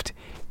 minutes left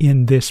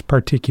in this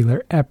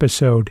particular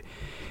episode.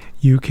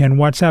 You can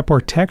WhatsApp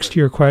or text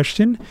your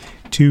question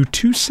to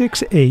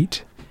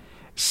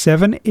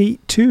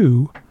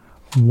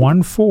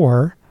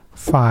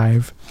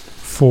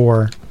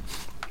 268-782-1454.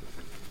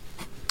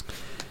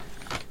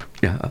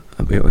 Yeah,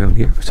 I'm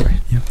here. Sorry.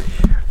 Yeah.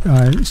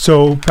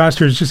 So,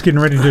 Pastor is just getting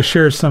ready to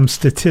share some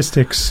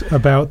statistics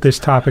about this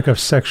topic of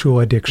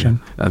sexual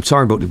addiction. Yeah. I'm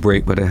sorry about the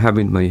break, but I'm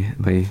having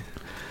my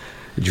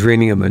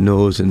draining of my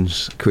nose and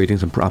creating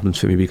some problems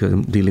for me because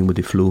I'm dealing with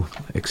the flu,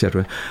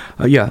 etc.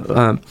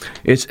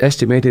 It's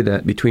estimated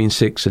that between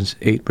 6 and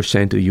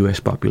 8% of the U.S.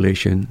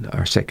 population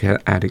are sex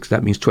addicts.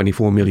 That means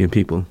 24 million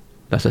people.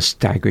 That's a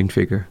staggering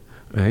figure,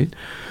 right?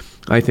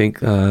 I think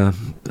the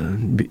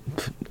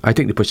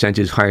percentage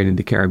is higher in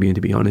the Caribbean,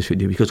 to be honest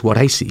with you, because what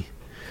I see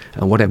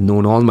and what I've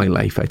known all my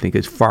life, I think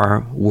is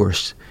far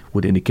worse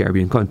within the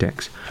Caribbean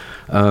context.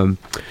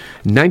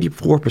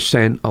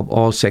 94% of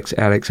all sex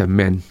addicts are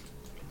men.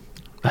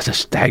 That's a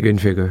staggering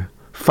figure.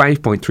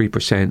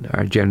 5.3%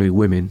 are generally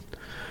women.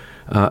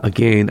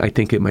 Again, I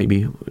think it might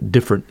be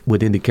different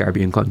within the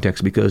Caribbean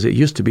context, because it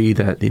used to be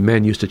that the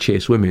men used to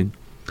chase women.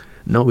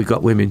 Now we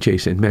got women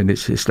chasing men.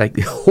 It's like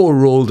the whole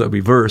roles are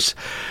reversed,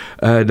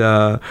 and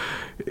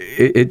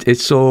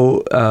it's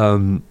so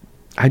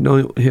I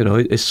know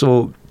it's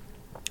so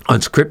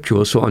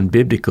unscriptural, so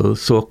unbiblical,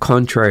 so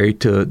contrary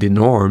to the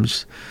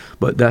norms.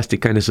 But that's the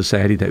kind of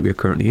society that we're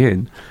currently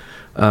in.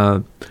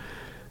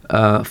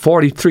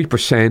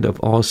 43%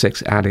 of all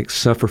sex addicts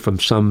suffer from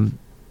some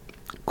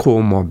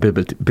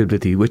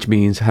comorbidity, which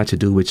means had to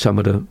do with some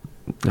of the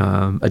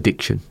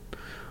addiction.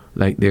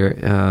 Like they're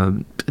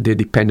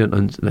dependent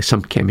on like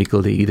some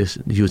chemical they either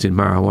use in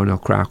marijuana or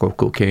crack or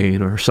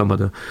cocaine or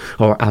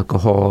or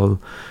alcohol,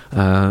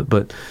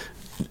 but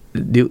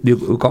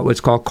they've got what's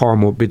called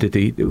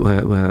comorbidity.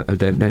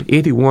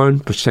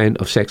 81%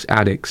 of sex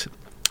addicts,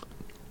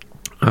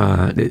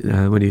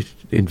 when you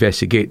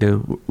investigate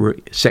them, were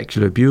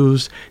sexually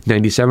abused.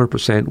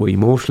 97% were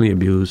emotionally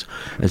abused,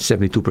 and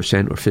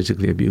 72% were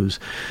physically abused.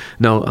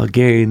 Now,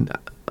 again,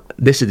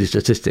 this is the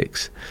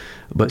statistics.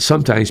 But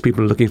sometimes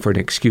people are looking for an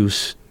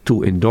excuse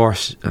to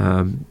endorse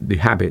the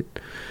habit,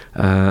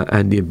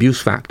 and the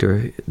abuse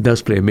factor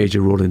does play a major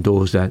role in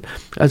those that,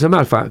 as a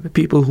matter of fact,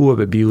 people who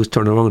have abused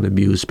turn around and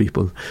abuse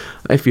people.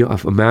 If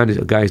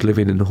a guy is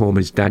living in the home,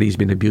 his daddy's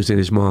been abusing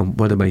his mom,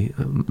 whether by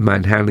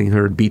manhandling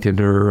her, beating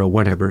her, or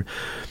whatever,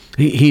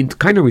 he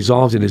kind of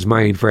resolves in his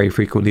mind very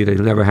frequently that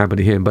it'll never happen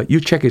to him. But you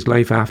check his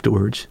life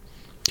afterwards,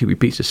 he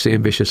repeats the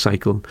same vicious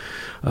cycle.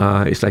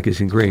 It's like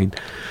it's ingrained.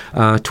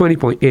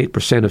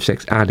 20.8% of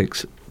sex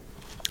addicts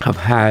have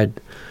had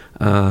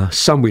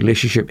some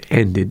relationship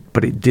ended,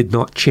 but it did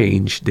not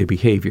change their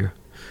behavior.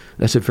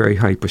 That's a very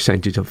high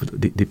percentage of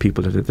the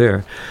people that are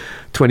there.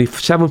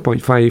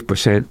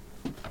 27.5%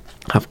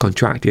 have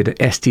contracted an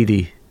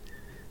STD,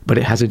 but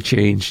it hasn't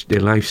changed their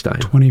lifestyle.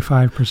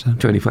 25%.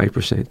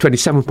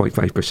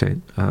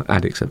 27.5%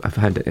 addicts have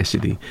had the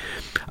STD.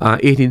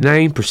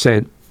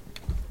 89%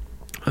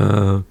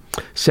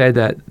 said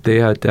that they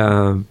had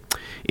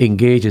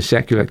engaged in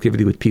sexual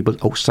activity with people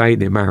outside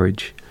their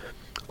marriage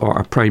or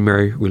a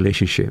primary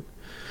relationship.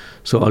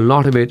 So a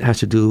lot of it has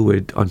to do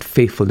with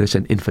unfaithfulness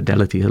and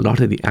infidelity. A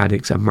lot of the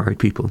addicts are married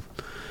people.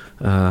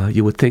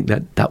 You would think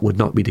that would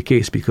not be the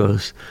case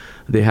because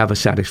they have a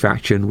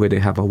satisfaction where they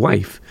have a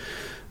wife.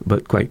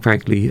 But quite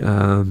frankly,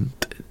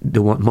 they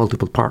want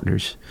multiple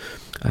partners.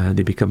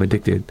 They become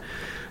addicted.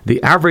 The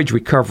average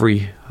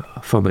recovery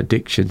from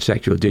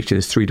sexual addiction,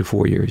 is 3 to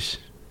 4 years.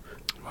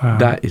 Wow.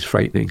 That is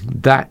frightening.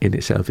 That in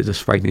itself is a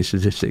frightening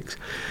statistics.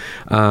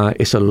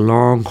 It's a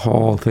long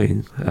haul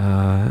thing,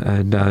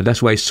 and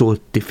that's why it's so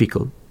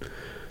difficult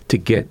to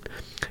get.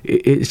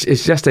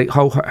 It's just like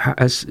how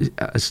as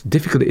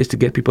difficult it is to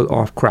get people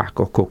off crack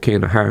or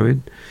cocaine or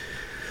heroin.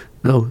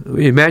 Now,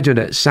 imagine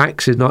that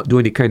sex is not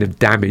doing any kind of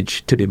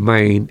damage to the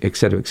mind,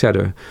 etc.,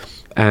 etc.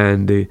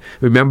 And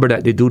remember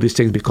that they do these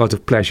things because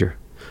of pleasure.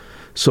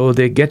 So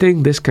they're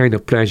getting this kind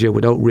of pleasure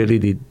without really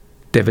the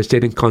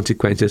devastating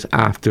consequences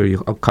after you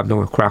come down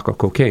with crack or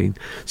cocaine.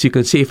 So you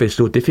can see if it's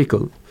so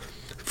difficult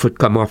to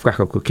come off crack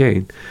or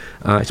cocaine,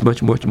 it's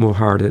much, much more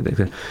harder.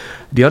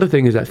 The other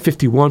thing is that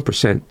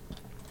 51%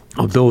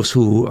 of those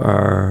who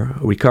are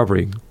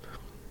recovering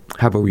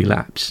have a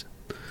relapse.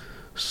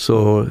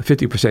 So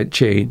 50%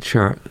 change,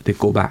 they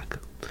go back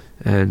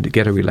and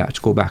get a relapse,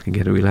 go back and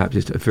get a relapse.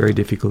 It's a very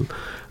difficult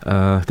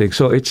thing.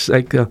 So it's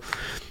like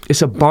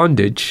it's a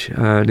bondage,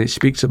 and it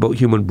speaks about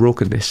human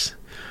brokenness,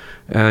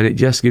 and it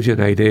just gives you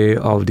an idea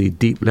of the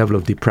deep level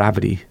of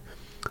depravity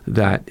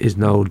that is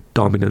now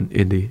dominant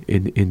in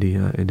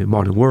the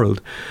modern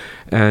world.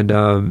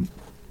 And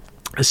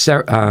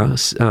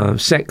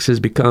sex has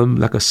become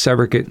like a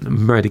surrogate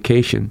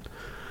medication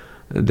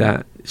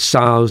that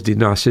solves the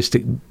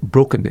narcissistic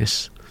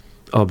brokenness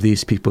of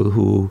these people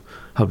who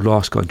have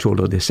lost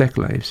control of their sex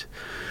lives.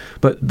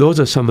 But those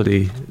are some of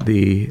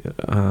the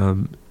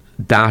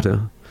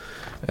data,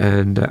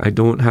 and I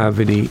don't have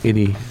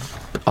any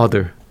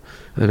other.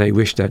 And I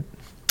wish that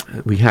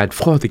we had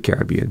for the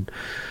Caribbean.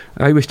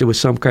 I wish there was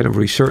some kind of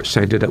research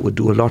center that would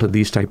do a lot of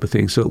these type of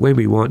things. So when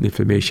we want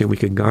information, we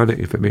can garner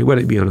information,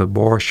 whether it be on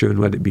abortion,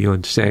 whether it be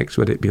on sex,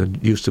 whether it be on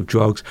use of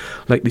drugs,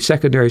 like the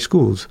secondary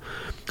schools.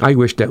 I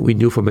wish that we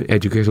knew from an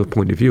educational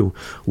point of view,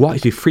 what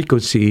is the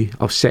frequency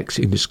of sex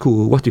in the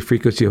school, what's the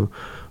frequency of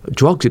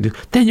drugs in it,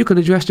 then you can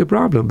address the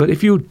problem. But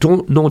if you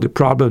don't know the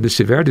problem, the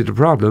severity of the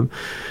problem,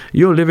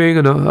 you're living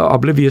in an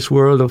oblivious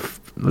world of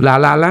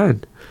la-la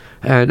land.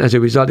 And as a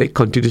result, it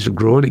continues to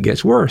grow and it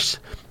gets worse.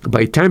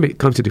 By the time it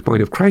comes to the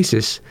point of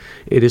crisis,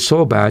 it is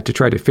so bad to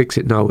try to fix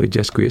it now, it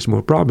just creates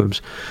more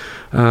problems.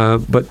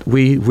 But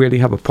we really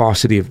have a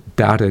paucity of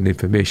data and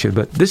information.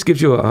 But this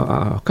gives you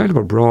a kind of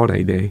a broad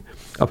idea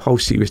of how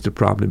serious the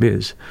problem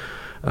is.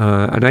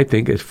 And I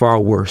think it's far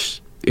worse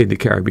in the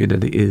Caribbean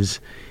than it is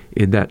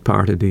in that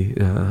part of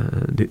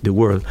the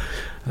world.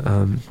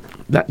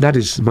 That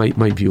is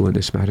my view on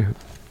this matter.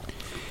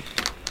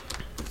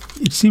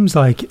 It seems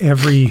like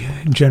every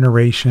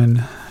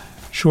generation,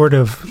 short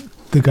of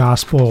the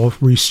gospel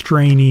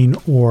restraining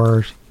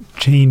or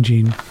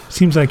changing,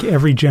 seems like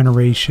every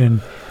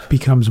generation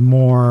becomes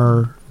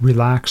more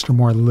relaxed or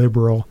more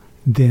liberal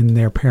than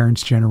their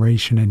parents'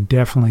 generation, and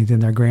definitely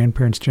than their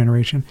grandparents'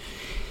 generation.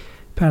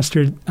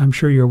 Pastor, I'm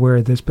sure you're aware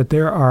of this, but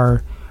there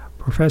are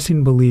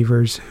professing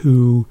believers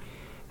who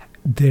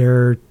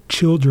their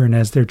children,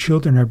 as their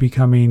children are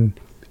becoming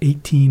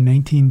 18,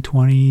 19,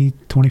 20,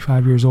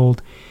 25 years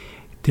old,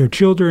 their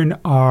children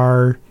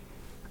are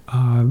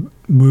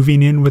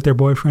moving in with their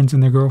boyfriends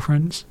and their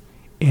girlfriends,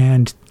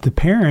 and the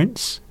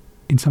parents,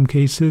 in some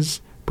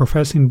cases,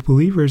 professing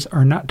believers,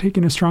 are not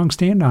taking a strong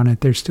stand on it.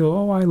 They're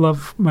still, I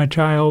love my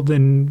child,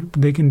 and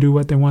they can do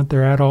what they want.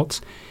 They're adults.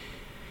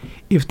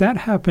 If that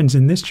happens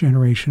in this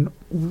generation,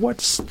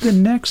 what's the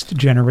next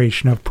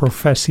generation of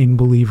professing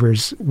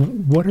believers?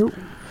 Well,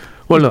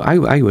 look,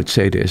 I would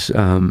say this.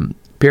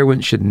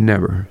 Parents should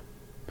never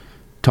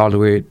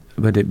tolerate,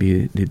 whether it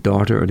be the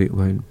daughter or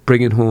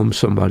bringing home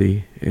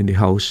somebody in the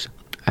house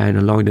and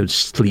allowing them to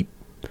sleep,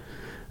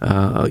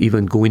 or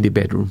even go in the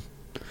bedroom.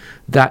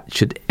 That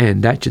should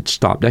end. That should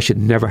stop. That should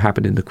never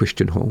happen in the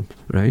Christian home,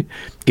 right?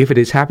 If it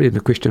is happening in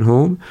the Christian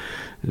home,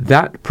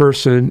 that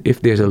person,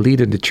 if there's a lead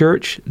in the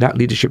church, that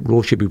leadership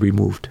role should be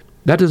removed.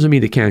 That doesn't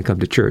mean they can't come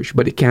to church,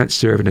 but they can't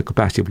serve in the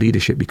capacity of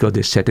leadership because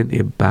they're setting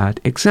a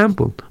bad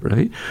example,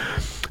 right?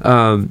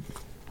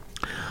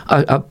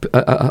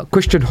 A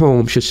Christian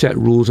home should set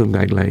rules and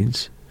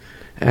guidelines,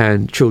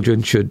 and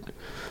children should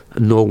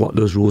know what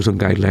those rules and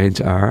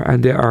guidelines are,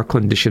 and there are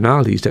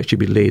conditionalities that should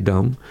be laid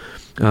down,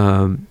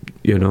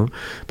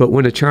 But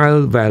when a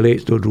child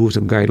violates those rules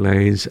and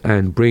guidelines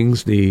and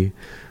brings the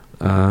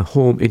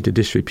home into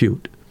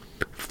disrepute,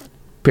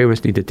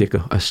 parents need to take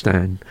a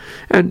stand.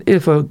 And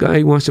if a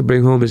guy wants to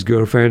bring home his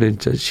girlfriend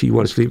and says she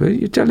wants to sleep,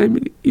 you tell him,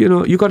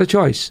 you got a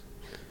choice.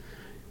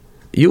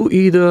 You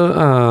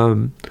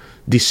either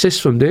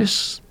desist from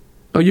this,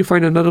 or you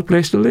find another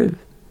place to live.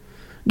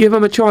 Give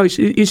him a choice.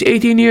 He's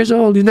 18 years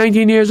old. He's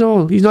 19 years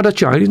old. He's not a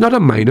child. He's not a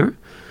minor.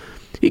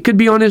 He could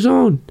be on his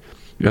own,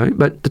 right?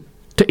 But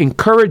to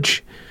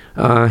encourage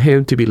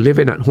him to be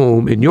living at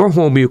home, in your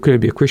home you couldn't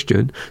be a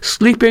Christian,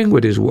 sleeping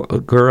with his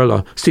girl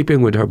or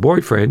sleeping with her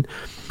boyfriend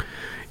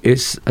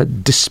is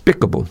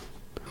despicable,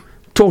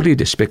 totally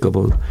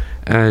despicable,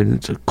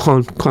 and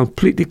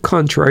completely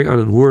contrary and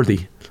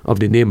unworthy of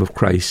the name of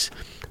Christ.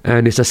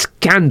 And it's a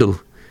scandal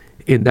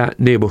in that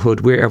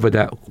neighborhood, wherever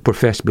that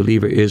professed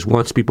believer is,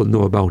 once people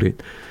know about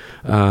it.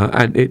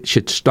 And it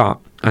should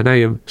stop. And I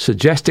am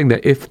suggesting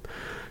that if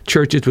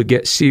churches would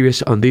get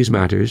serious on these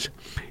matters,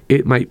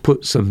 it might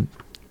put some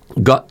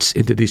guts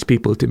into these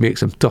people to make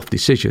some tough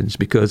decisions,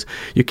 because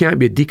you can't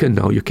be a deacon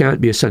now, you can't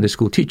be a Sunday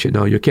school teacher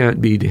now, you can't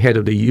be the head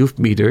of the youth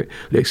meter,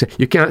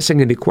 you can't sing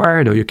in the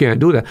choir now, you can't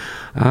do that.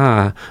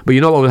 But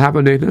you know what will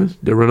happen, Nathan?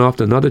 They run off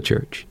to another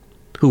church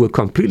who will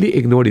completely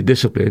ignore the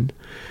discipline,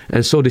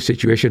 and so the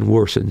situation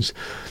worsens.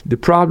 The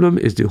problem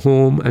is the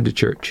home and the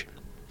church.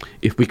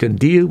 If we can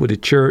deal with the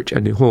church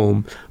and the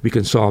home, we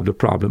can solve the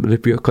problem. And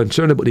if we are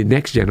concerned about the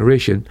next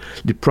generation,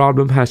 the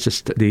problem has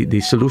to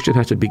the solution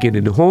has to begin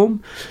in the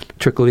home,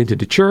 trickle into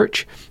the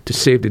church to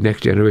save the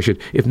next generation.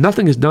 If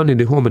nothing is done in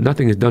the home and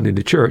nothing is done in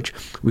the church,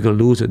 we're going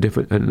to lose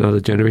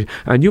another generation.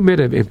 And you made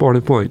an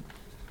important point.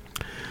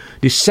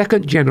 The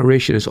second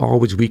generation is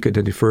always weaker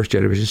than the first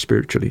generation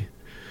spiritually.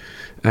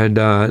 And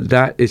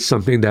that is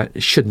something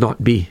that should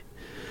not be,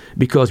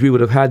 because we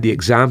would have had the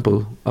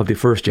example of the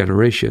first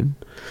generation.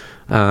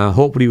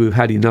 Hopefully we've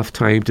had enough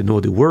time to know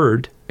the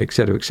word,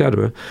 etc.,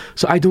 etc.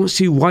 So I don't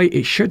see why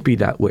it should be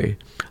that way.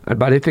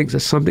 But I think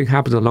that something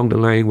happens along the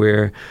line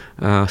where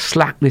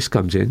slackness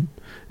comes in.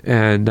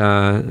 And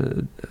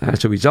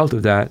as a result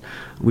of that,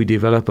 we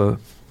develop a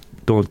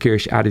don't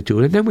care-ish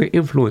attitude. And then we're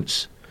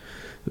influenced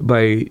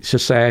by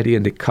society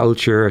and the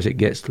culture as it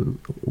gets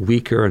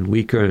weaker and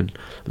weaker and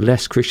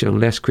less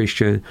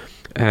Christian.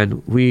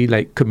 And we,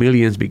 like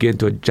chameleons, begin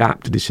to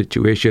adapt to the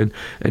situation,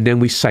 and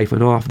then we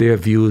siphon off their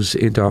views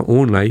into our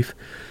own life,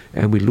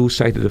 and we lose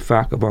sight of the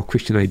fact of our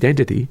Christian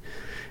identity.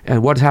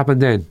 And what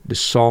happened then? The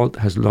salt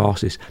has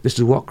lost its. This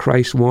is what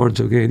Christ warns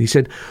again. He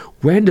said,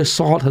 when the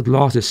salt has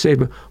lost its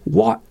savor,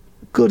 what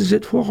good is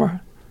it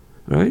for?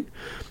 Right?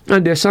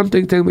 And there's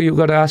something where you've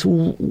got to ask,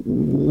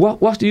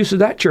 what's the use of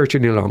that church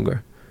any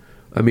longer?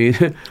 I mean,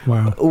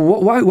 wow.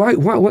 Why?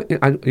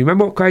 And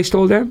remember what Christ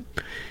told them?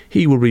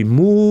 He will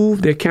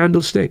remove their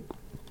candlestick.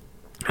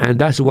 And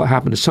that's what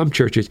happened to some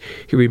churches.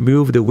 He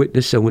removed the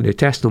witness, and with their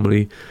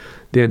testimony,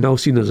 they are now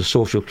seen as a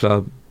social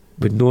club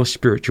with no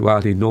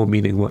spirituality, no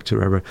meaning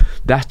whatsoever.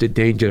 That's the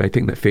danger, I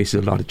think, that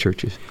faces a lot of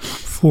churches.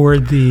 For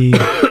the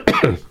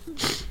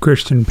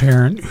Christian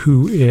parent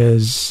who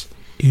is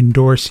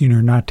endorsing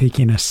or not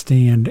taking a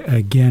stand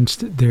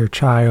against their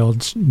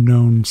child's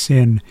known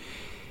sin,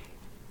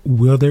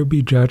 will there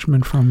be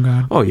judgment from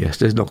God? Oh, yes,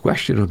 there's no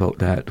question about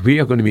that. We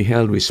are going to be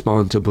held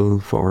responsible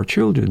for our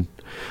children.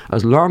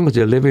 As long as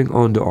they're living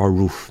under our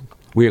roof,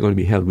 we are going to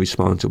be held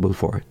responsible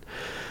for it.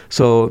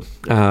 So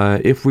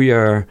if we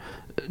are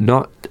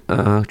not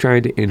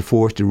trying to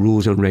enforce the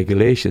rules and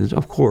regulations,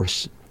 of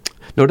course.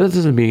 Now, that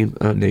doesn't mean,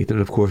 Nathan,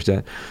 of course,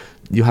 that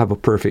you have a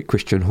perfect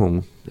Christian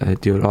home.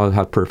 You'll all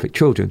have perfect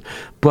children.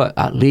 But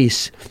at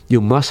least you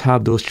must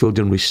have those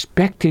children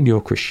respecting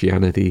your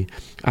Christianity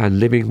and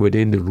living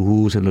within the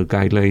rules and the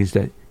guidelines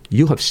that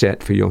you have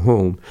set for your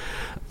home.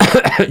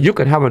 You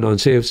can have an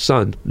unsaved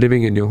son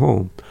living in your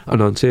home,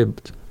 an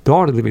unsaved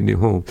daughter living in your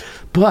home.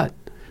 But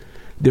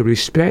they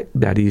respect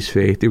Daddy's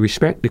faith, they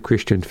respect the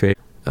Christian faith,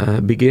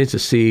 begins to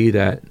see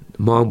that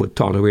mom would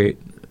tolerate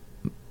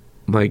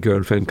my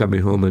girlfriend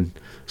coming home and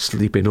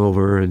sleeping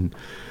over, and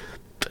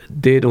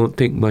they don't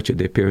think much of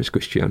their parents'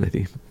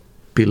 Christianity.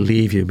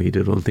 Believe you me,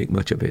 they don't think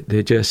much of it.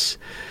 They just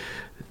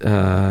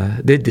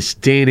they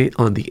disdain it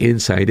on the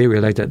inside. They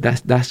realize that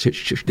that's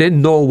they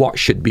know what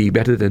should be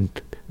better than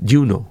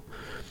you know.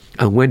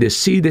 And when they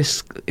see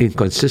this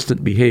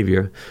inconsistent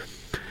behavior,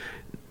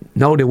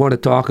 now they want to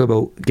talk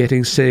about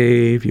getting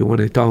saved. You want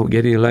to talk about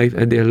getting a life,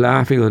 and they're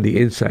laughing on the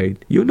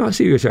inside. You're not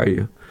serious, are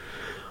you?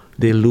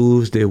 They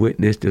lose their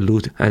witness. They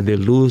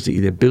lose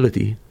the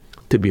ability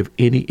to be of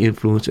any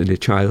influence in the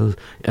child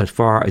as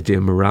far as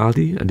their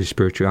morality and their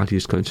spirituality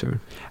is concerned.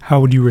 How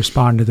would you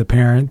respond to the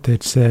parent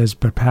that says,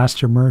 but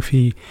Pastor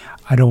Murphy,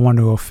 I don't want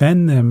to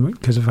offend them,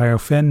 because if I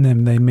offend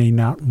them, they may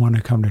not want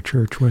to come to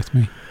church with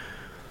me?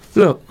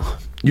 Look,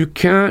 you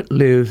can't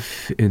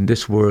live in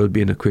this world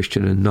being a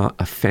Christian and not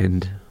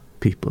offend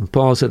people.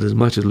 Paul said, as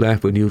much as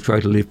left when you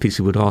try to live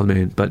peaceably with all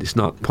men, but it's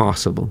not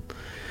possible.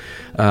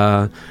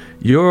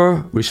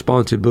 Your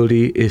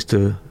responsibility is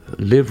to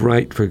live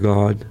right for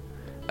God,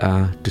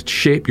 to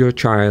shape your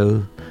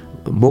child,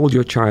 mold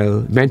your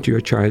child, mentor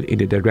your child in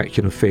the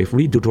direction of faith.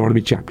 Read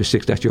Deuteronomy chapter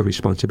 6, that's your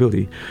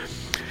responsibility.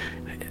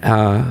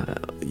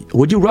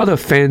 Would you rather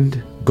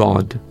offend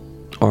God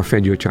or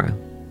offend your child?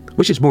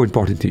 Which is more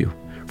important to you?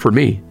 For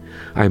me,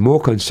 I'm more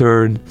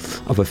concerned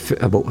about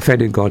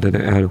offending God than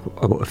I am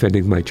about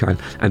offending my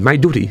child. And my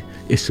duty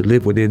is to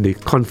live within the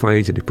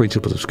confines and the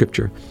principles of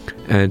Scripture.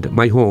 And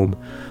my home,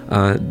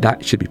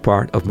 that should be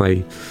part of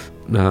my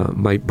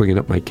bringing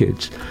up my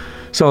kids.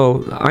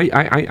 So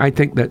I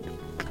think that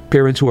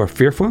parents who are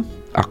fearful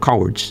are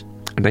cowards.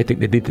 And I think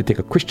they need to take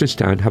a Christian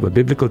stand, have a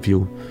biblical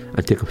view,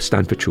 and take a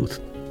stand for truth.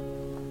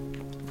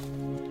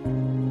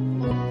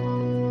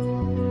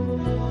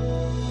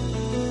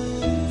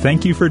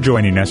 Thank you for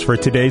joining us for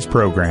today's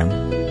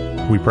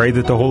program. We pray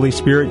that the Holy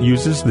Spirit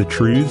uses the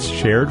truths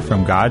shared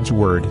from God's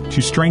Word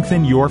to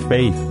strengthen your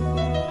faith.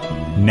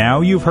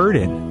 Now you've heard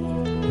it.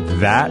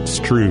 That's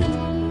truth.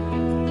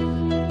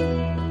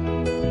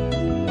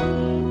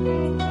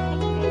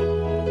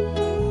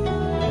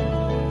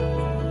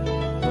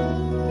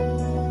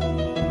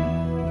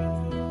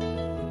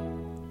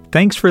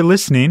 Thanks for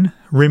listening.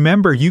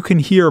 Remember, you can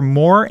hear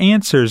more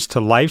answers to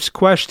life's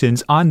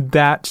questions on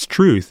That's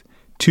Truth,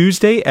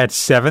 Tuesday at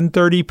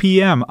 7:30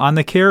 p.m. on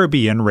the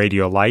Caribbean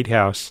Radio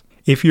Lighthouse.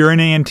 If you're in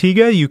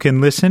Antigua, you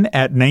can listen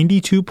at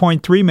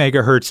 92.3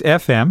 megahertz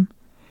FM.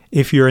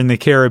 If you're in the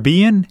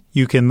Caribbean,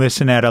 you can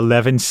listen at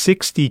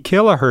 1160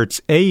 kilohertz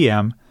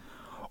AM,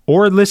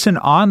 or listen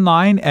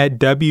online at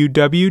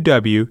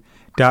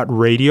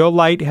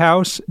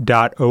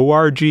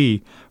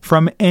www.radiolighthouse.org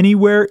from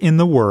anywhere in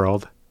the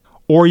world.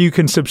 Or you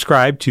can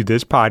subscribe to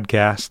this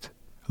podcast.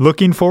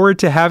 Looking forward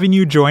to having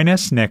you join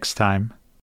us next time.